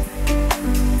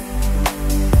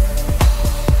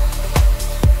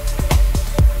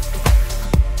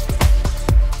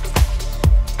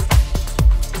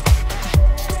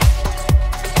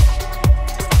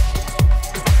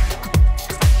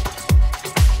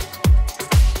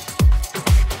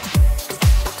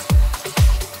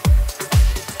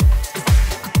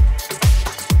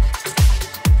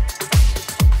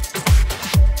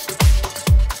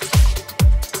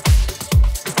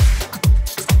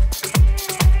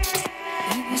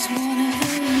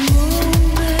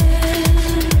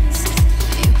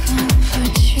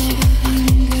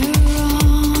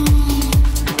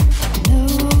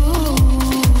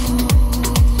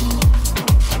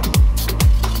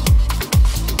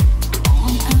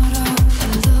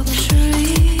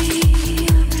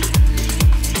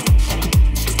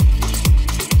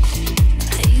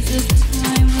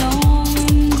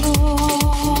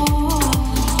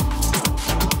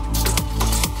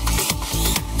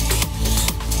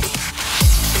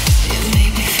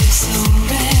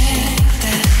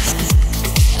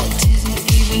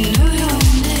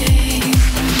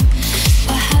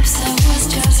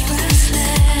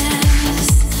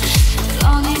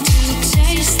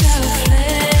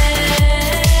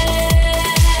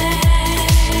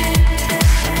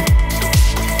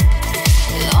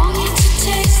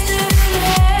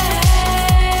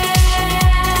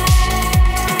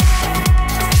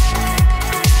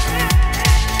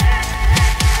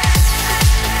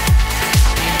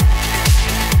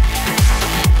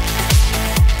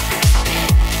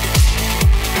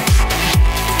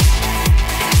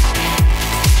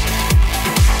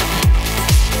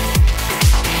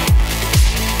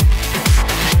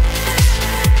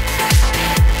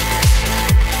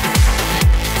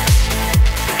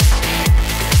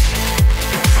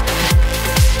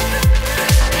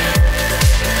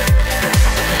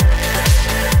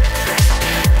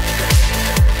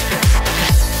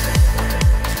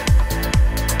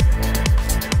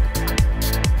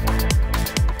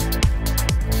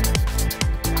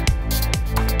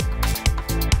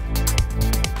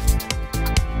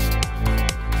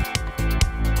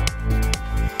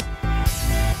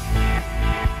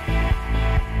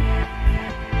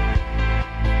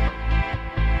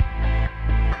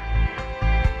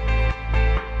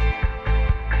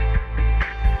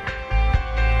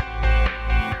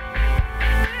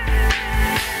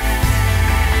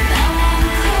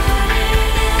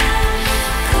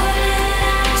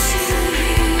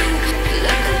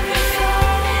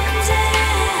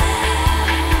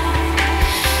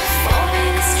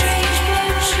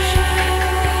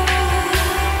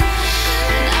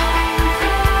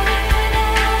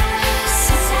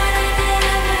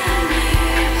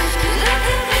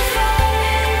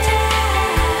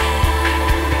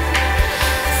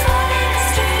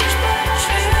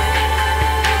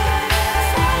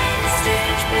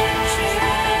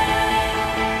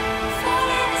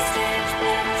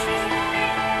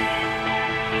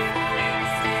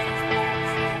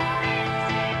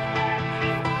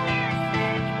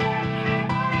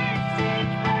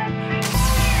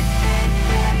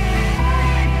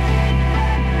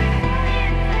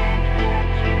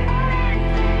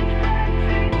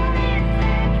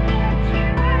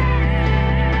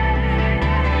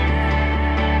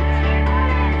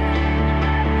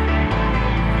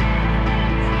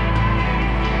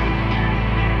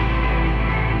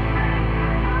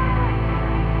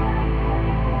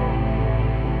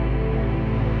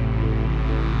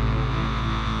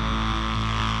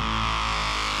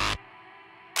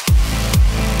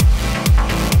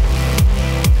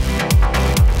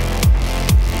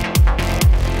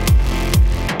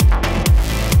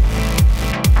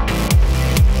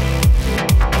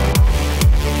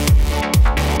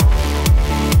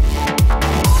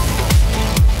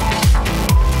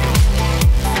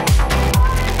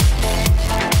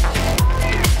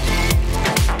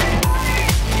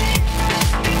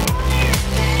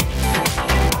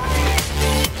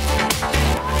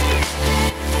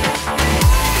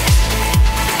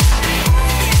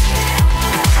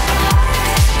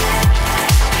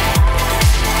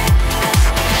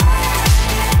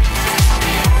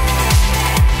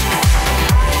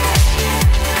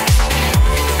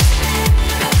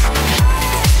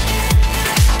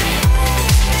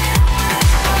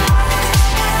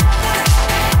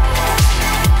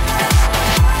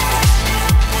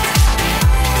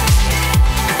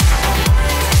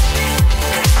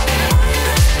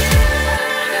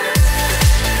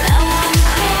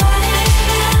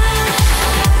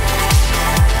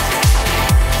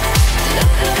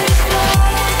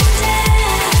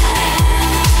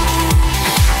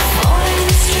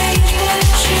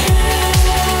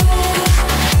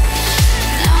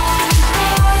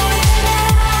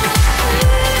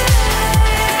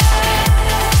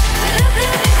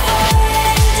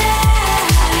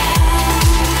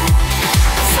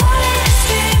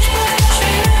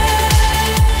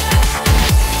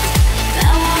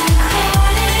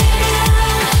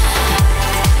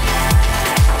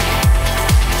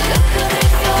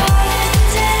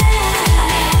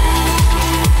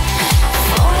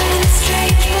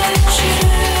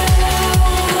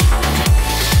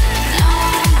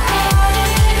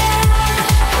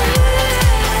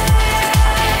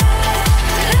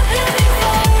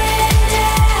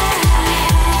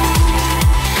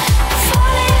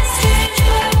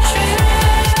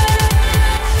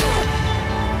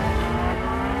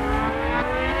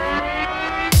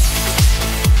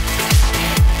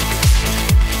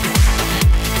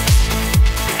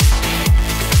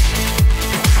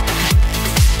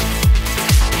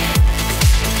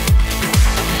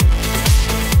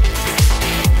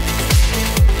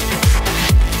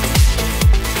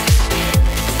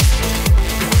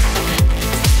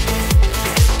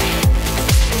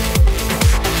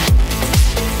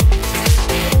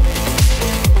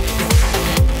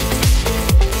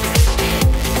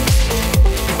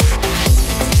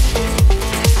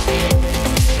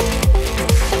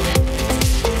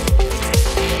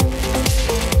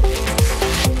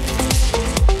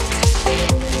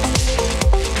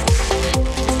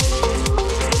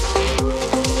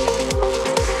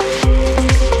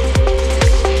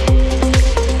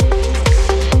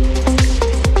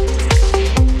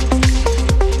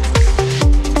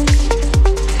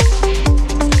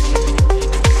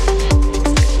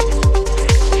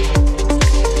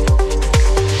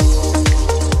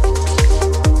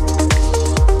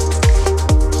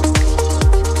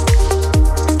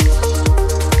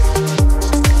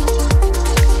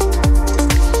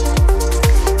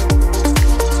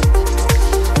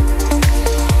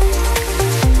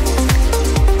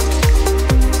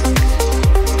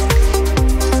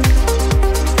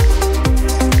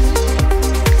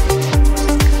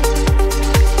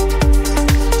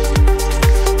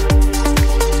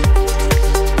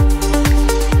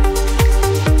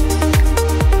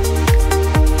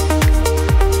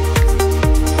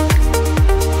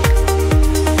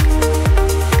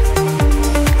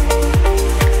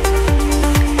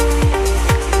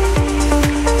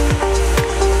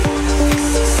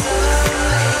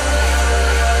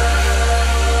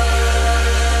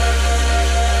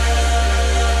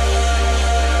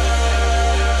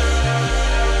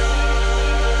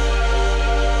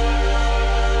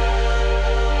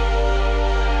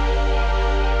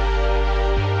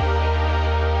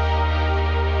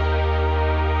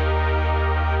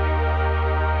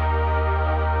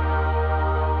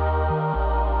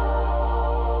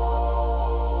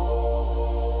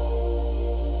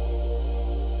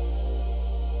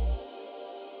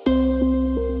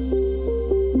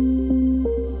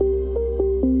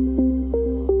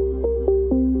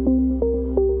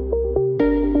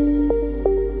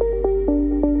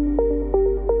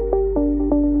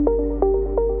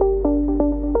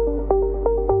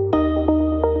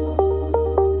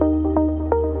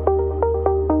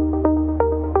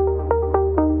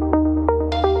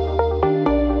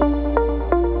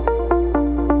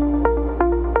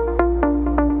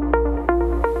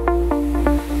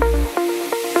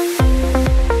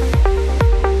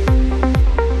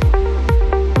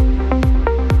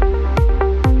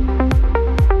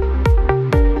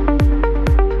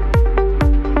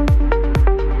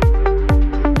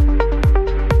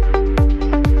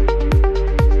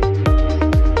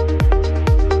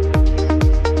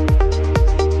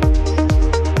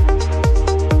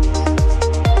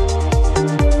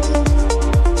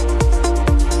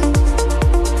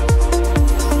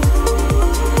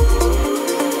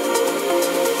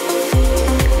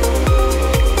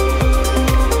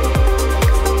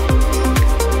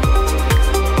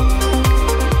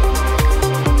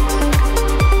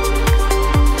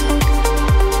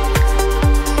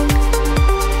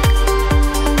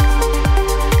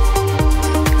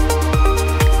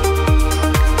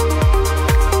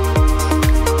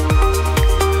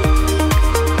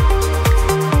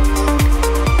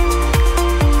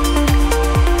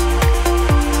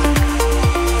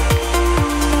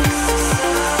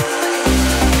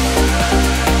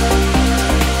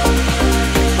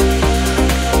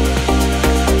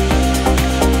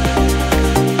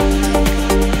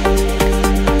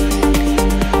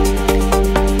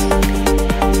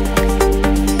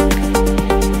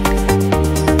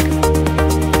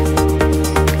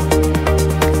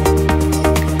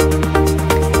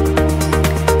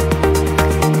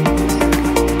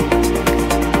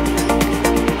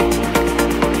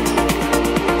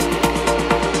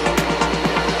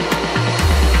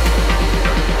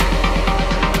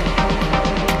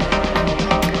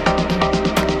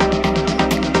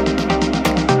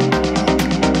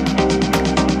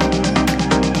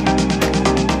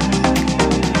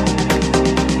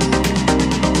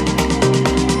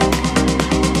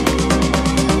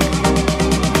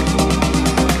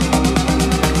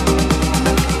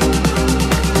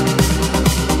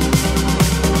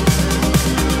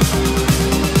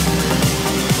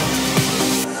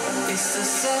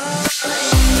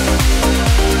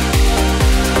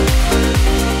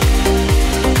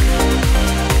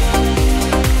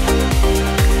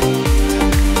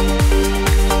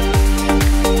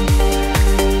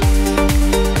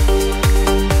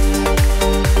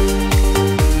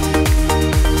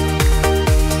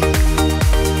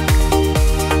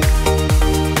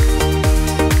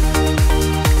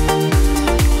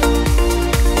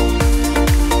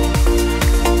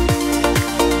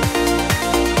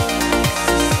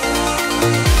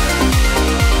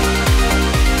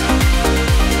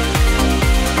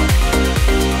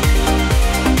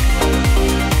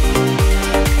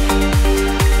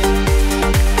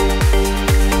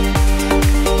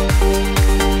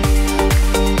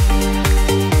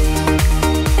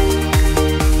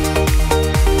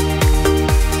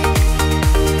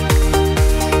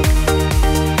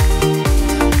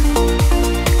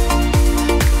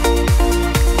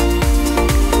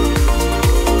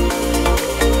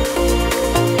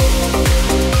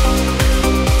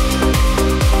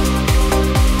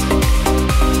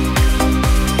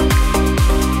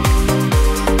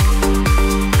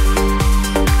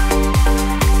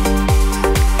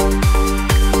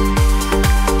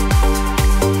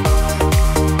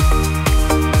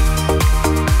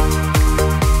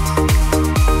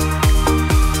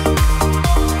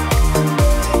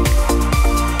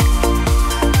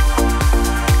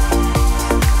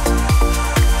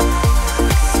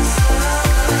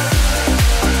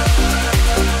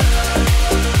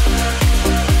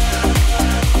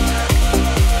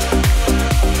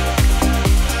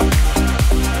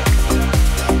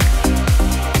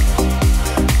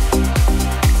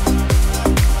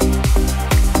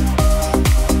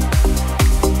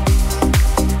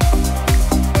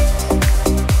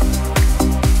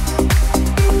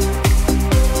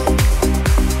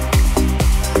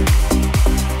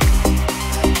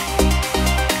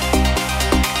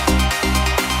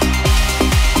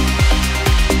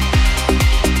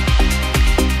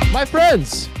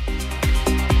 friends,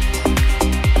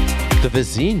 the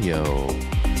Vizino.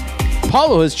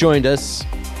 Paulo has joined us.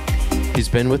 He's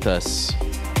been with us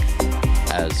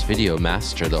as video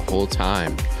master the whole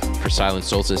time for Silent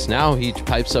Solstice. Now he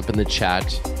pipes up in the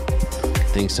chat.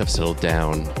 Things have settled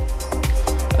down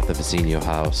at the Vizino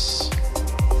house.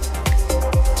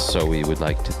 So we would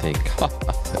like to think,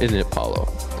 isn't it,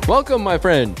 Paulo? Welcome, my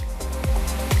friend.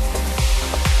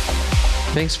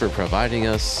 Thanks for providing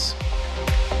us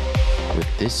with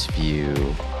this view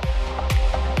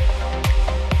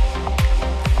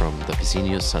from the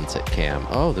Vizino sunset cam.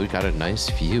 Oh, we got a nice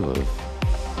view of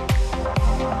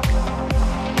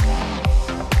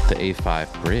the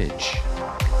A5 bridge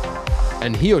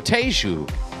and Hioteju,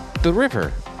 the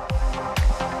river.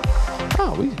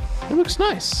 Oh, it looks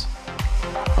nice.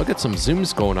 I'll get some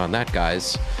zooms going on that,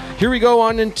 guys. Here we go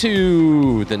on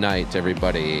into the night,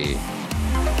 everybody.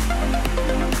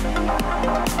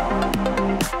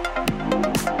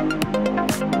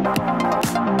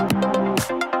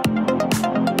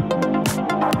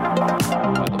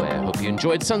 By the way, I hope you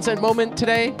enjoyed Sunset Moment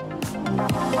today.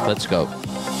 Let's go.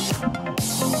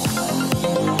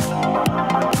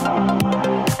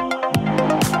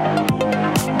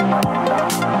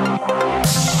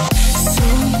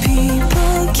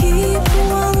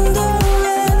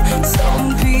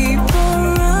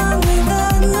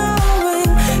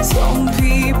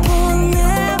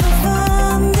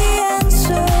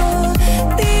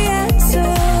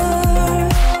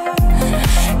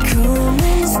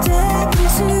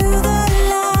 To the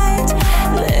light,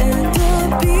 let the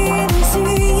beat into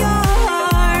your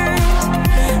heart.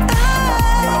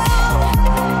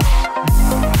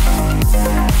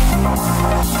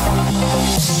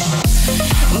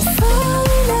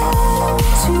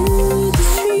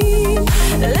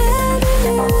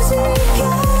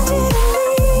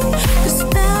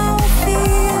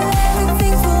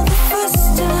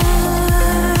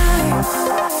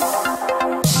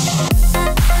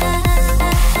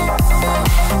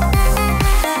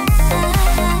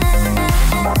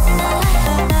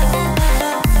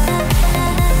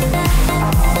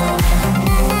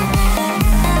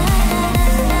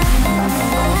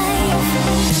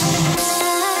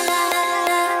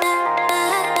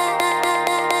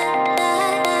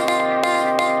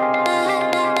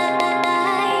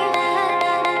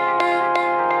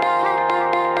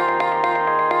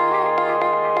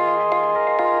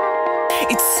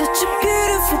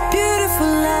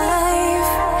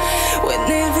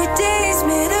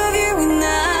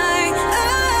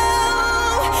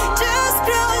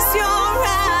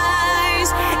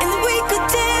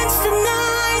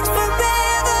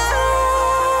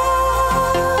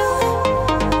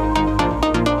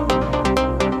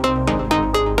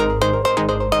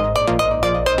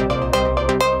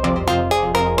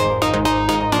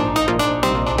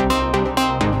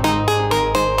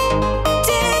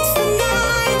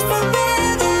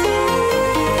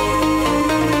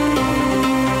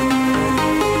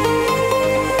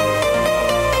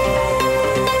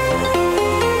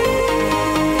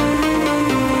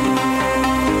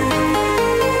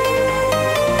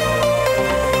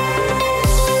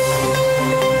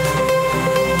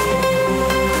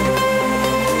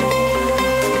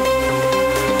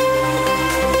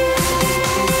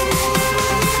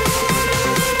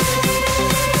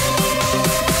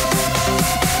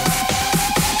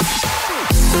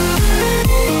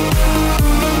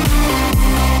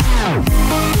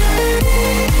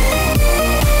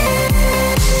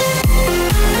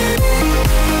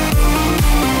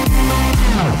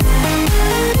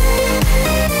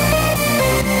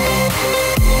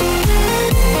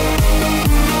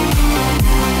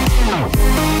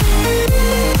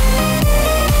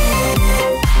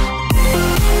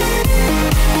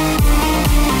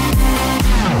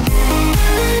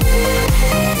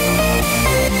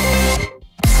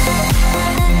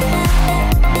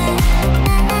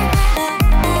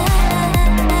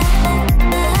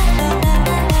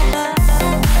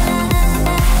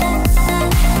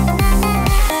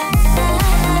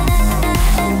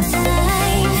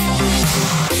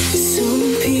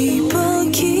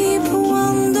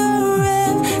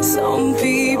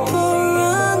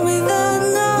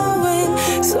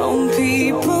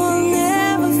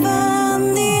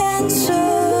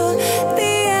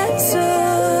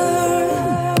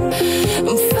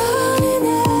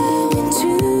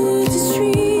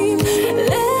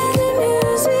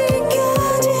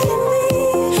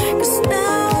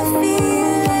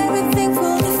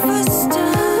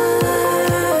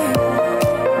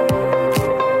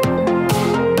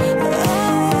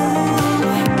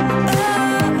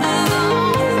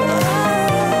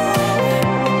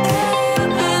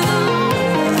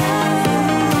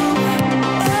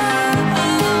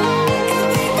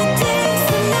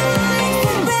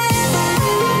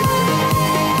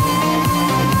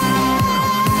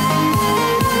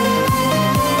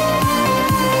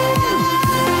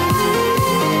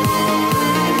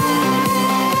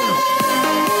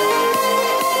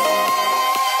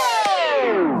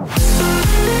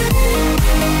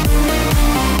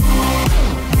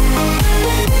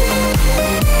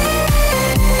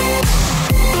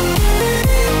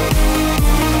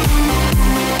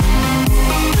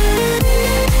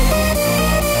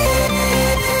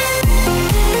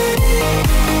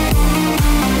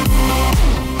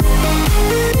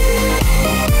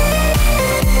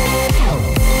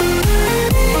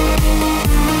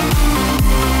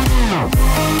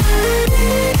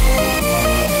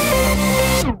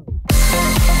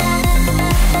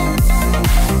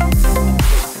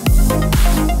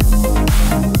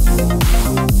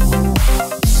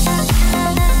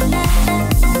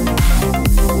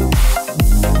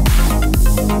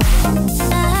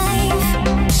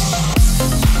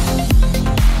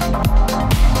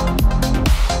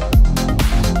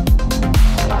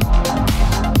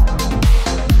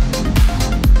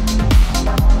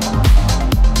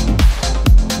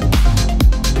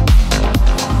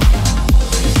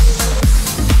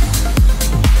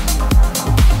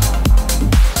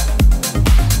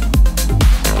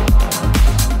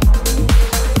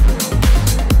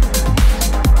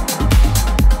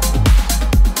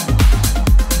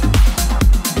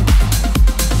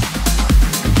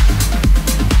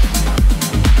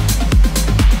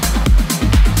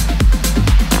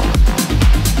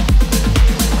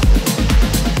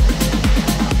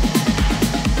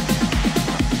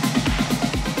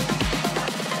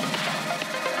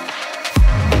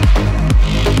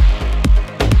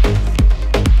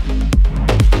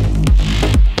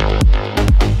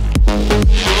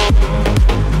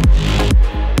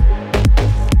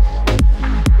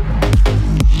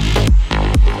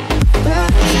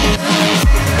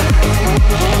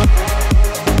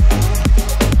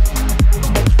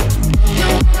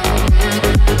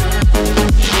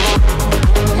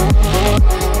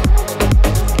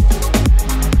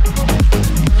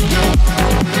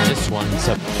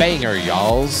 banger,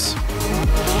 y'alls.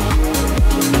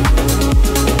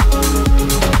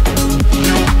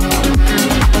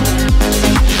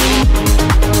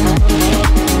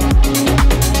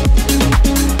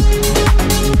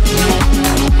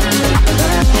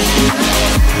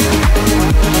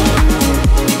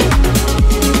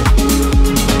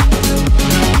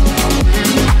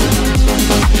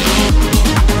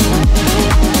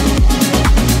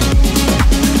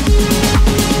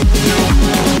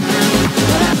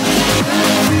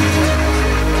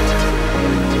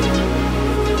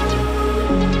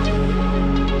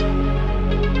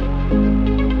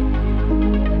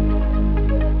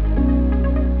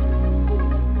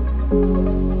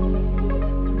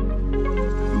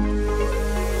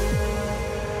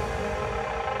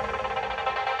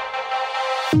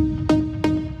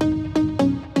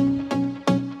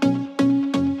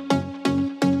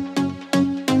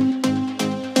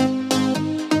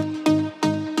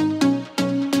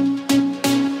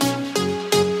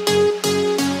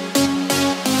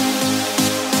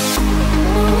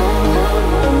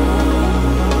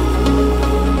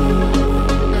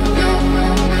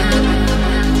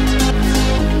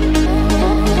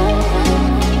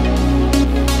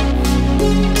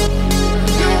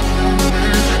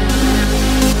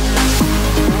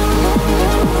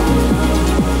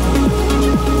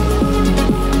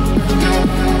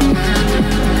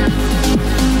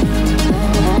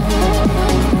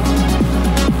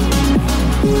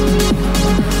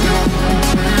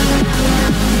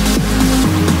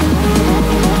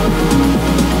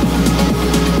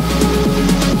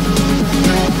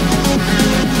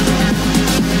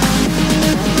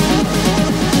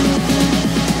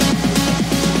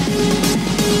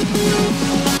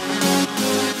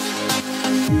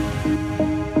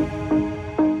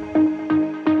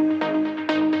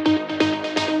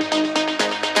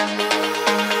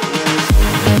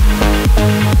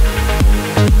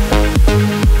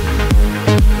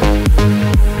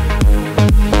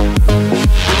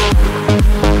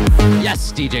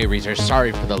 DJ Reezer,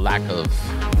 sorry for the lack of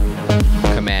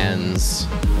commands.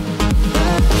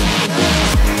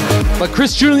 But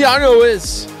Chris Giuliano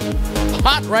is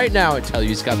hot right now. I tell you,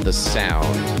 he's got the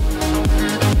sound.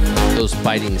 Those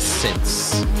biting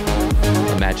synths.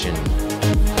 Imagine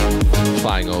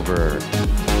flying over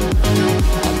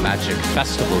a magic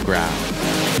festival ground.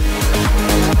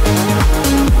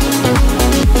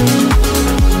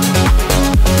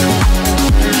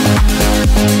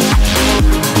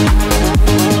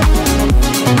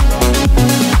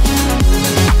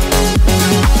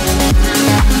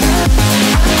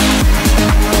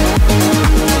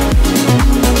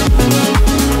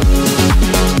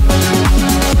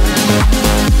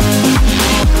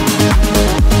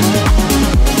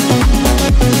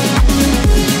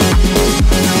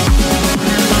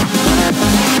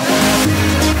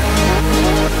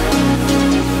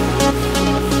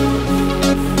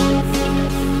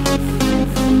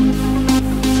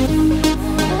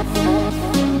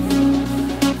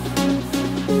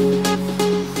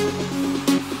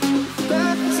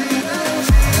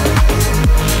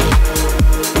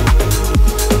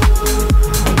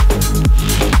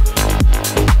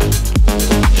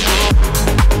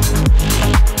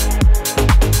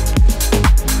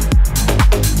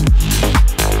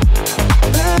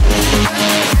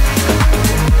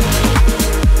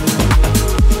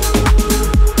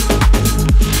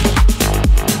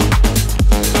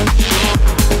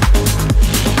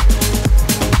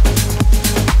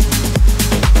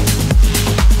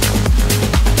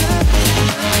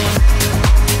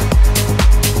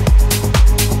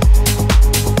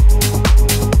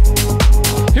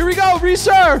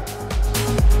 Sir.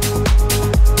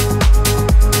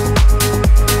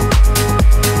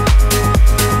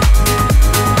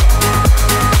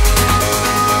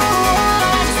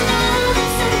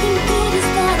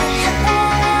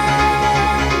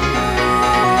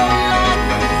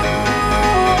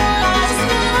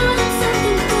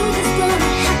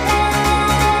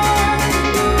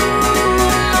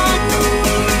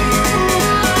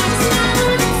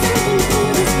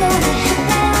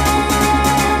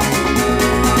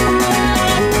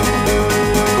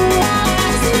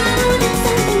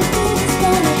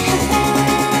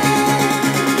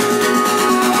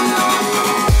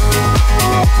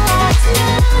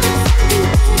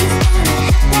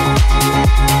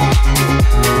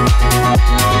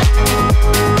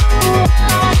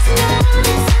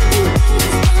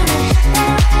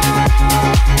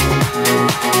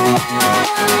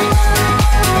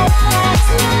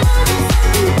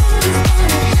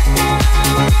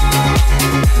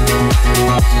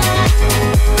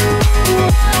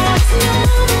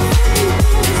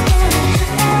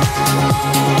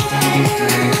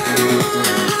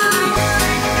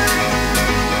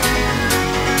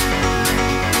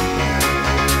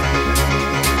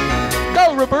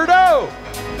 Roberto.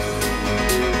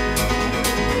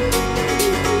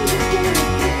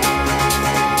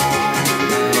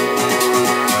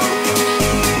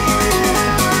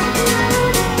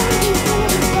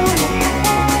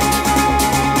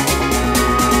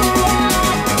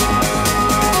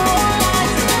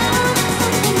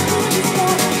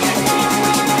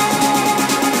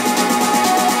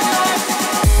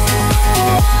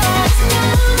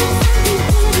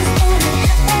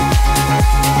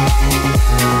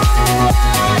 Thank you.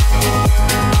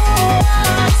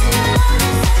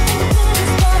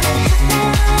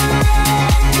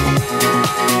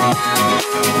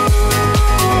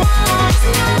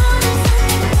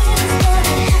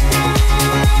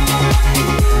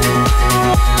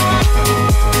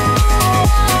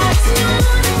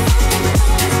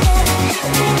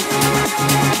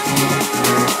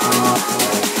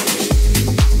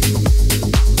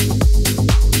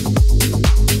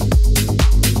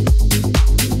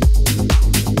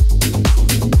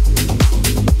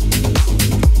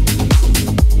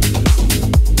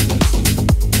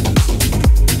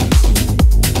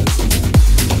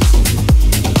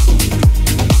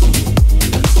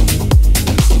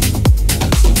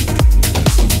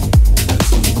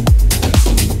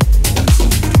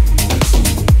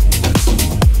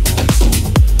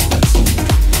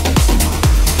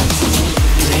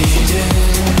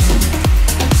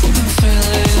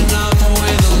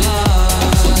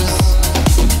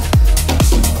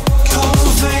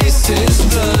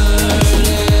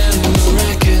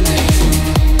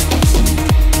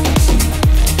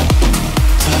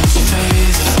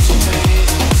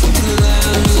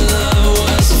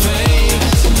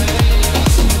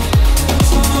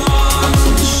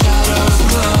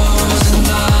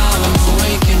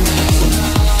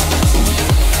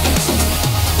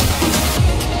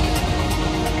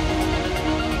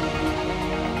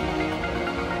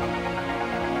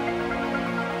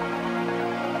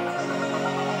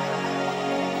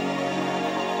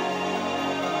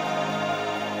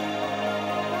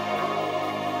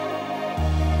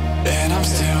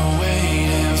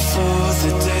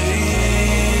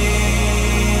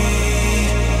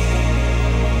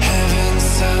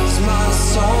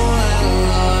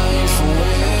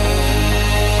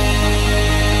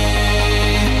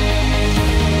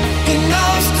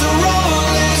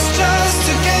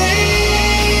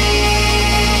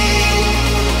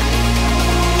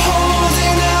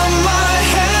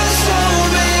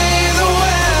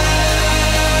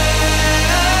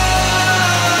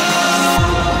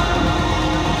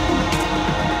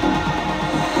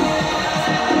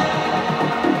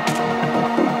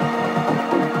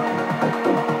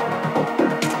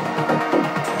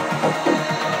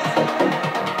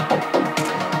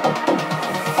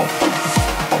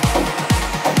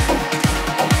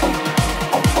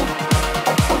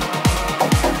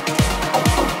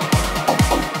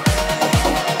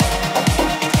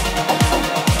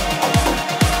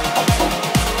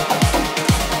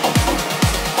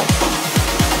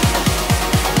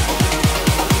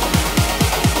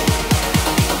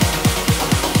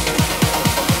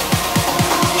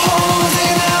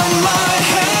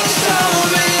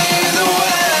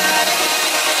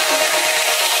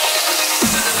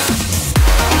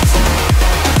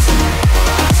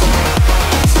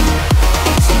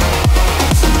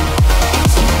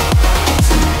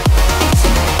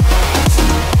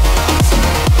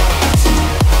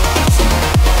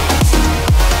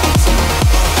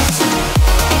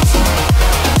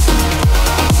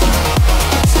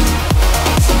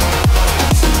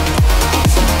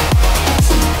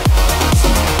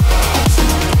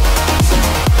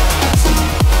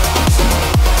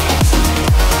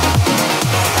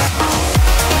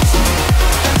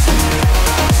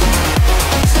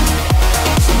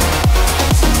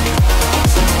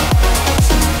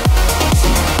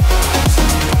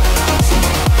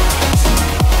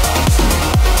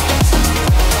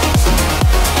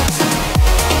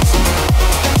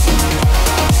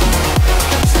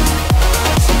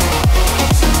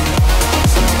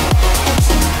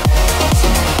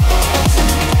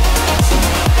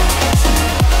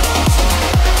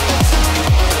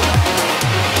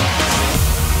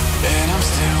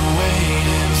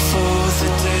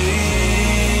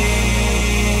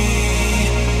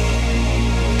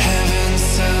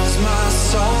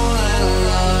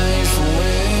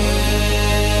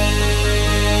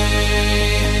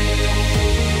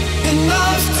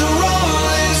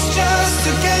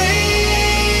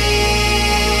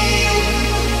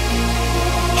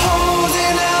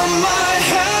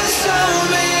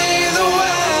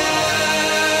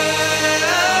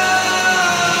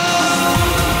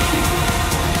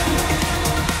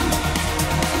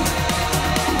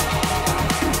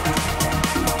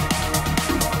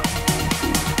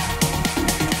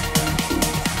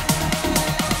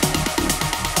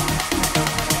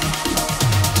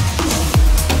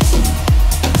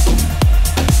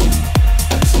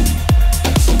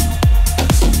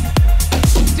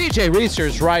 DJ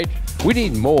Reese's right. We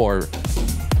need more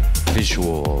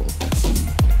visual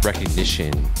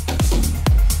recognition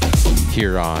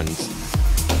here on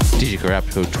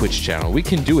djGrabko Twitch channel. We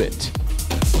can do it.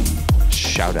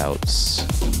 Shout outs.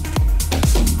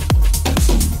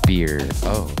 Beer.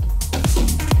 Oh.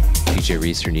 DJ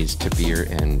Reeser needs to beer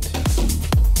and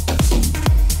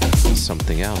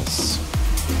something else.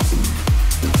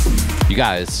 You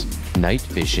guys, night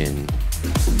vision.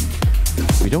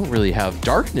 We don't really have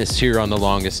darkness here on the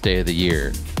longest day of the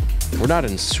year. We're not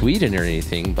in Sweden or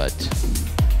anything, but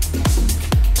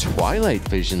twilight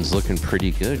vision's looking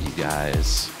pretty good, you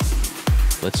guys.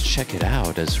 Let's check it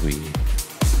out as we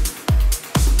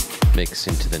mix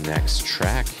into the next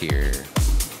track here.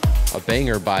 A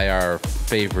banger by our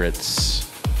favorites,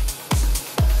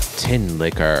 Tin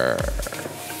Liquor.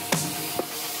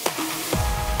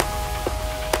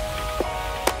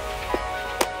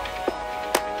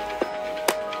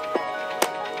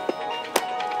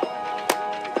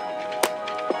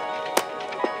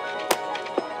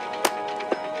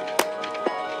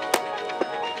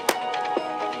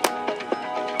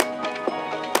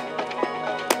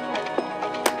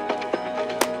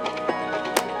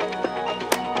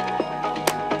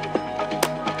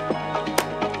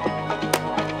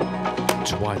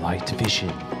 Twilight vision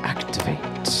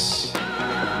activates.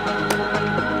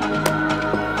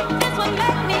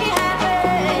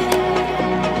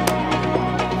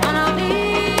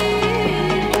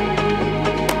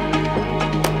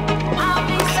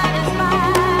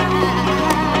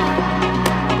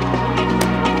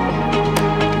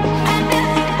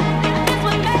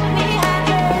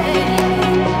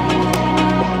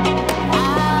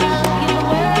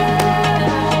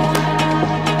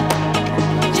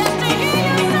 Just to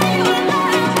hear you say you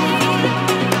love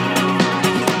me.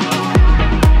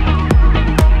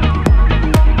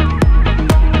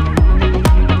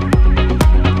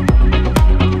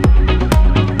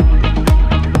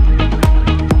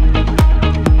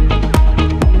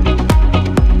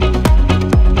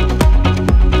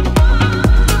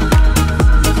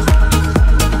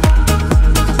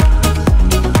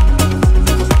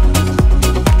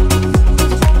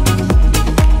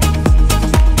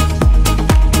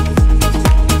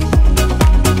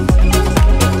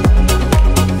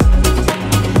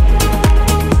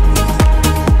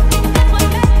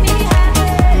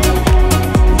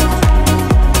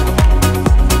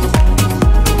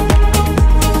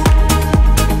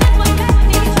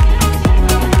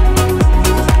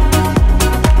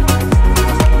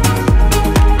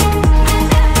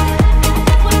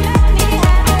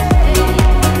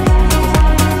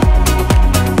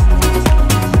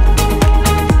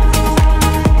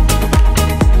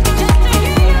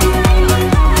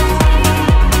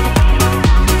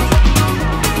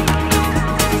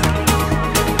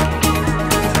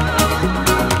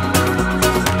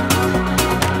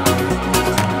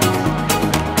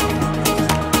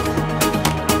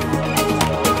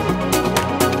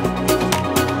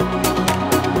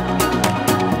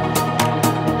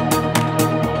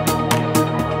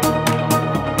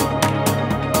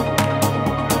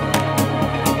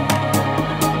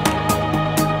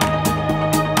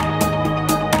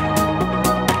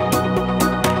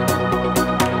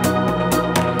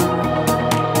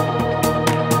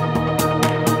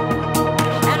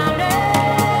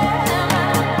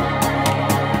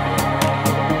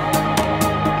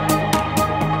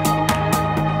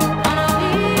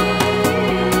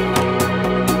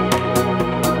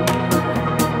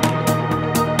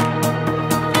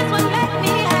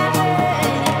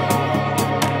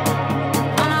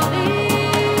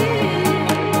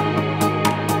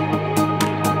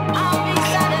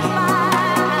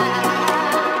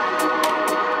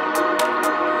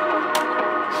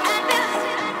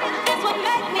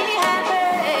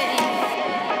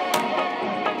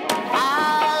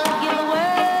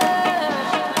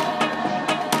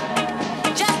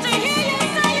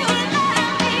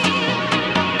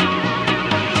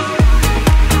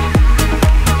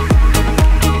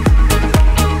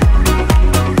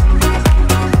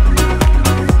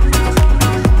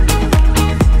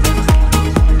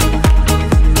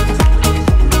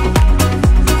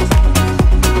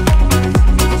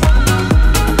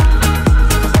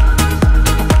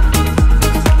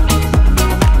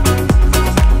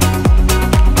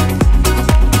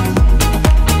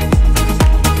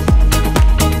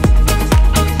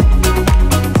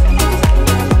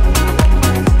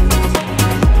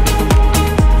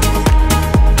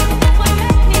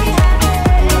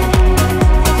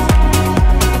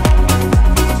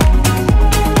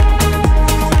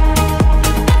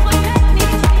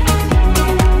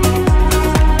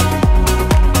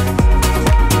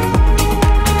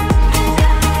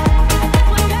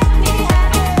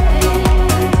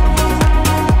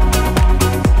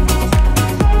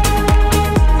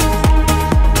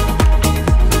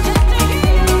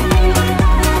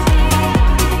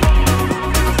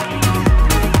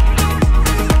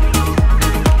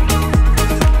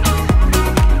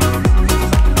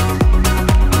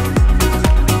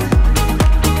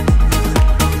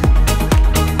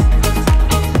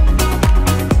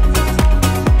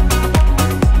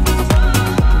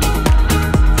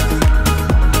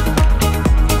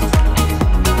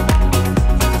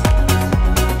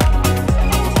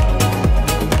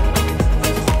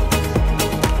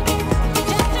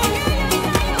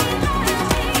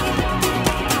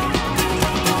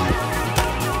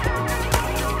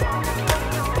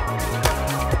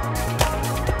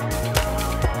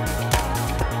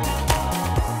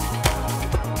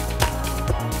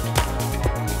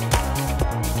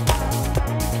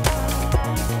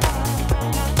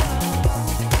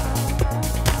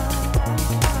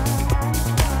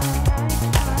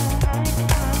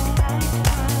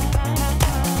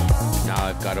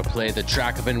 play the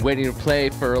track I've been waiting to play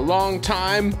for a long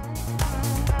time.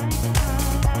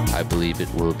 I believe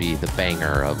it will be the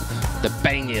banger of the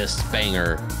bangiest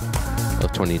banger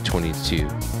of 2022.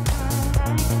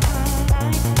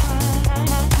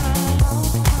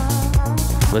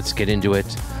 Let's get into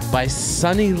it by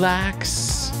Sunny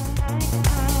Lax.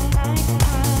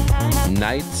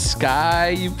 Night Sky.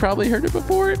 You've probably heard it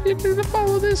before if you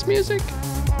follow this music.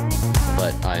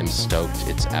 But I'm stoked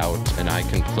it's out and I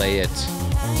can play it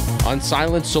on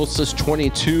Silent Solstice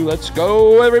 22. Let's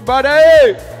go,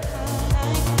 everybody!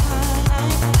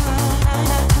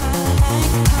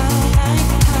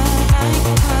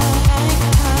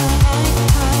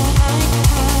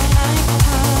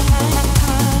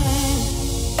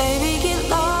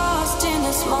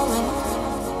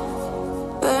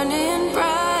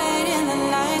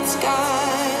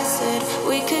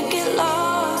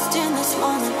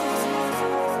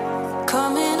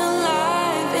 Coming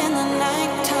alive in the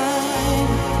nighttime.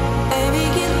 Baby,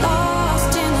 get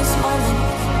lost in this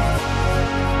moment.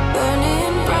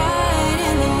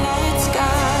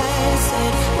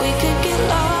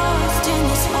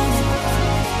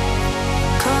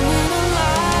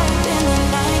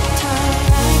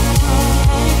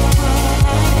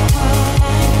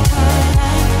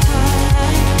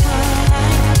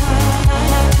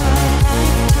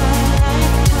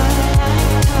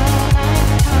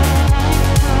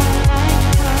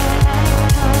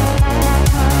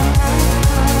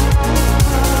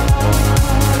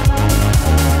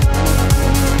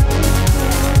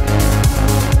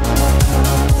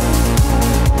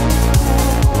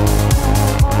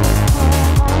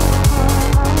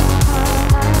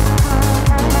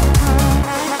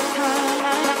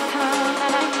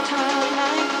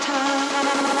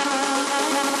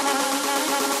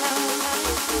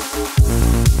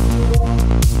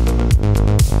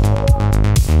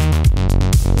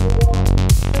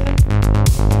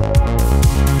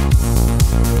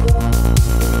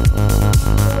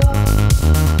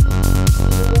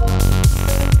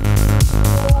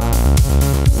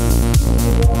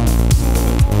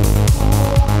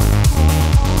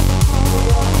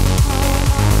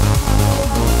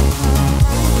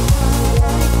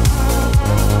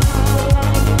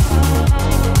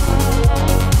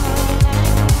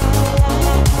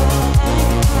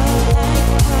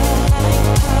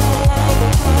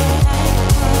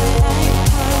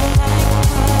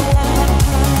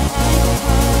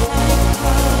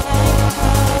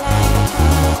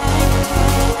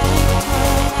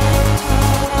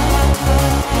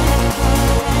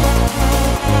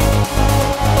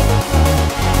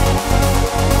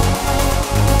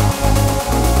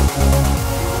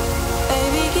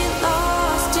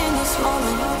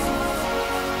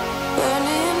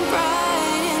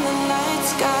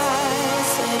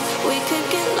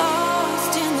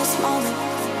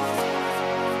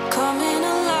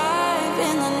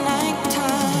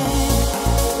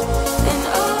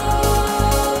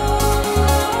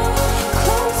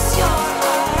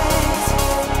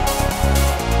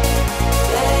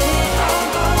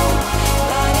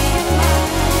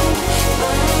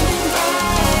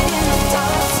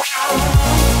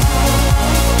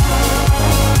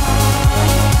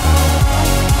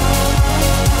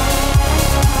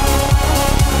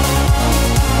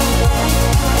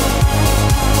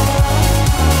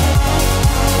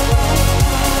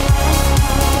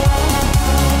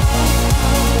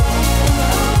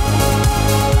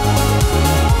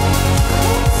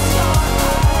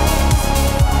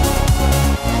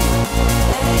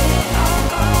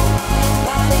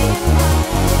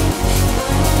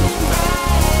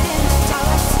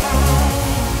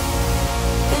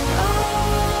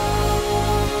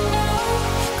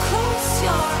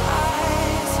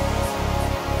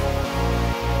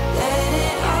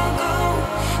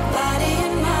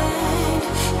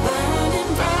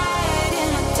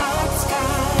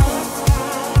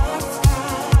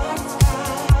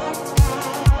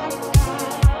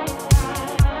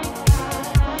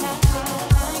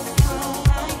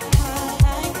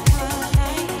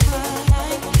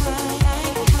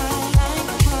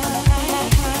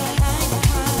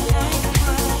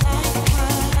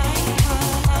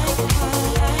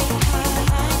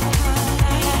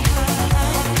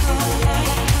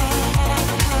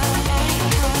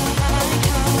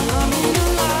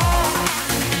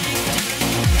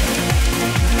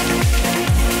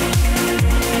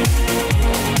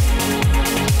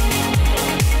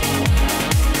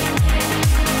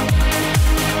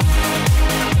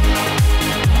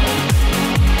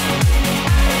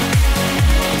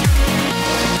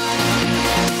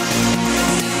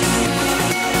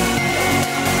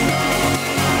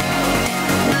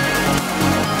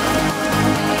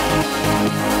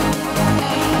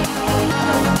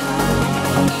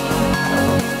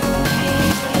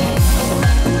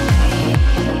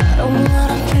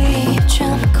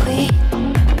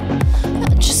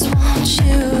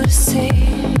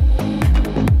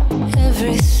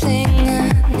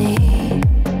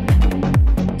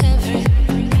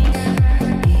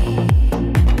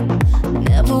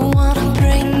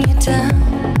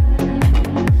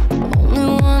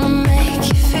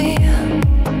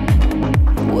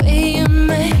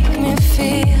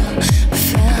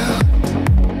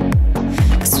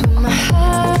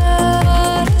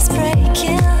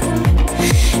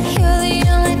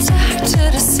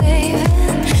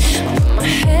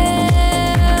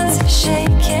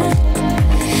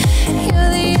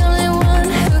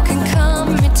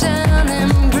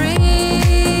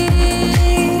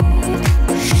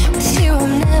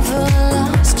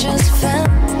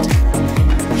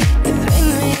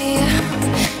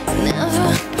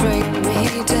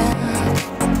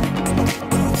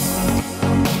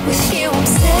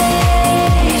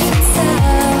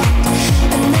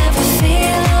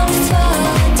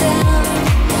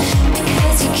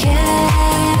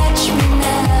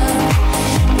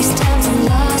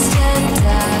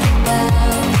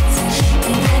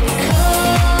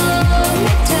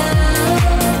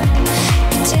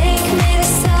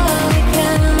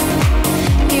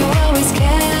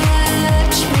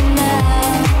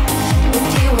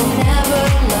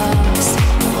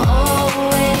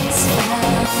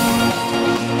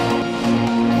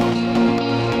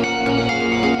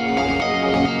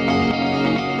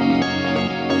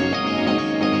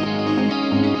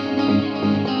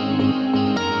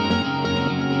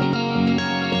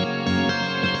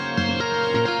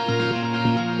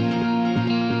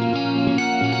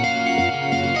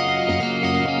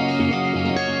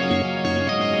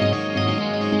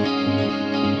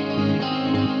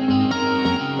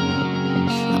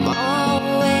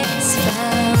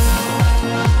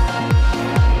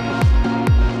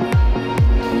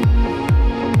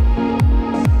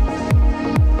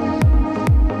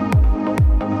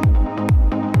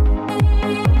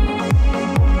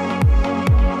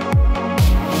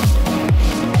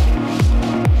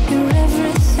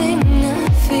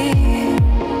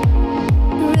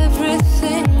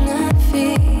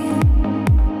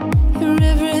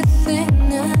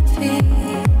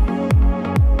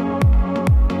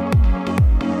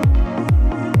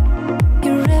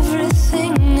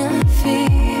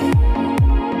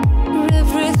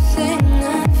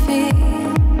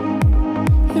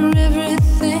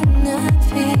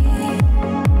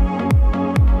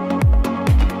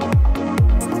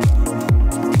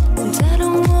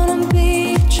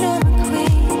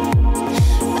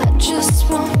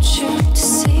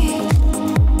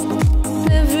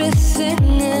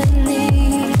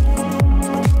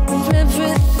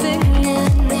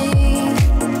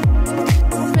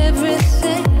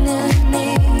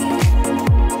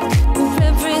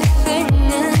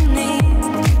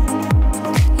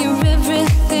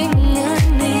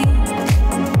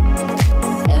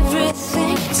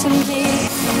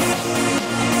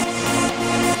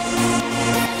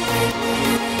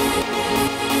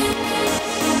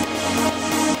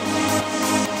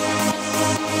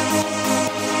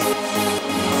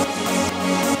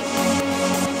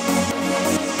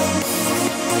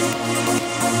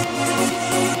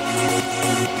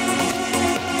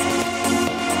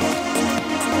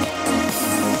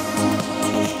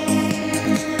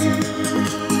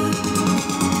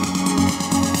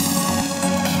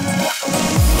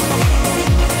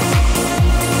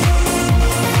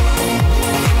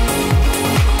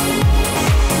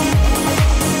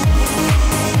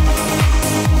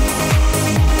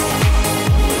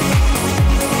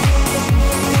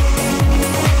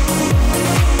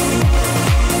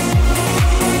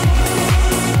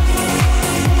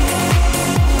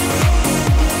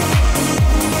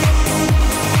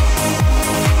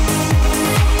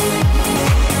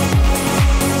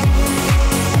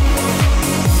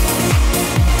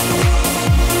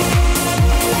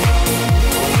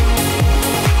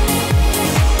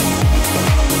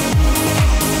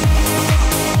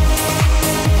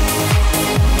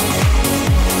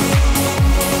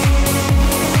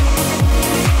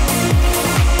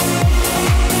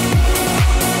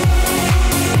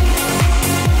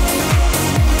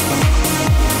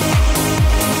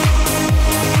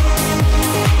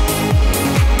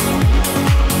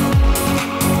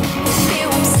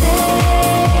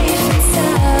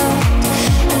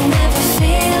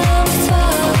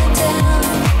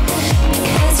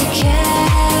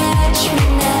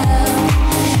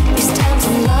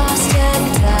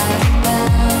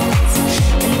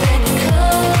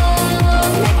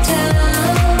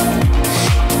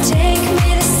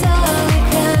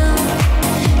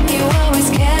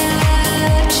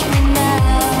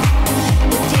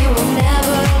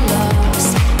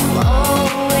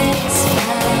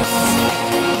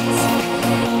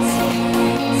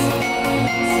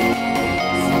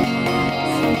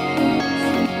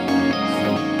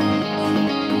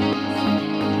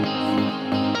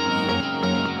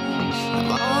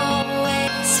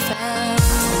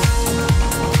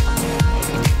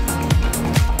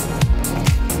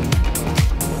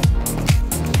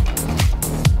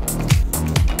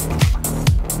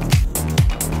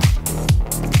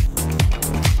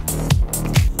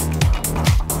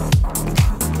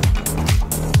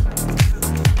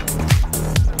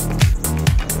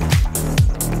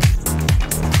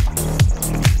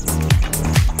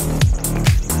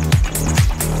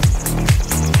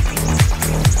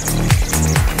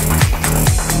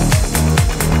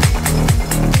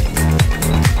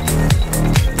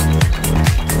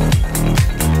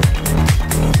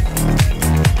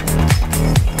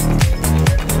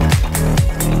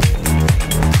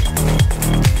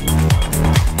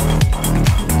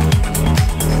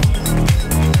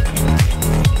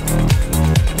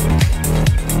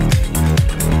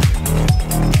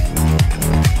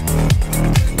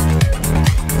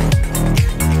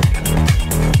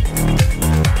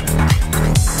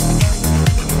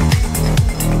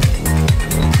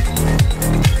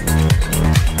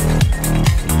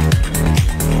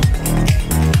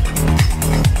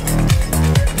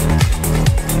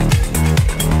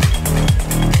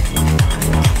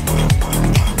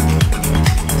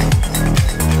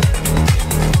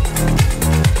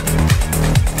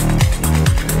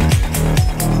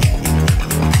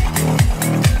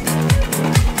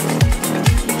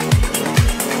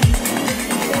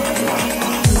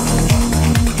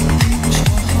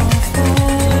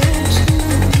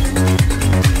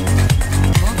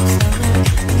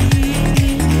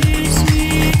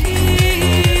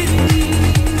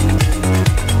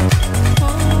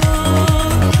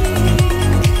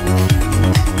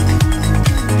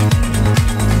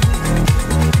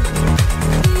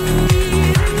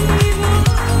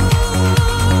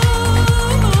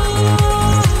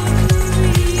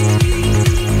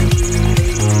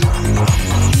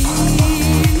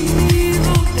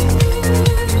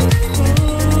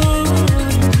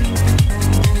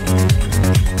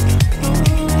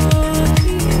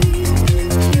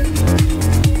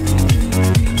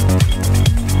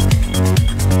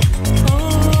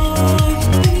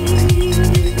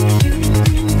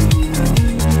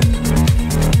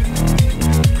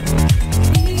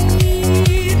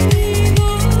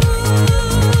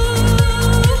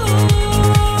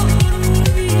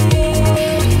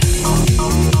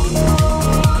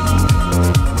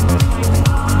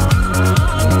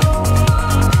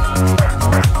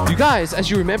 Guys,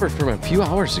 as you remember from a few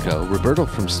hours ago, Roberto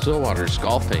from Stillwater's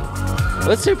golfing.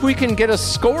 Let's see if we can get a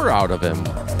score out of him.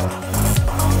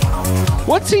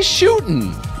 What's he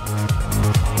shooting?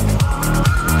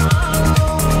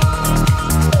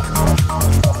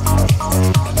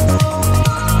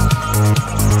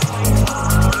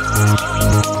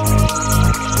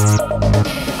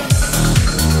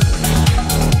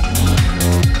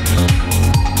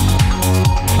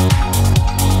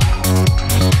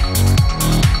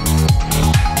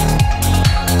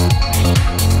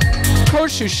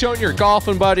 Who's showing your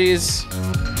golfing buddies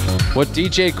what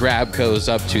djGrabko's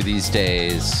up to these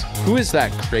days. Who is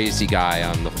that crazy guy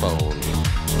on the phone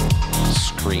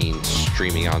screen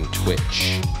streaming on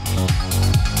Twitch?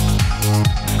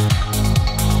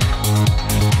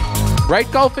 Right,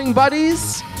 golfing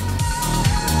buddies?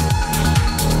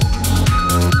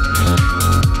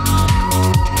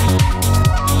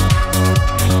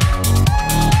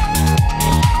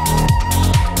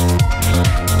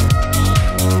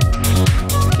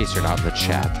 You're not in the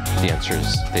chat. The answer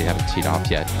is they haven't teed off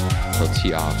yet. They'll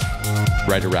tee off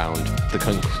right around the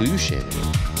conclusion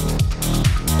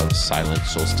of Silent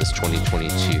Solstice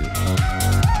 2022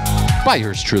 by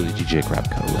yours truly,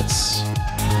 djGrabko. Let's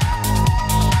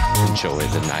enjoy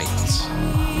the night.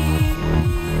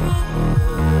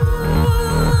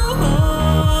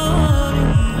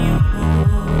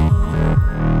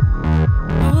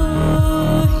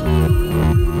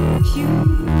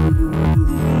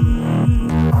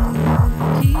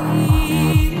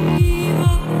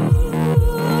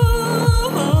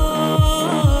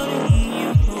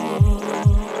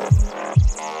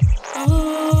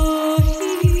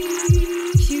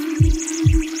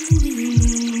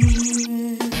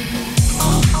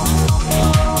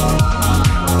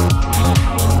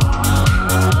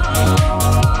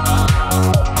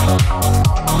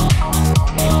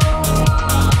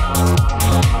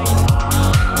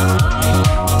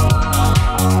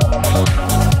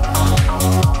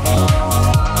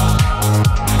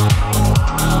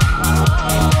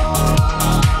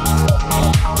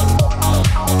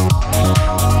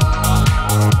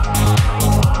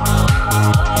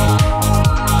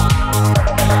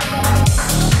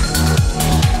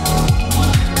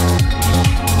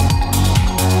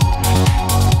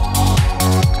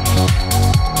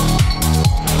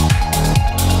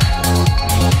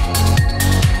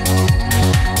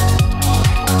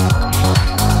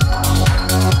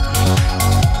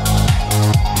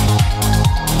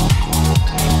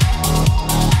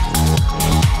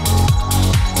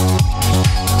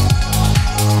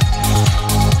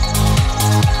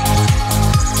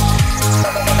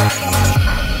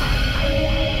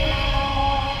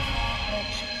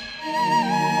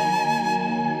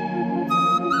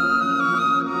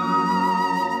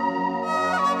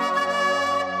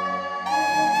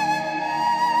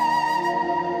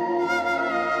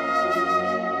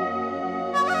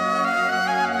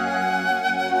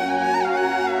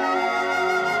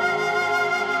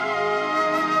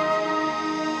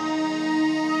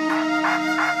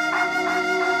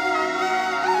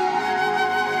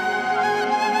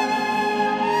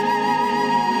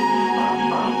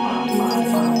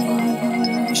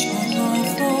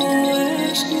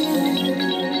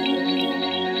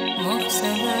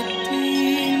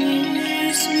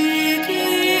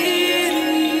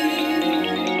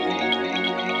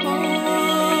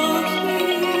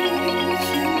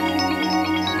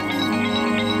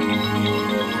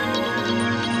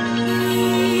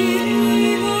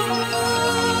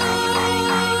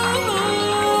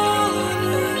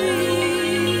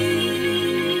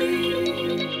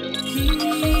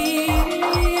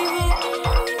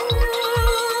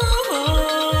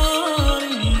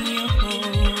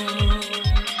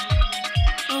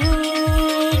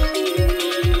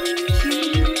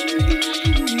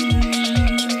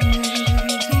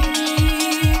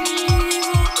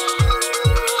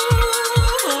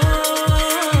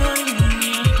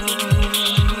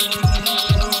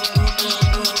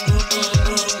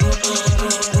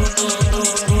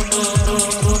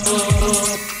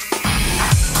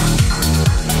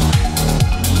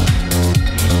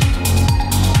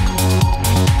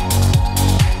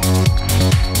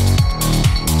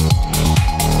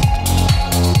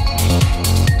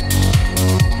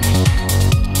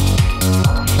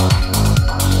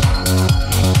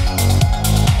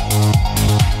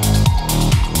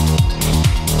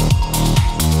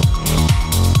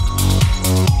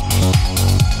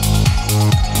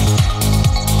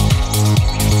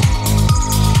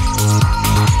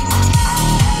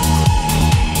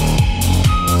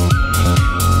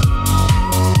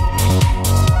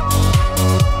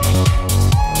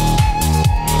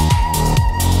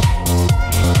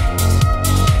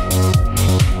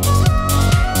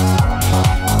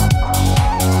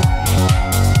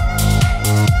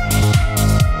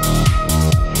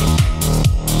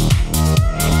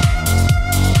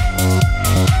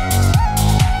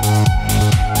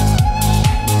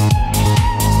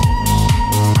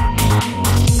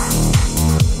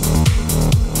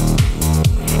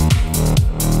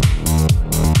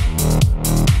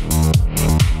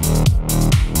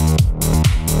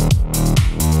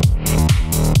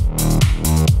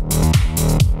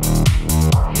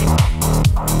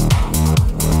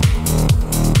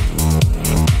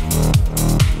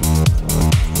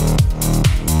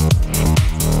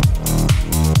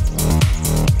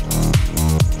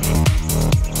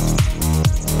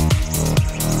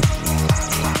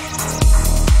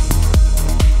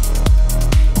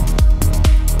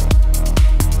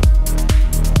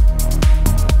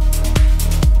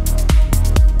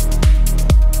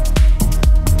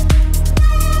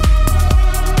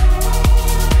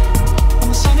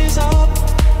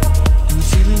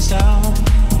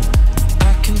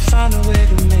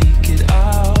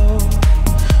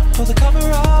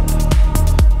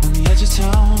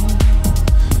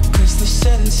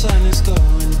 sun is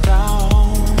going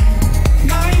down.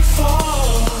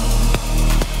 Nightfall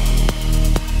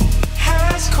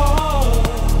has called.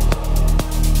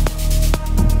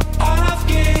 I've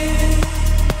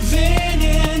given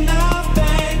in, I've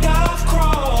begged, I've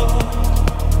crawled.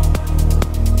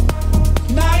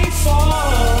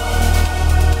 Nightfall,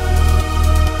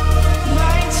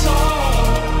 lights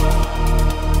off.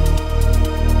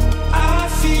 I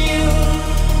feel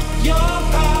your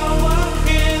power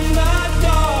in the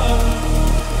dark.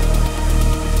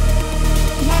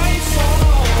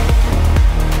 Nightfall.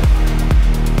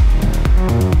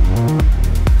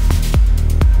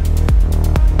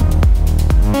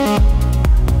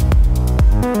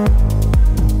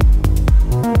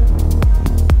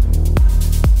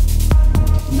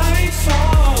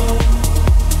 Nightfall.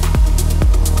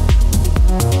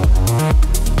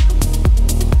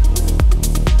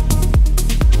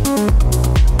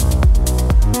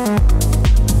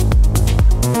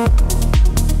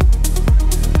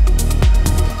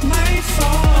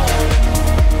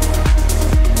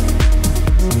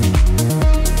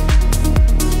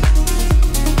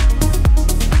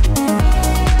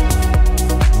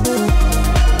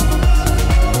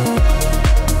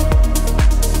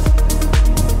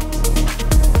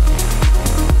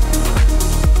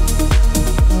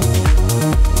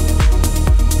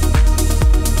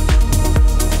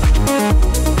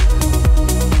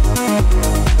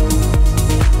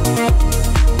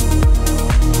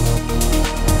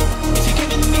 If you're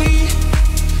giving me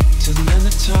till the end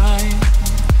of time,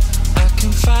 I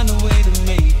can find a way to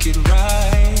make it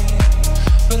right.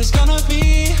 But it's gonna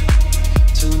be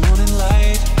till the morning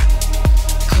light,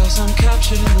 'cause I'm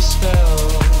captured in the spell.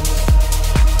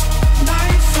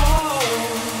 Nightfall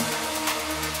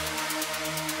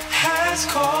has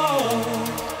called.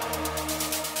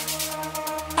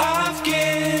 I've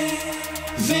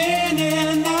given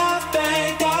in, I've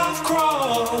begged, I've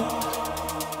crawled.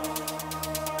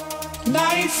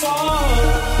 Nightfall,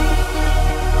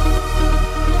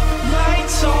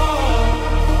 lights off.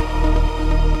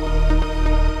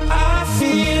 I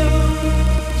feel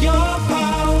your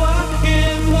power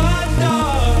in the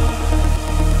dark.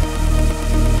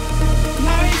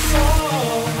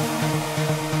 Nightfall.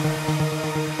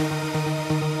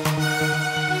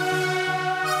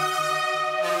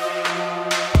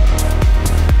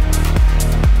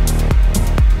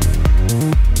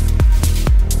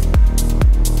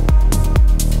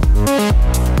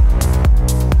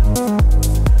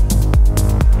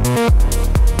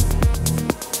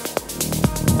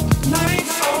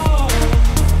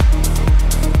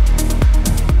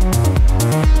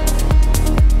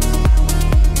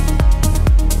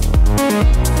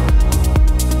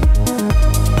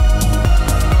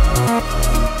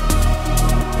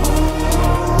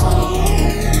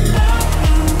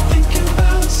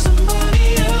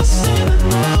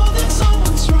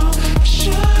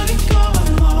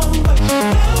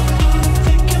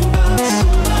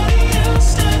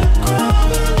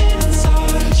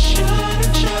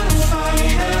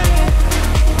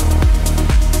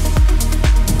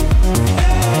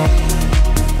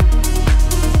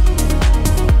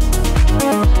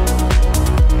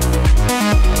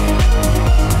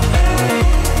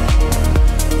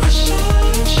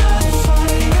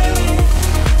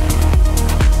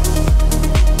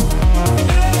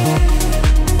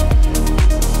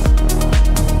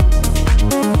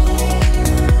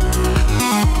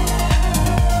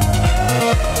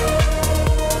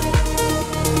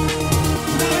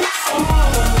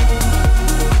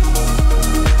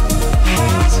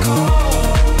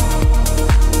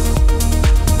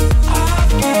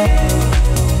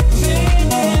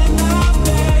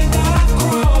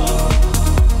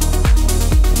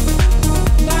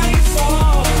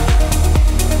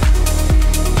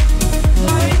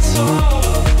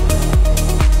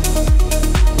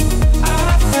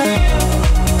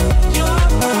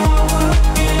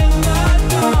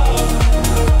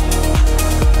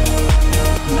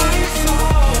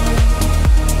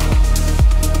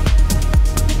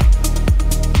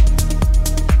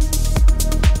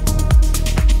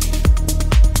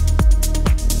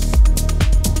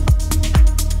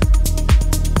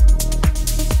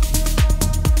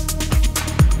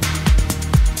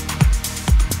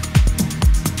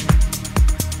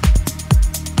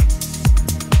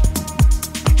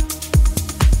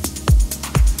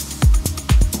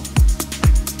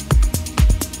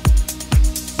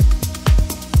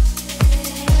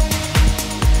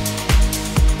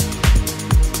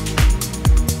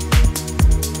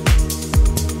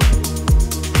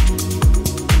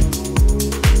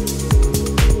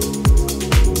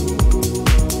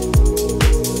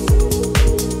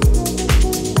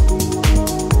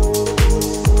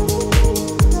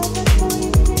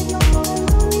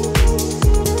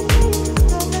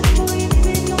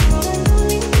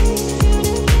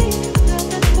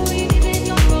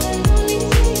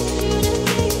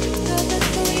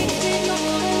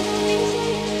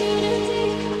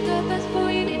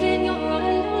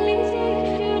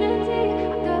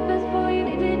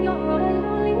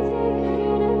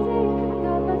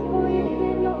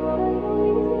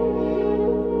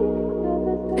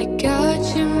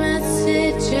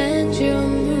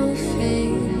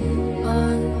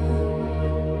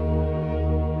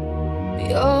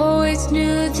 We always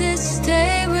knew this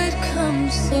day would come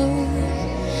soon.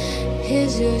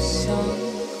 Here's your song.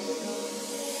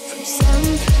 From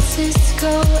San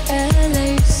Francisco,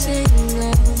 LA,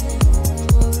 Singapore.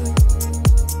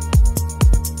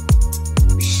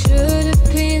 We should have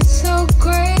been so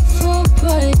grateful,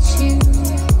 but you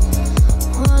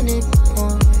wanted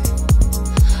more.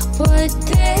 What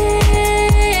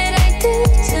did I do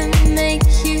to make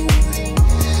you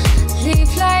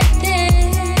leave like this?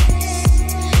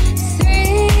 3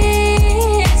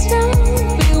 years now,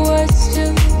 we were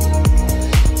still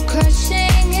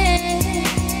crushing it.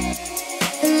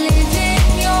 Believing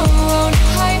your own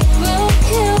hype will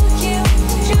kill you,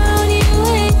 drown you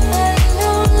in a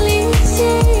lonely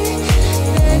sea.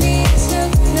 Many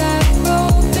took that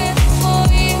road before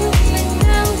you, but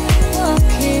now you're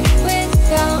walking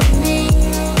without me.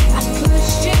 I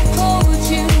pushed you, pulled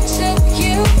you, took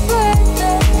you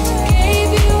further, gave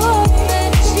you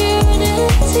opportunity.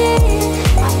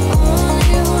 I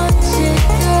only wanted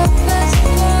the best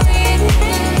for you,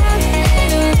 but I'm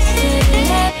little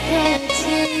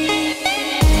celebrity.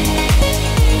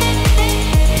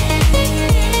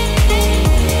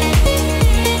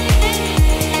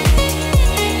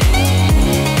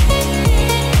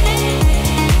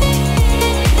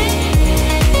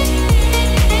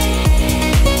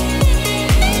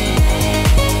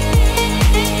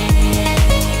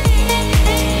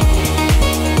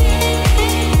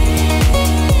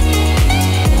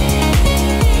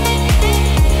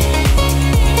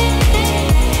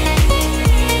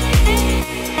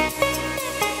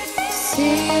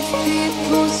 See if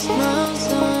people smiles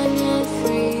on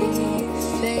every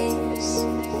face.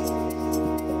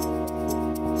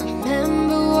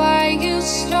 Remember why you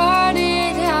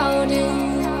started out in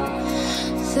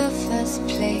the first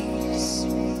place.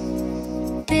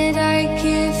 Did I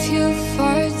give you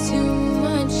far too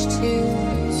much too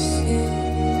soon?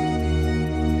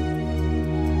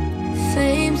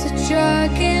 Fame's a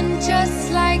drug and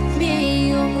just like me,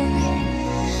 you're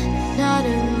not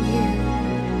immune.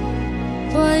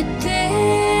 What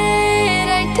did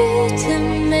I do to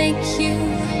make you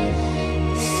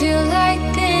feel like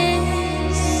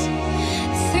this?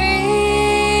 3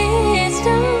 years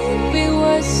down, we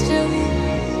were still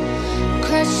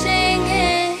crushing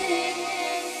it.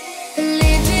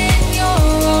 Believing your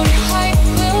own hype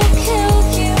will kill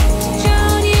you,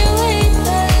 drown you in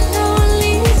a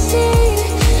lonely sea.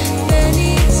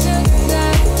 Many took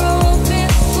that road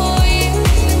before you,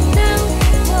 but now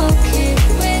you're walking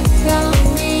without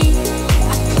me.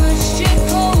 I pushed you,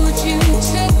 pulled you,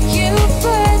 took you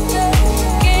further,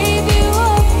 gave you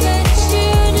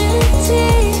opportunity.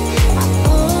 I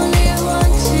only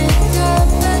wanted the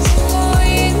best for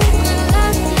you, but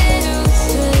I'm little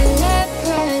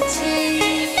celebrity.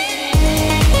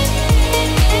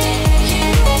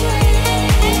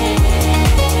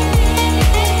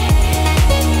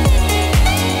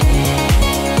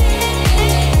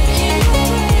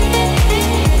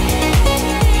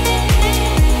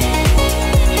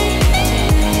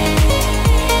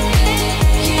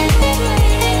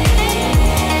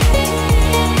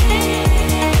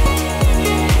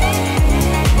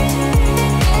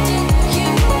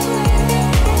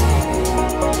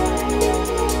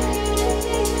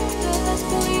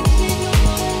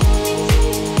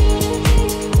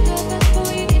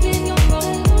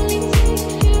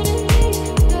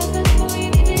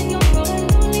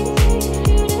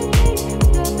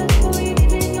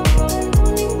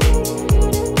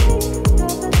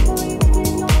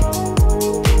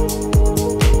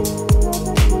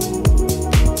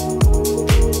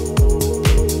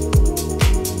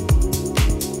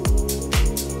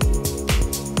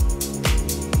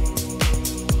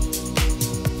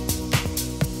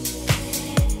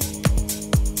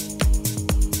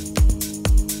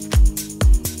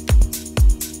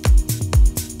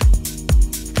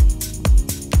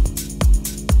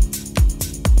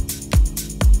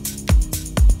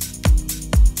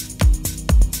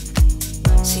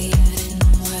 See, I didn't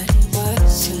know what it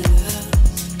was to love.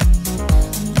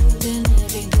 I moved in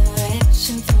every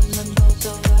direction from the both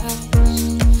of us.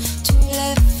 2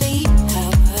 left feet, I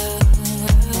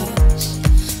was.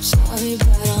 Sorry,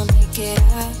 but I'll make it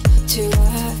out to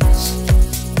us.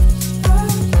 I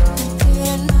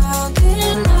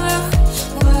didn't know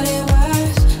what it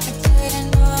was. I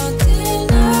didn't know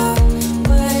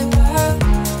what it was.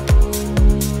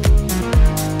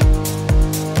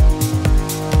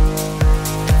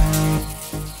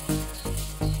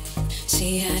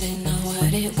 See, I didn't know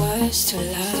what it was to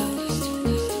love.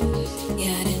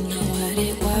 Yeah, I didn't know what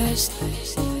it was.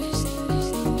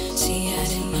 See, I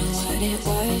didn't know what it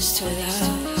was to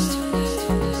love.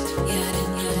 Yeah, I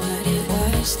didn't know what it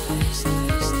was.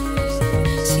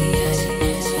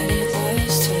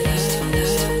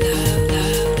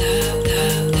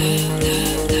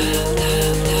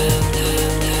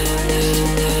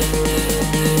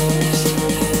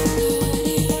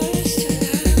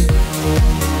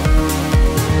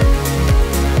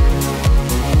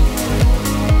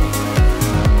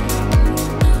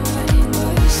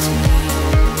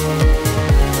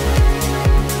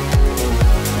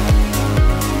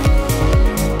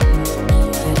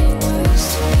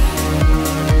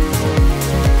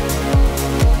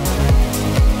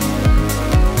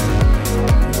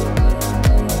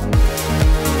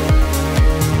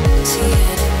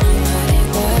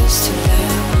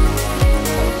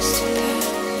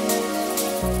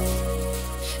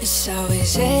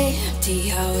 is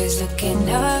empty, always looking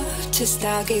up to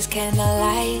stargaze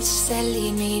candlelights that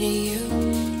lead me to you.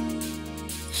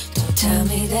 Don't tell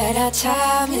me that our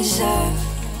time is up.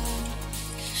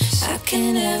 I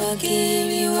can never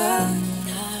give you up.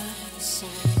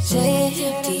 It's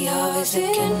empty, always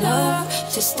looking up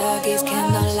to stargaze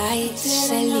candlelights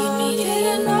that lead me to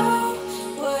you.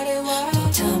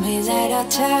 Don't tell me that our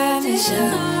time is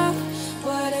up.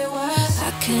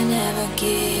 I can never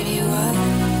give you up.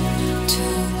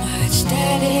 Too much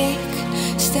static,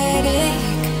 static,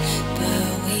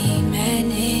 but we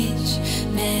manage.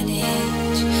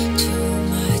 Too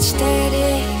much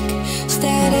static,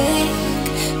 static,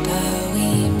 but we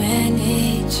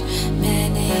manage.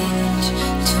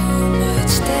 Too much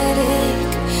static,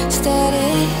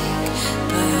 static,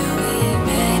 but we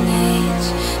manage.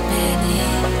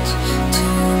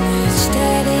 Too much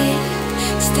static,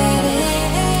 static.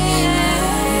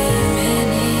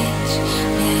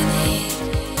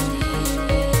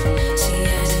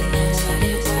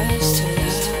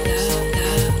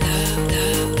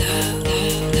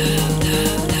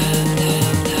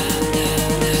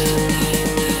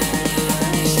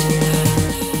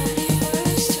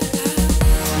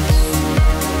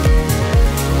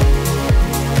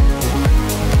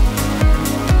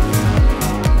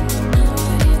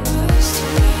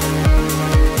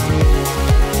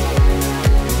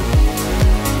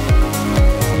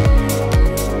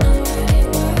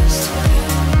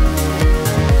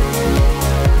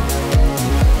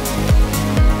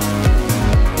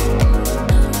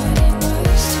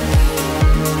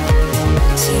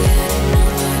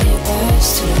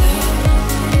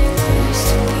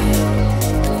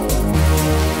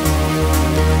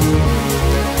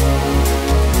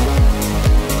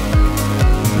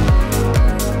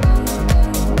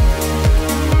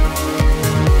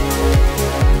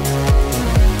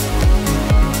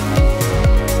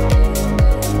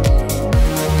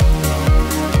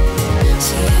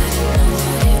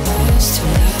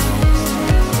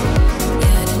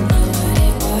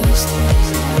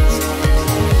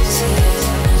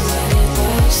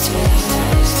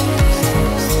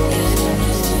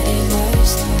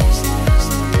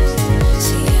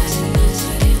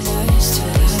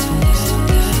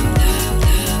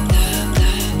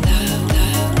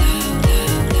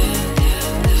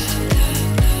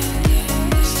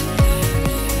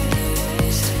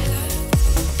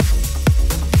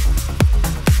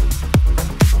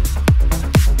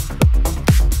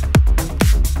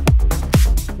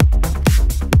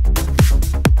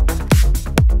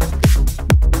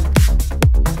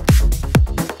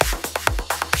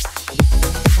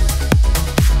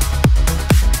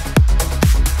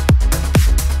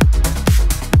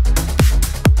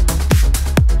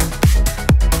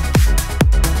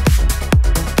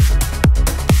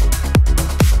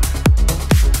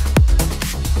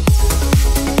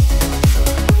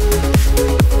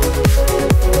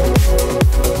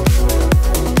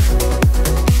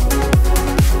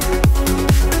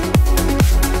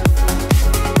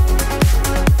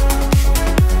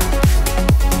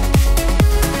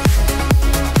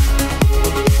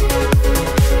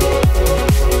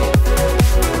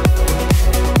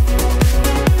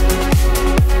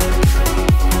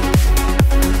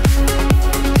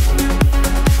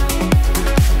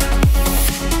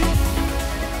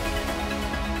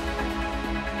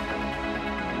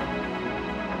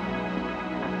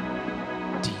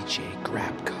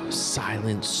 djGrabko,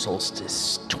 Silent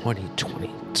Solstice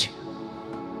 2022.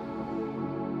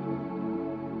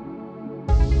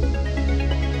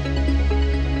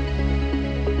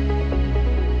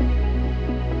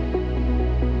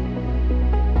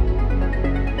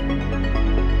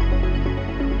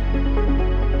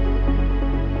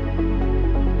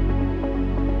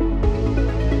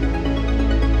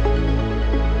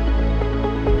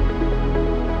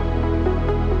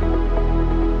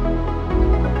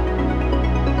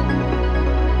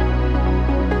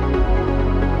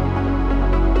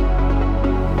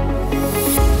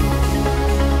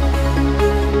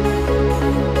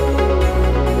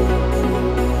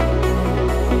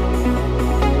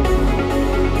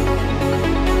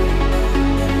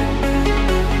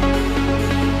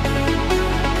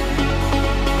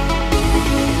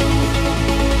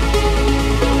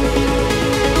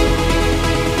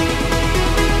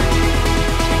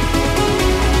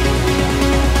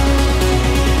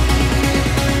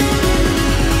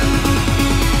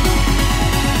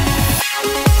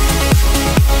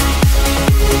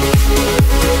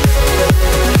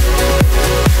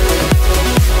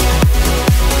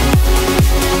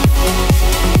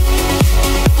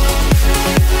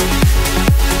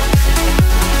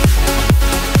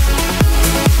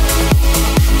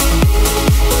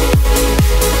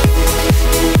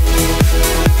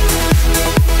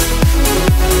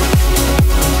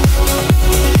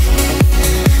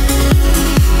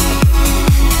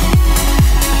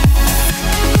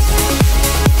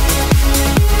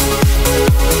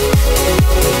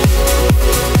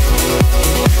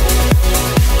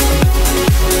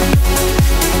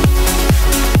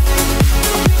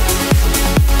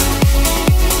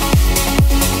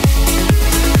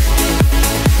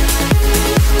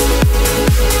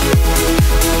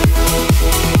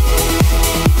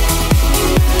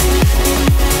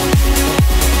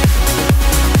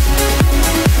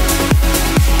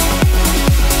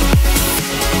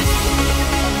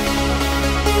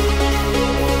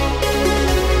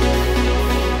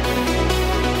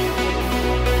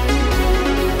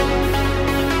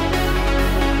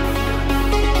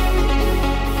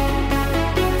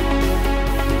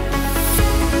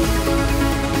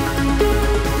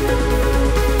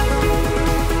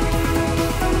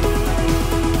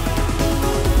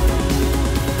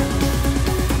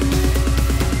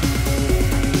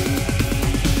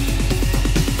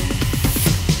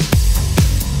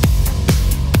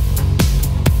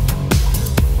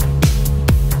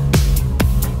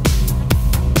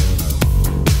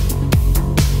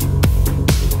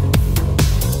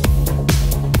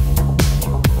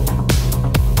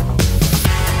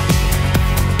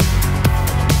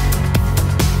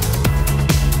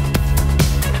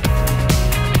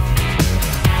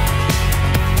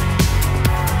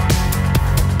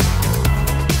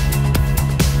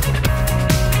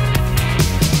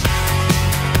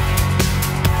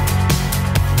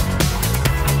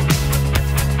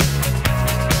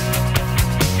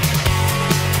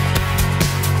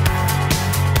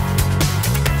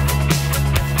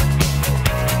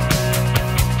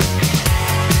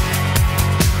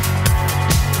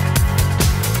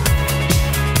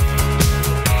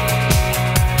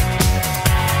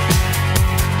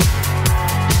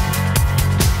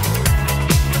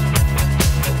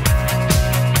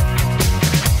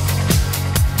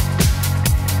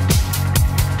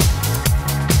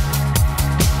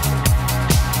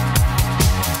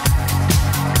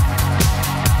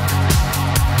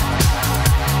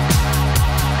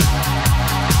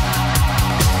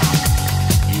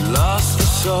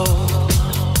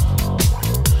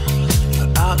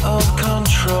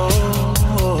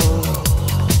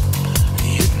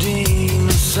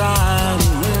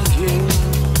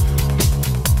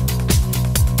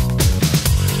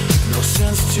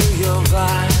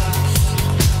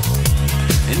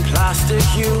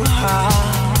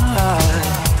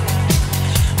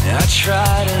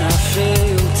 tried and I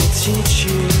failed to teach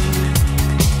you.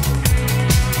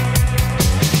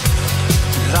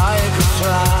 Like a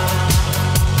fly,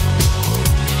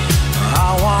 I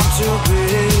want to be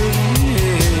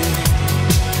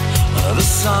the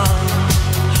sun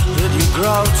that you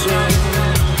grow to.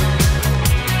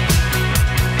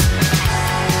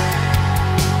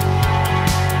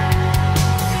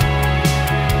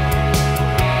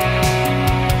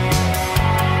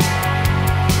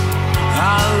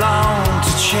 I long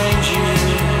to change you.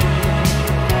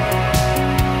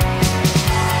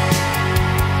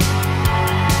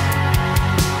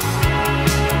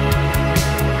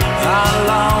 I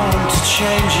long to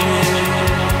change you.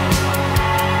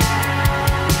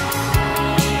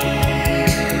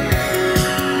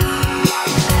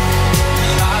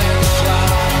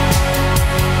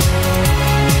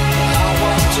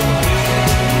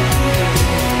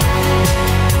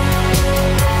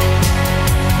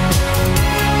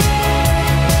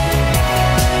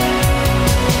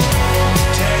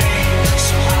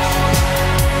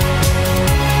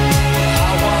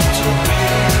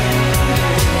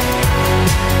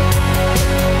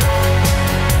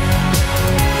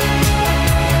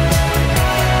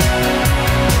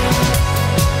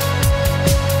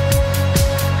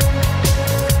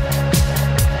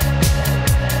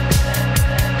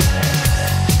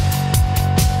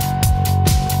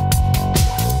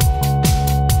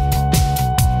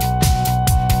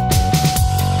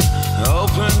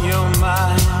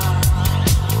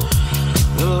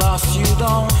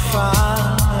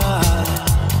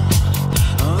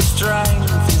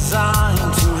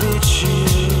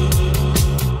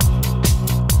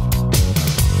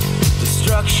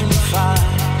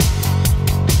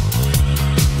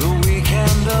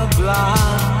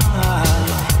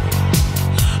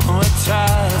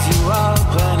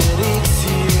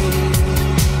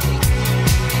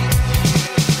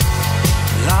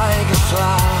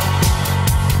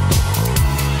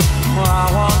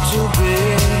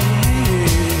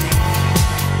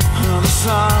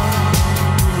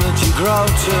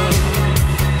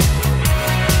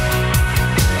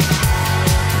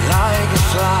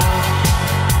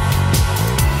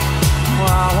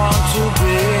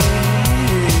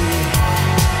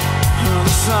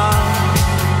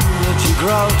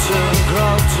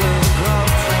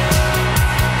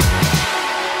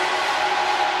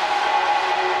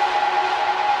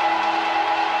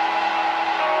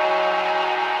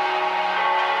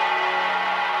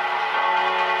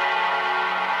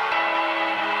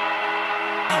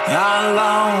 I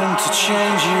long to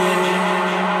change you.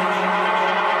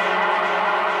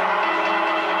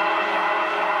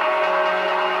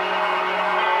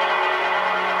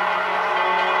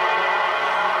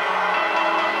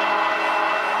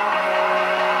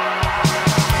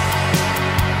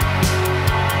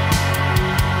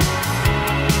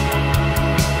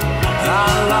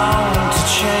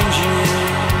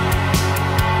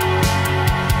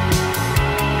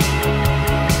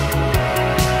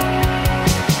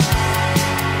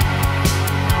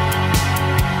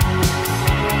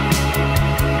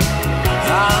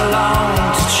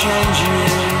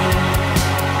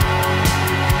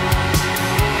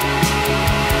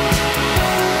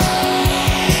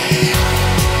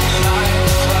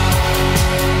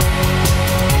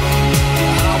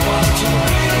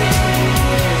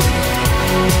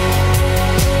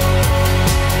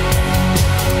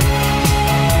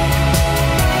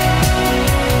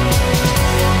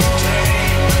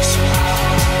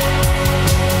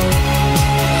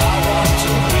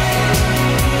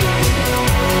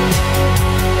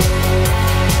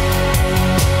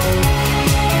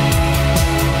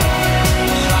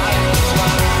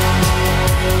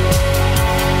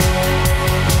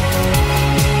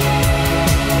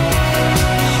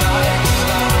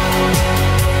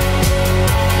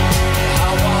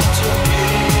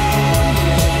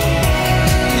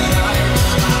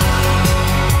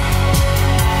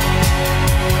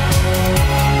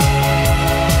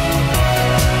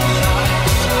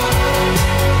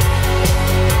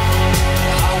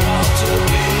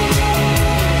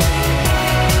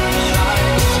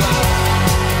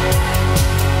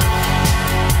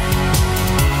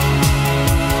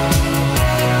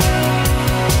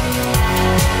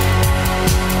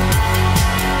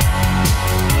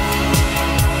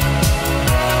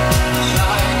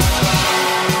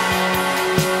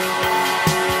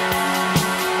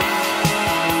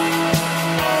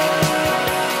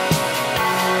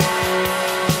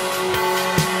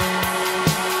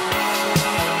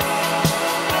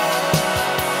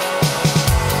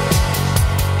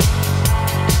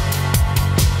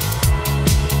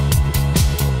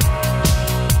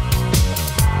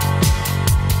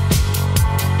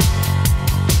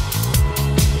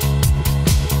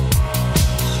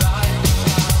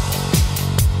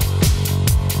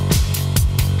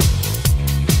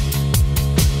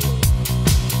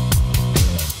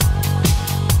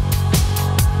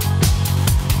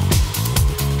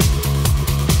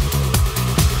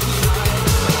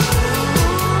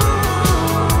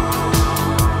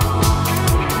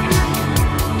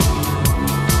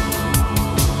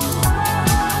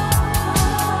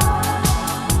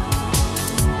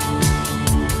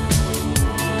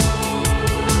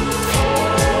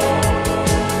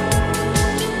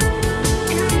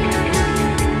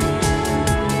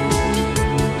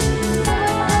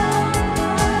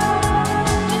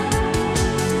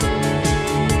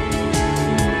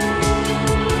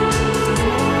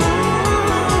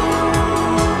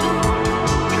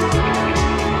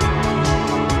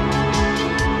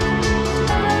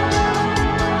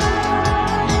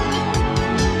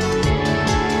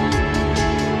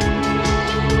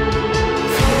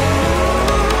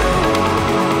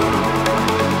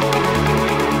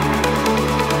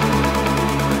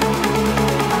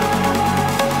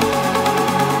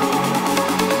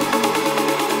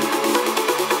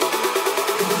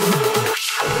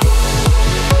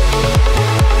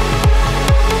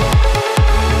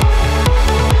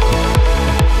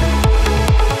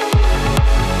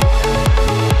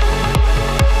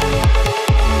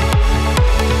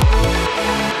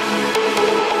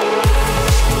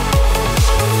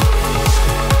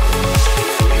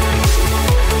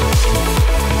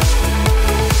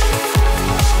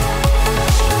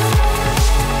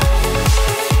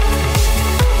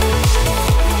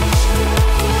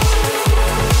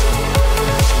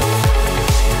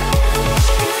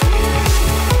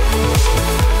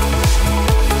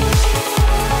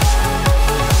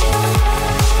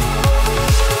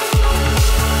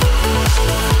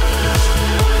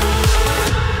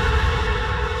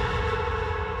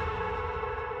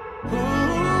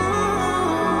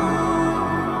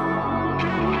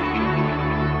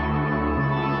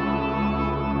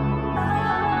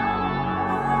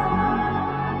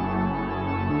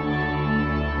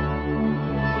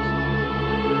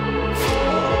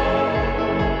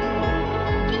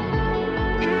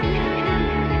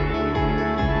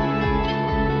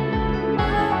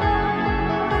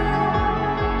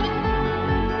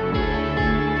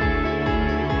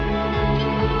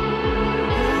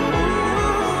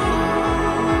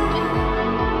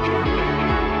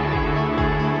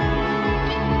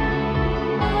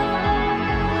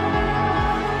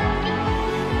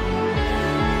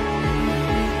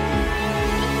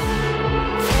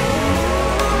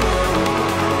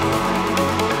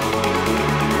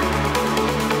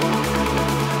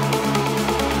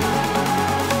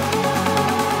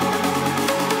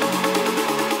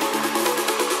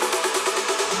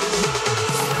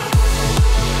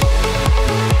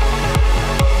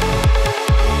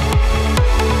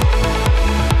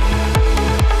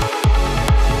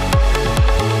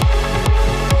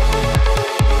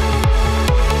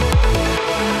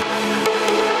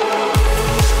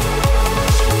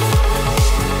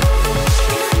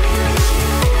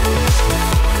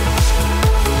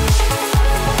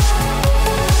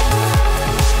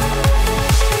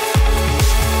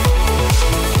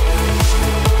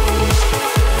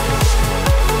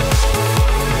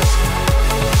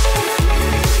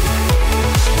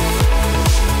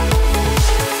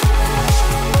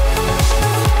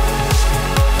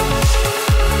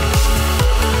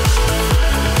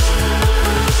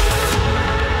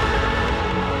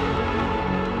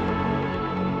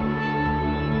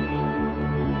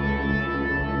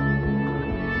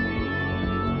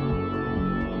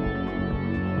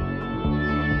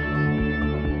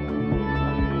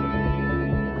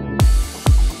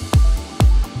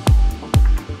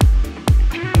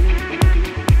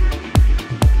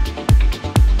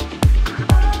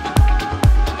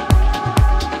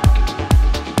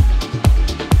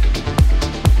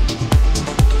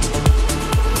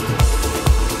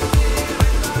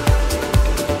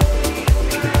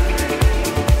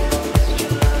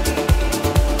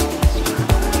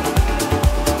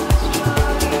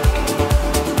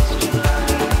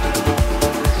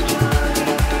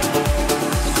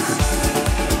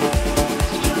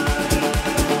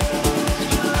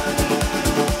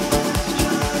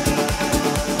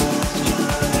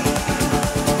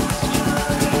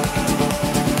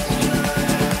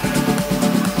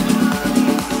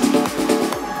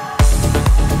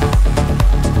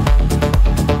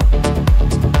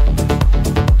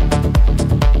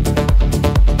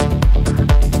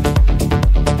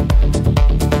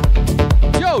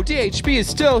 THB is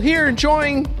still here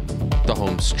enjoying the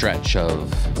home stretch of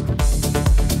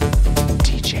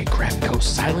djGrabko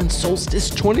Silent Solstice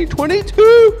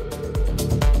 2022.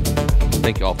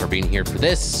 Thank you all for being here for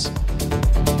this.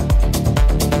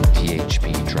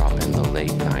 THB dropping the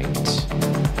late night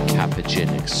Capuchin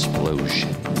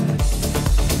explosion.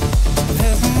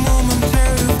 There's a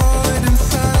momentary void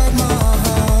inside my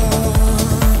heart.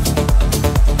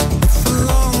 It's a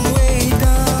long way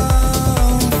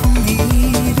down from me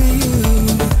to you.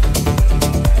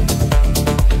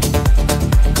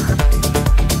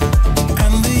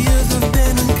 And the years have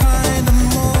been in kind of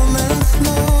moments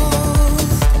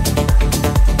lost.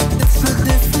 It's a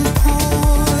different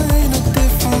point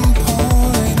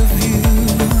of view.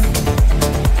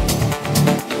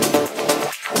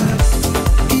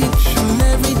 Each and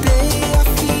every day I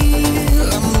feel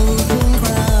I'm losing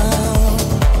ground.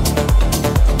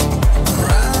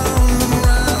 Round and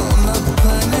round the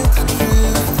planets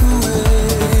drift away.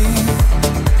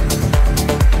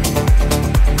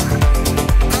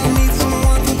 I need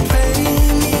someone to play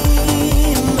me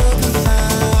another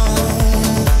sound.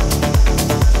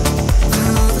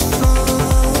 Another song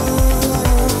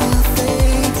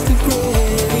fades to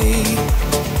gray.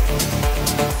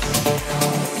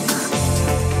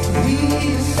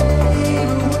 Need to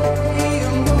sail away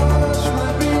and watch my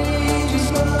bridges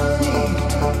burning.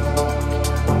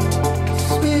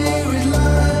 Spirit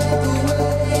light the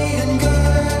way and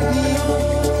guide me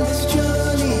on this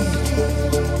journey.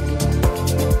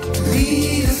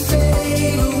 Need to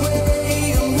sail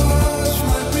away and watch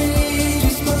my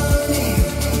bridges burning.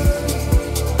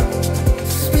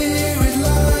 Spirit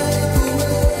light the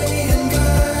way and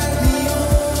guide me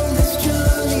on this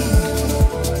journey.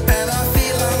 And I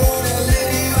feel I wanna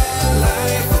live my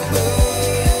life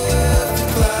above the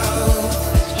clouds.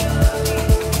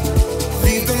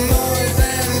 Leave the noise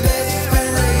and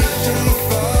desperation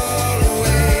far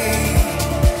away.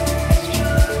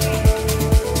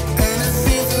 And it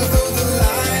seems as though the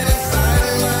light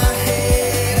inside my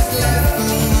head has left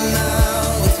me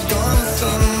now. It's gone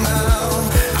somehow.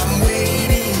 I'm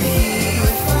waiting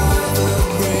here for the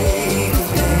break of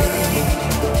day.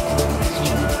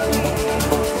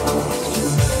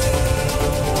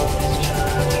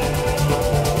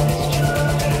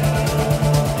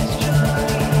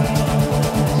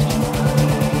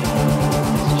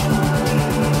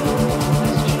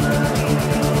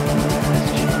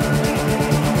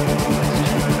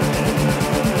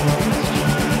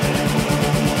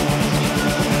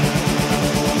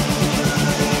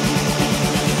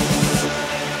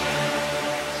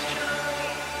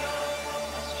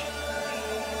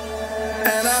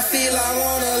 And I feel I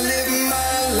wanna live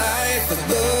my life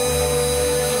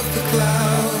above the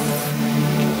clouds.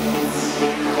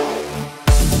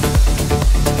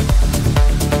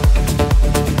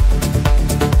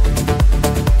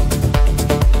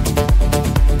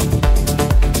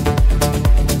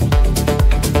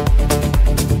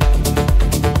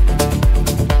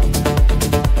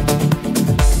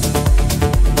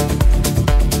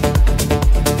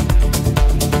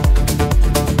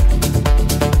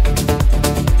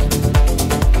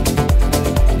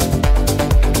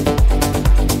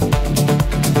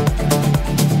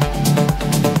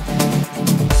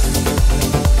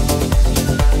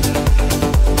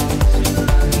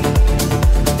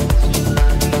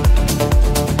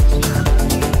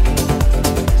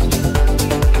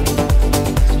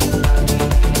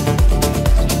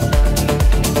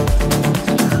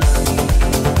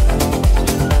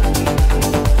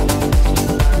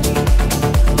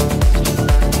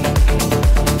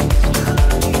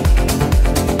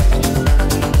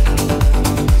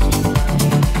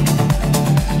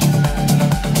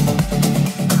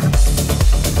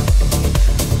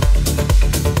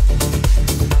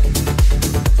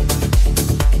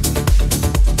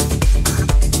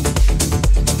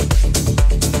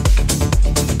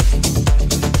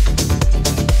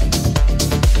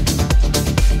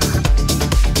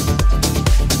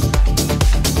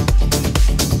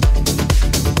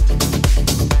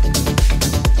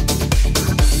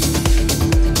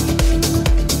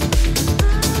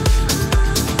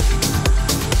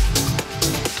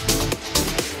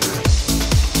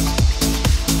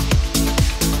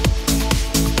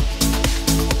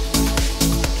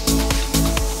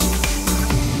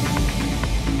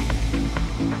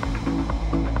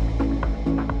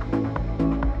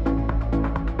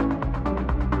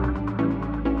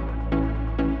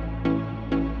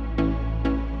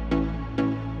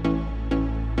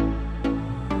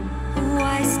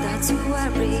 to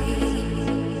worry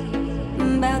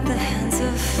about the hands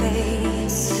of fate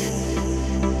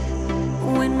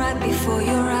when right before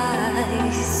your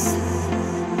eyes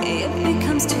it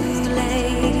becomes too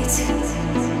late.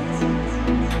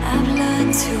 I've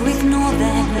learned to ignore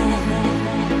them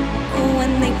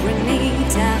when they bring me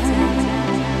down.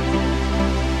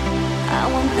 I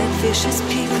want their vicious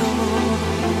people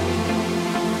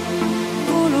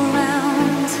all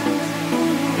around.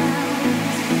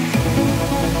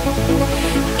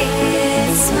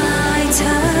 It's my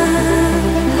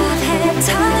turn. I've had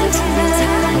time to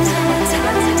learn.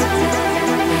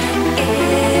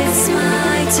 It's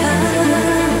my turn.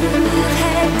 I've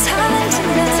had time to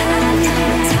learn.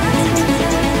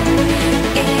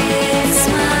 It's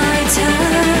my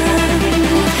turn.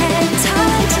 I've had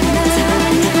time to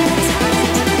learn.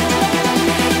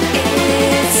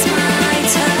 It's my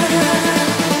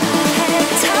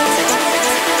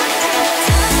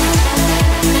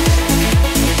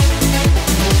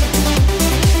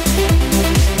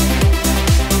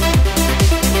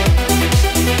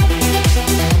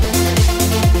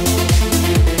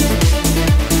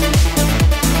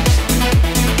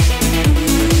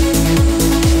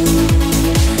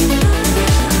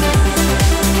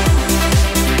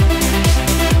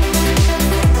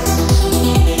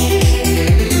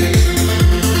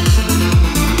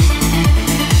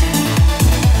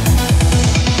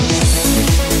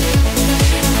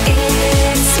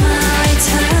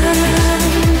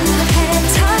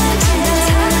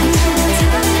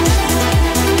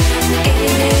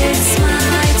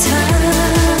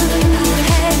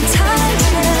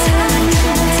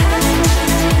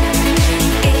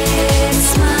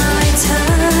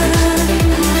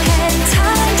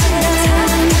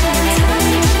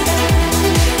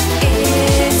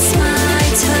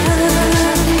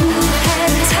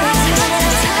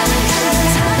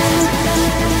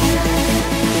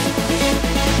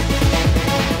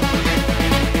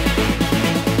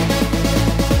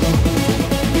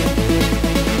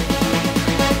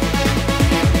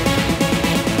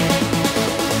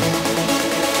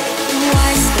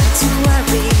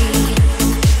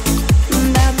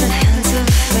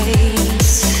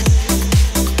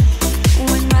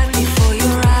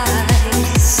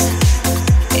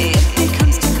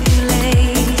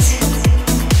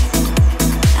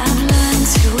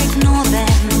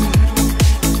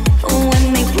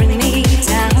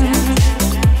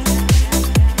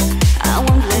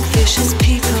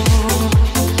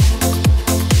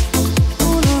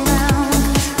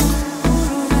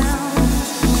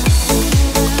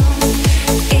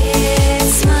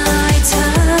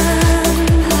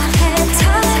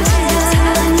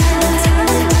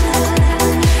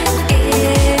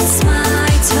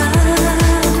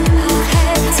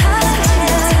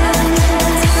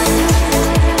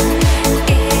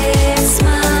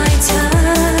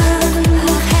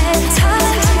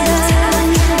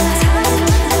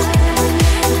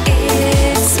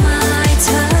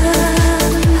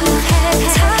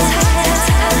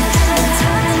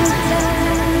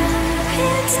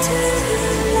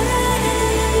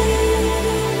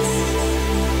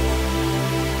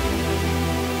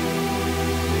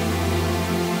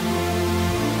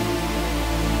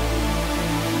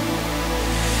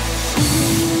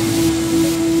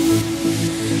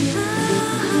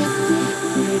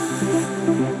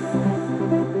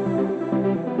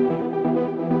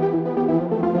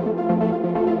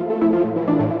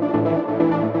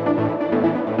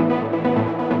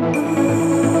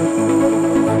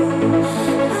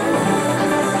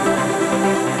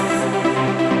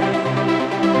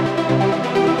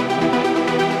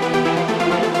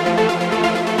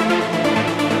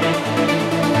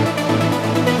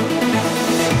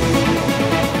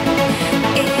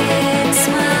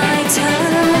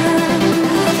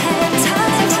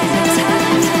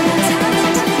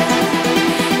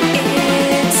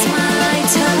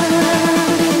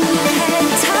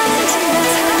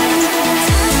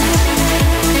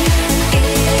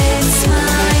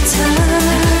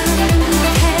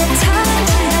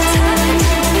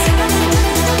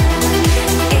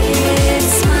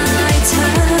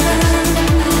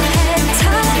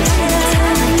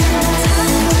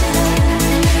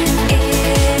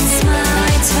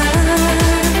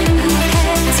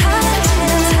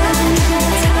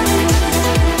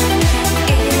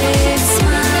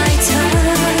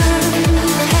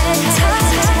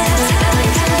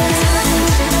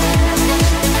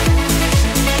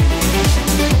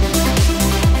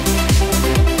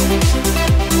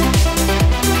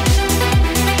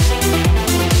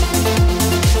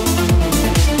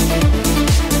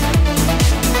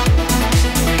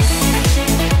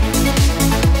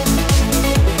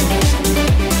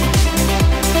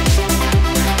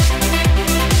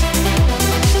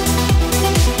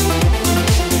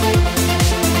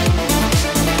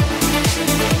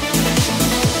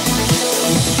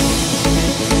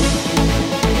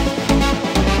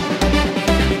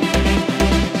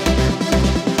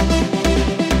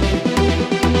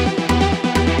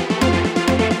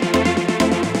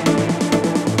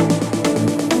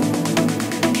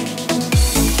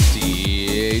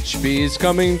He's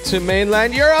coming to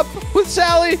mainland Europe with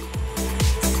Sally.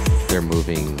 They're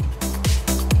moving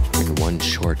in one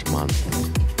short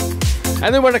month.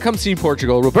 And then when it comes to see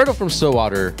Portugal, Roberto from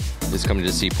Stillwater is coming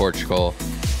to see Portugal.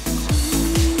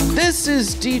 This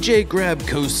is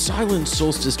djGrabko's Silent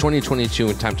Solstice 2022,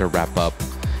 and time to wrap up.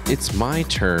 It's my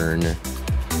turn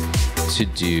to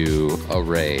do a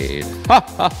raid.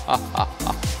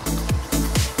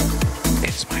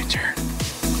 It's my turn.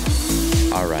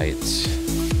 All right.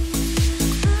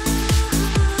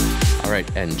 All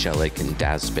right, Angelic and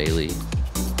Daz Bailey.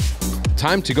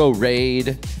 Time to go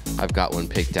raid. I've got one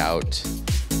picked out.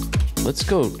 Let's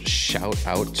go shout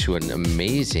out to an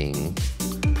amazing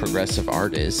progressive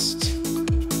artist.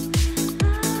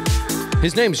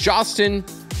 His name's Justin.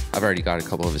 I've already got a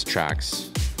couple of his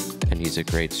tracks, and he's a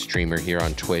great streamer here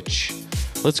on Twitch.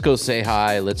 Let's go say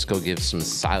hi. Let's go give some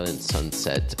Silent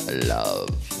Sunset love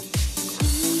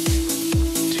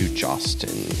to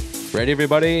Justin. Ready,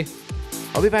 everybody?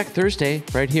 I'll be back Thursday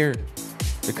right here.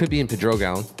 It could be in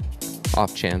Pedrogown,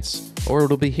 off chance, or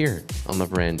it'll be here on the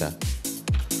veranda.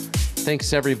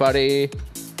 Thanks, everybody.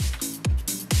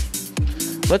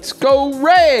 Let's go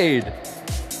raid!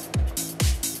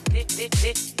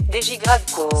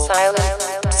 djGrabko.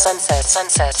 Silent Sunset.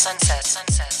 Sunset. Sunset.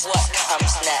 Sunset. What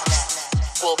comes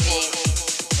next will be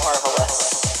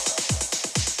marvelous.